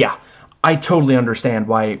 yeah, I totally understand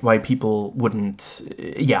why people wouldn't.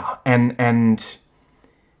 Yeah, and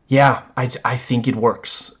yeah, I think it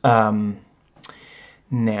works. Now,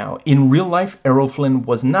 in real life, Errol Flynn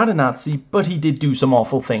was not a Nazi, but he did do some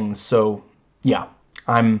awful things, so... Yeah,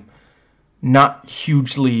 I'm not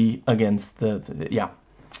hugely against yeah.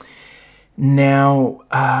 Now,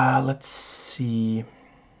 let's see.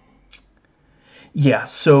 Yeah,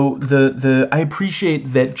 so I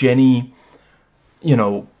appreciate that Jenny, you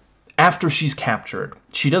know, after she's captured,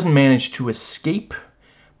 she doesn't manage to escape,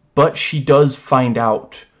 but she does find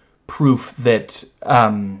out proof that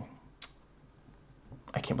I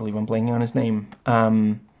can't believe I'm blanking on his name.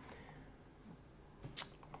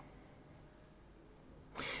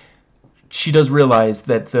 She does realize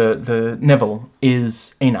that the Neville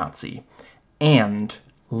is a Nazi, and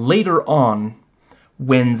later on,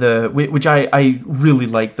 when which I really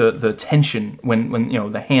like the tension when you know,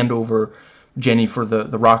 the handover Jenny for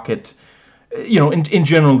the rocket, you know, in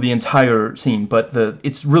general the entire scene, but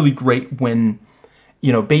it's really great when,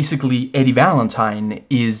 you know, basically Eddie Valentine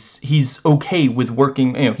he's okay with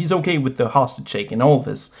working, you know, he's okay with the hostage take and all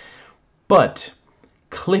this, but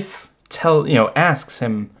Cliff asks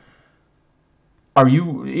him, are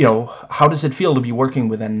you, you know, how does it feel to be working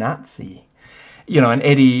with a Nazi? You know, and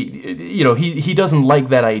Eddie, you know, he doesn't like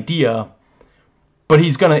that idea, but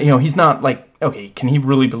he's gonna, you know, he's not like, okay, can he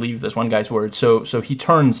really believe this one guy's word? So he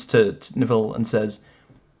turns to Neville and says,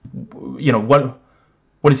 you know,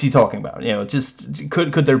 what is he talking about? You know, just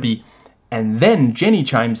could there be? And then Jenny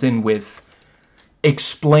chimes in with,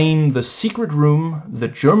 explain the secret room, the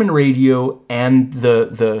German radio, and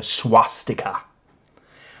the swastika.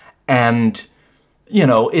 And, you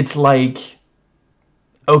know, it's like,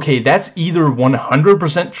 okay, that's either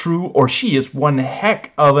 100% true, or she is one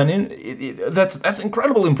heck of that's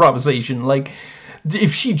incredible improvisation. Like,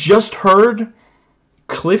 if she just heard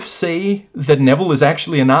Cliff say that Neville is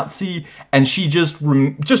actually a Nazi, and she just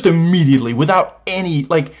immediately, without any,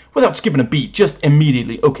 like, without skipping a beat, just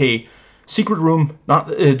immediately, okay, secret room,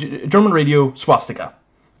 not German radio, swastika.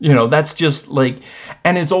 You know, that's just like,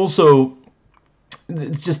 and it's also,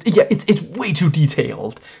 it's just, yeah, it's way too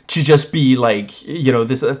detailed to just be like, you know,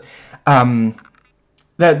 this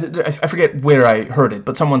that I forget where I heard it,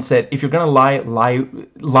 but someone said, if you're gonna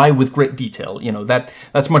lie with great detail, you know,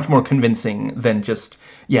 that's much more convincing than just,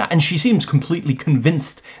 yeah. And she seems completely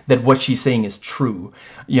convinced that what she's saying is true,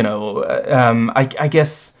 you know. I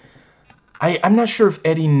guess I'm not sure if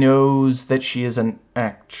Eddie knows that she is an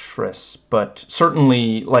actress, but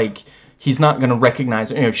certainly, like, he's not going to recognize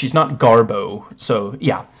her. You know, she's not Garbo, so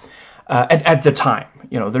yeah. At the time,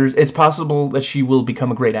 you know, it's possible that she will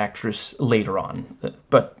become a great actress later on,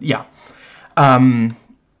 but yeah.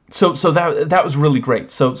 So that was really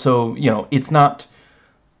great. So you know, it's not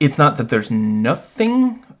that there's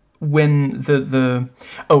nothing when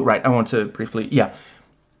oh right, I want to briefly, yeah.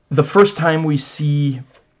 The first time we see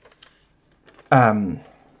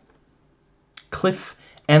Cliff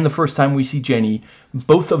and the first time we see Jenny,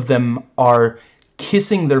 both of them are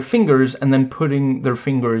kissing their fingers and then putting their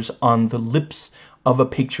fingers on the lips of a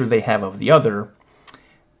picture they have of the other.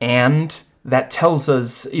 And that tells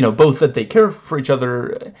us, you know, both that they care for each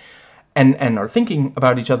other and are thinking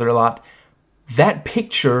about each other a lot. That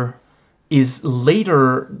picture is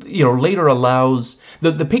later, you know, later allows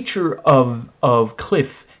the picture of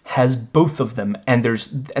Cliff has both of them, and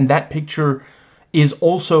that picture is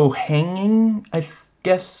also hanging, I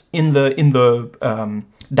guess, in the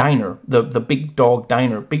diner, the big dog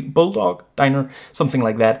diner, big bulldog diner, something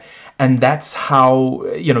like that. And that's how,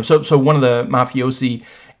 you know, so one of the mafiosi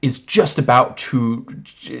is just about to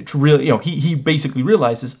really, you know, he basically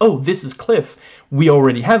realizes, oh, this is Cliff, we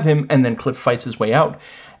already have him, and then Cliff fights his way out.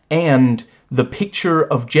 And the picture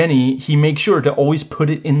of Jenny, he makes sure to always put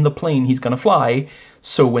it in the plane he's gonna fly,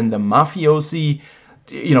 so when the mafiosi,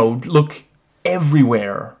 you know, look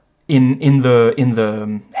everywhere in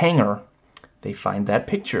the hangar, they find that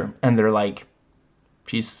picture, and they're like,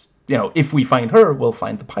 she's, you know, if we find her, we'll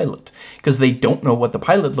find the pilot, because they don't know what the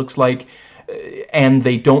pilot looks like, and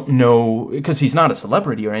they don't know, because he's not a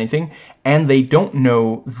celebrity or anything, and they don't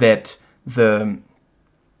know that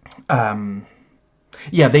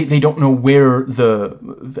yeah, they don't know where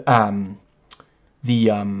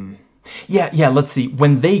yeah, let's see,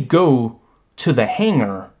 when they go to the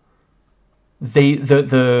hangar,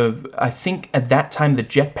 I think at that time the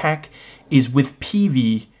jetpack is with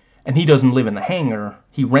Peavy, and he doesn't live in the hangar.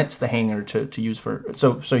 He rents the hangar to use for,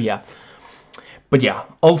 so yeah. But yeah,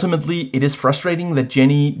 ultimately, it is frustrating that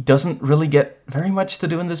Jenny doesn't really get very much to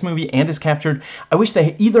do in this movie and is captured. I wish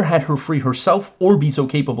they either had her free herself or be so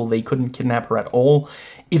capable they couldn't kidnap her at all.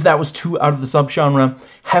 If that was too out of the subgenre,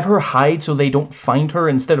 have her hide so they don't find her.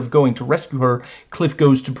 Instead of going to rescue her, Cliff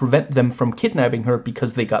goes to prevent them from kidnapping her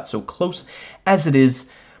because they got so close. As it is,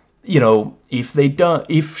 you know,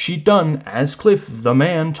 if she'd done as Cliff, the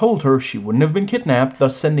man, told her, she wouldn't have been kidnapped,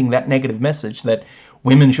 thus sending that negative message that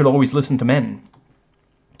women should always listen to men.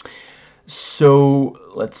 So,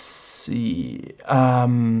 let's see.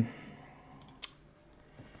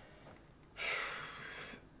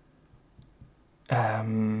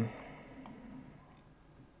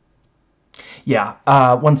 Yeah,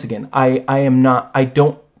 once again, I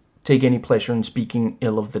don't take any pleasure in speaking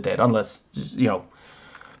ill of the dead, unless, you know,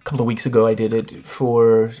 a couple of weeks ago I did it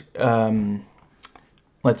for,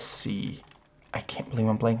 let's see, I can't believe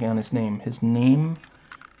I'm blanking on his name. His name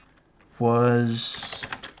was,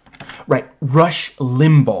 right, Rush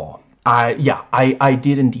Limbaugh. I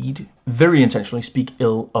did indeed very intentionally speak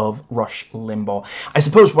ill of Rush Limbaugh. I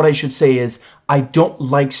suppose what I should say is I don't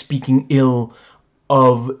like speaking ill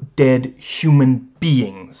of dead human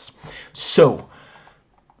beings. So,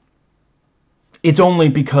 it's only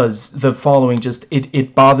because the following just,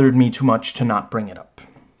 it bothered me too much to not bring it up.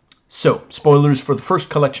 So, spoilers for the first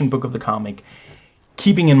collection book of the comic,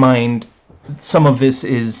 keeping in mind some of this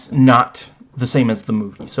is not the same as the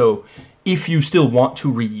movie. So, if you still want to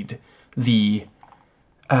read the...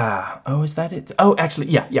 oh, is that it? Oh, actually,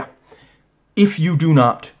 yeah. If you do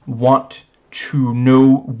not want to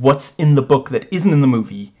know what's in the book that isn't in the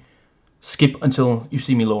movie, skip until you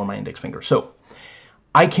see me lower my index finger. So,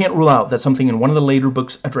 I can't rule out that something in one of the later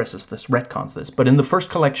books addresses this, retcons this, but in the first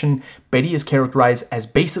collection, Betty is characterized as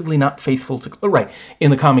basically not faithful to... Oh, right,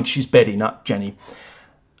 in the comics, she's Betty, not Jenny.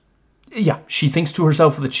 Yeah, she thinks to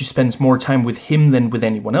herself that she spends more time with him than with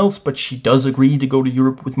anyone else, but she does agree to go to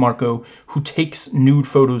Europe with Marco, who takes nude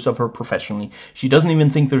photos of her professionally. She doesn't even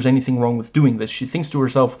think there's anything wrong with doing this. She thinks to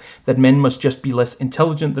herself that men must just be less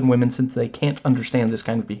intelligent than women since they can't understand this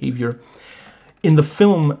kind of behavior. In the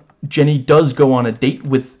film, Jenny does go on a date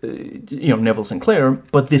with, Neville Sinclair,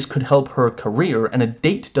 but this could help her career, and a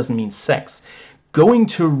date doesn't mean sex. Going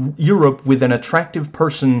to Europe with an attractive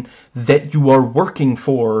person that you are working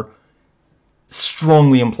for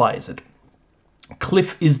strongly implies it.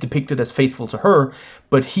 Cliff is depicted as faithful to her,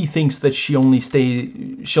 but he thinks that she'll only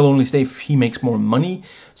stay if he makes more money,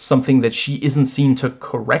 something that she isn't seen to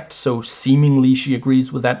correct, so seemingly she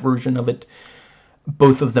agrees with that version of it.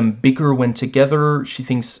 Both of them bicker when together. She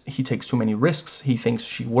thinks he takes too many risks. He thinks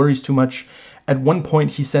she worries too much. At one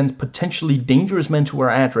point, he sends potentially dangerous men to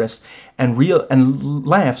her address and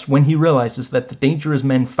laughs when he realizes that the dangerous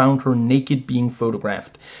men found her naked being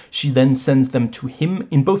photographed. She then sends them to him.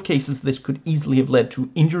 In both cases, this could easily have led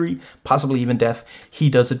to injury, possibly even death.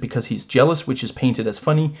 He does it because he's jealous, which is painted as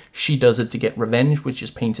funny. She does it to get revenge, which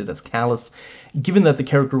is painted as callous. Given that the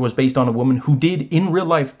character was based on a woman who did, in real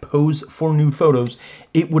life, pose for nude photos,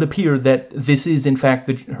 it would appear that this is, in fact,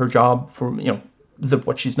 her job for,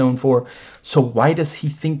 what she's known for. So why does he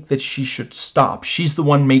think that she should stop? She's the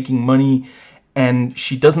one making money, and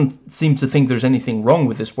she doesn't seem to think there's anything wrong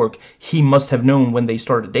with this work. He must have known when they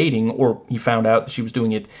started dating, or he found out that she was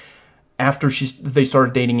doing it after they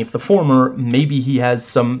started dating. If the former, maybe he has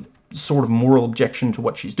some sort of moral objection to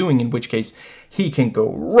what she's doing, in which case he can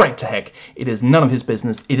go right to heck. It is none of his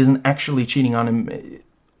business. It isn't actually cheating on him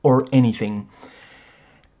or anything.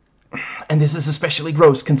 And this is especially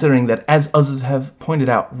gross considering that, as others have pointed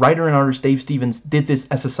out, writer and artist Dave Stevens did this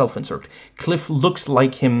as a self-insert. Cliff looks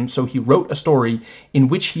like him, so he wrote a story in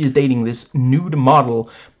which he is dating this nude model,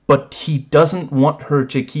 but he doesn't want her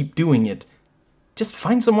to keep doing it. Just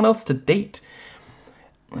find someone else to date.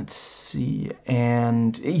 Let's see,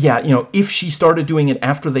 and yeah, if she started doing it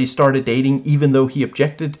after they started dating, even though he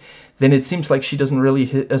objected, then it seems like she doesn't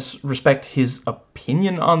really respect his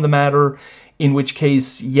opinion on the matter, in which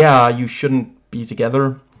case, yeah, you shouldn't be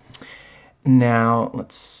together. Now,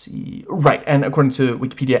 let's see. Right, and according to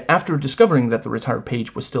Wikipedia, after discovering that the retired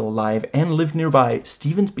Page was still alive and lived nearby,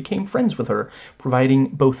 Stevens became friends with her, providing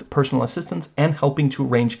both personal assistance and helping to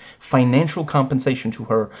arrange financial compensation to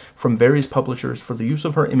her from various publishers for the use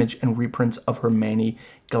of her image and reprints of her many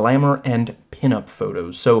glamour and pinup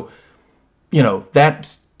photos. So,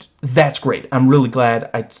 that's great. I'm really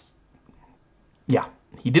glad. Yeah.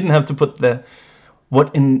 He didn't have to put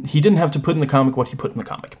he didn't have to put in the comic what he put in the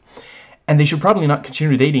comic. And they should probably not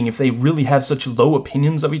continue dating if they really have such low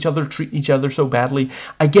opinions of each other, treat each other so badly.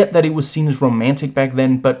 I get that it was seen as romantic back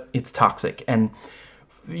then, but it's toxic. And,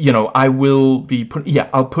 I will be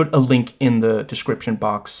I'll put a link in the description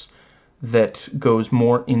box that goes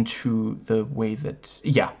more into the way that,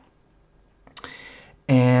 yeah.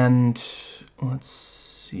 And let's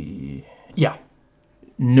see. Yeah.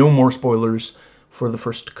 No more spoilers for the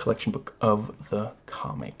first collection book of the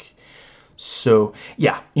comic. So,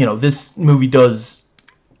 yeah, this movie does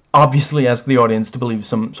obviously ask the audience to believe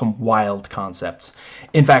some wild concepts.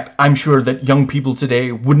 In fact, I'm sure that young people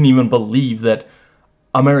today wouldn't even believe that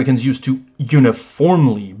Americans used to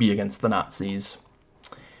uniformly be against the Nazis.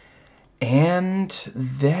 And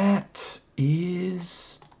that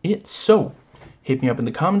is it. So, hit me up in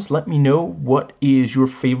the comments. Let me know what is your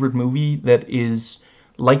favorite movie that is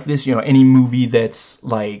like this, you know, any movie that's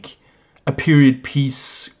like a period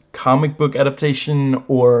piece comic book adaptation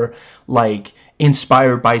or like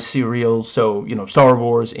inspired by serials, so, you know, Star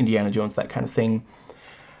Wars, Indiana Jones, that kind of thing.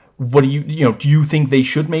 What do do you think they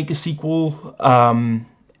should make a sequel?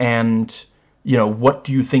 And, you know, what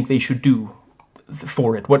do you think they should do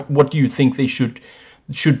for it? What do you think they should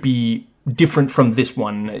be different from this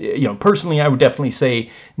one? You know, personally, I would definitely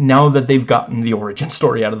say, now that they've gotten the origin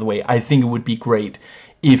story out of the way, I think it would be great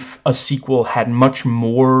if a sequel had much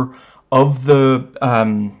more of the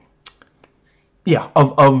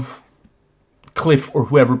of Cliff or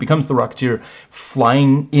whoever becomes the Rocketeer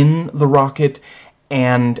flying in the rocket.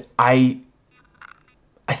 And I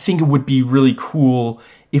think it would be really cool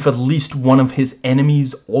if at least one of his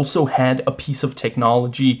enemies also had a piece of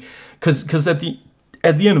technology, because at the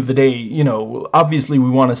end of the day, you know, obviously we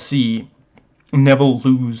want to see Neville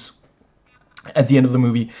lose at the end of the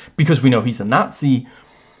movie because we know he's a Nazi,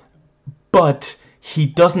 but he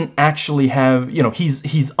doesn't actually have, you know,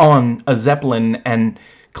 he's on a Zeppelin and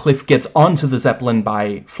Cliff gets onto the Zeppelin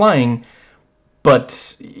by flying.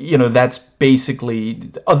 But, you know, that's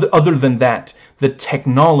basically, other than that, the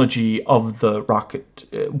technology of the rocket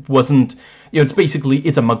wasn't, you know, it's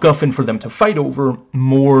a MacGuffin for them to fight over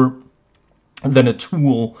more than a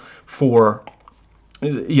tool for,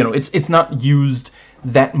 you know, it's not used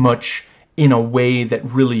that much in a way that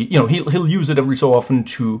really, you know, he'll use it every so often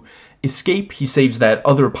to escape. He saves that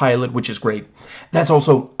other pilot, which is great. That's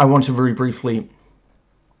also, I want to very briefly,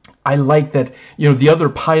 I like that, you know, the other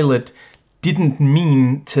pilot didn't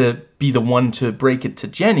mean to be the one to break it to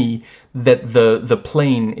Jenny that the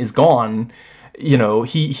plane is gone. You know,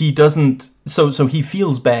 he doesn't, so he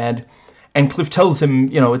feels bad, and Cliff tells him,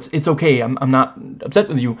 you know, it's okay, I'm not upset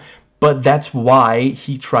with you, but that's why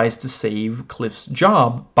he tries to save Cliff's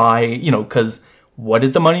job by, you know, because what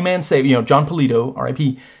did the money man say? You know, John Polito,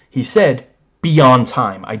 R.I.P., he said, be on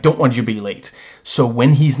time, I don't want you to be late. So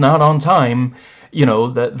when he's not on time, you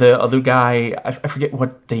know, the other guy, I forget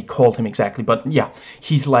what they called him exactly, but yeah,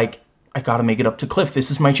 he's like, I gotta make it up to Cliff,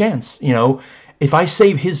 this is my chance, you know, if I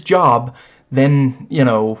save his job, then, you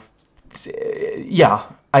know, yeah,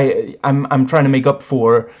 I'm trying to make up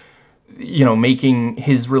for, you know, making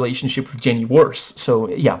his relationship with Jenny worse. So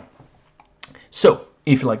yeah, so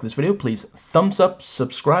if you like this video, please thumbs up,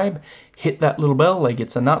 subscribe, hit that little bell like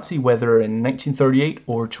it's a Nazi, whether in 1938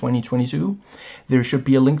 or 2022. There should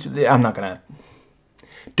be a link to I'm not gonna,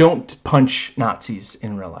 don't punch Nazis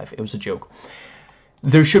in real life, it was a joke.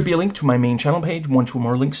 There should be a link to my main channel page, one to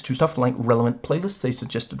more links to stuff like relevant playlists, a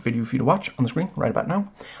suggested video for you to watch on the screen right about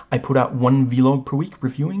now. I put out one vlog per week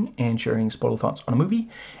reviewing and sharing spoiler thoughts on a movie,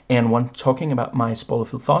 and one talking about my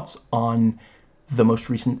spoiler-filled thoughts on the most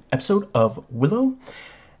recent episode of Willow.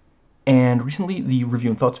 And recently, the review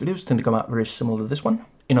and thoughts videos tend to come out very similar to this one.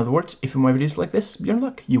 In other words, if you want videos like this, you're in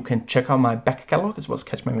luck. You can check out my back catalog as well as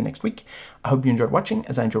catch my video next week. I hope you enjoyed watching,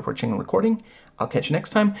 as I enjoyed watching and recording. I'll catch you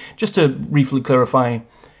next time. Just to briefly clarify,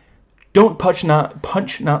 don't punch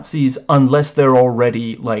Nazis unless they're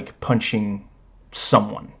already, like, punching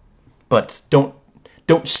someone. But don't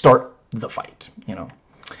start the fight, you know.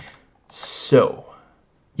 So,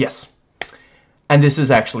 yes. And this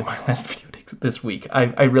is actually my last video this week.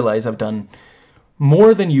 I realize I've done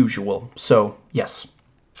more than usual, so yes.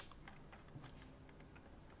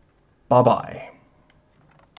 Bye-bye.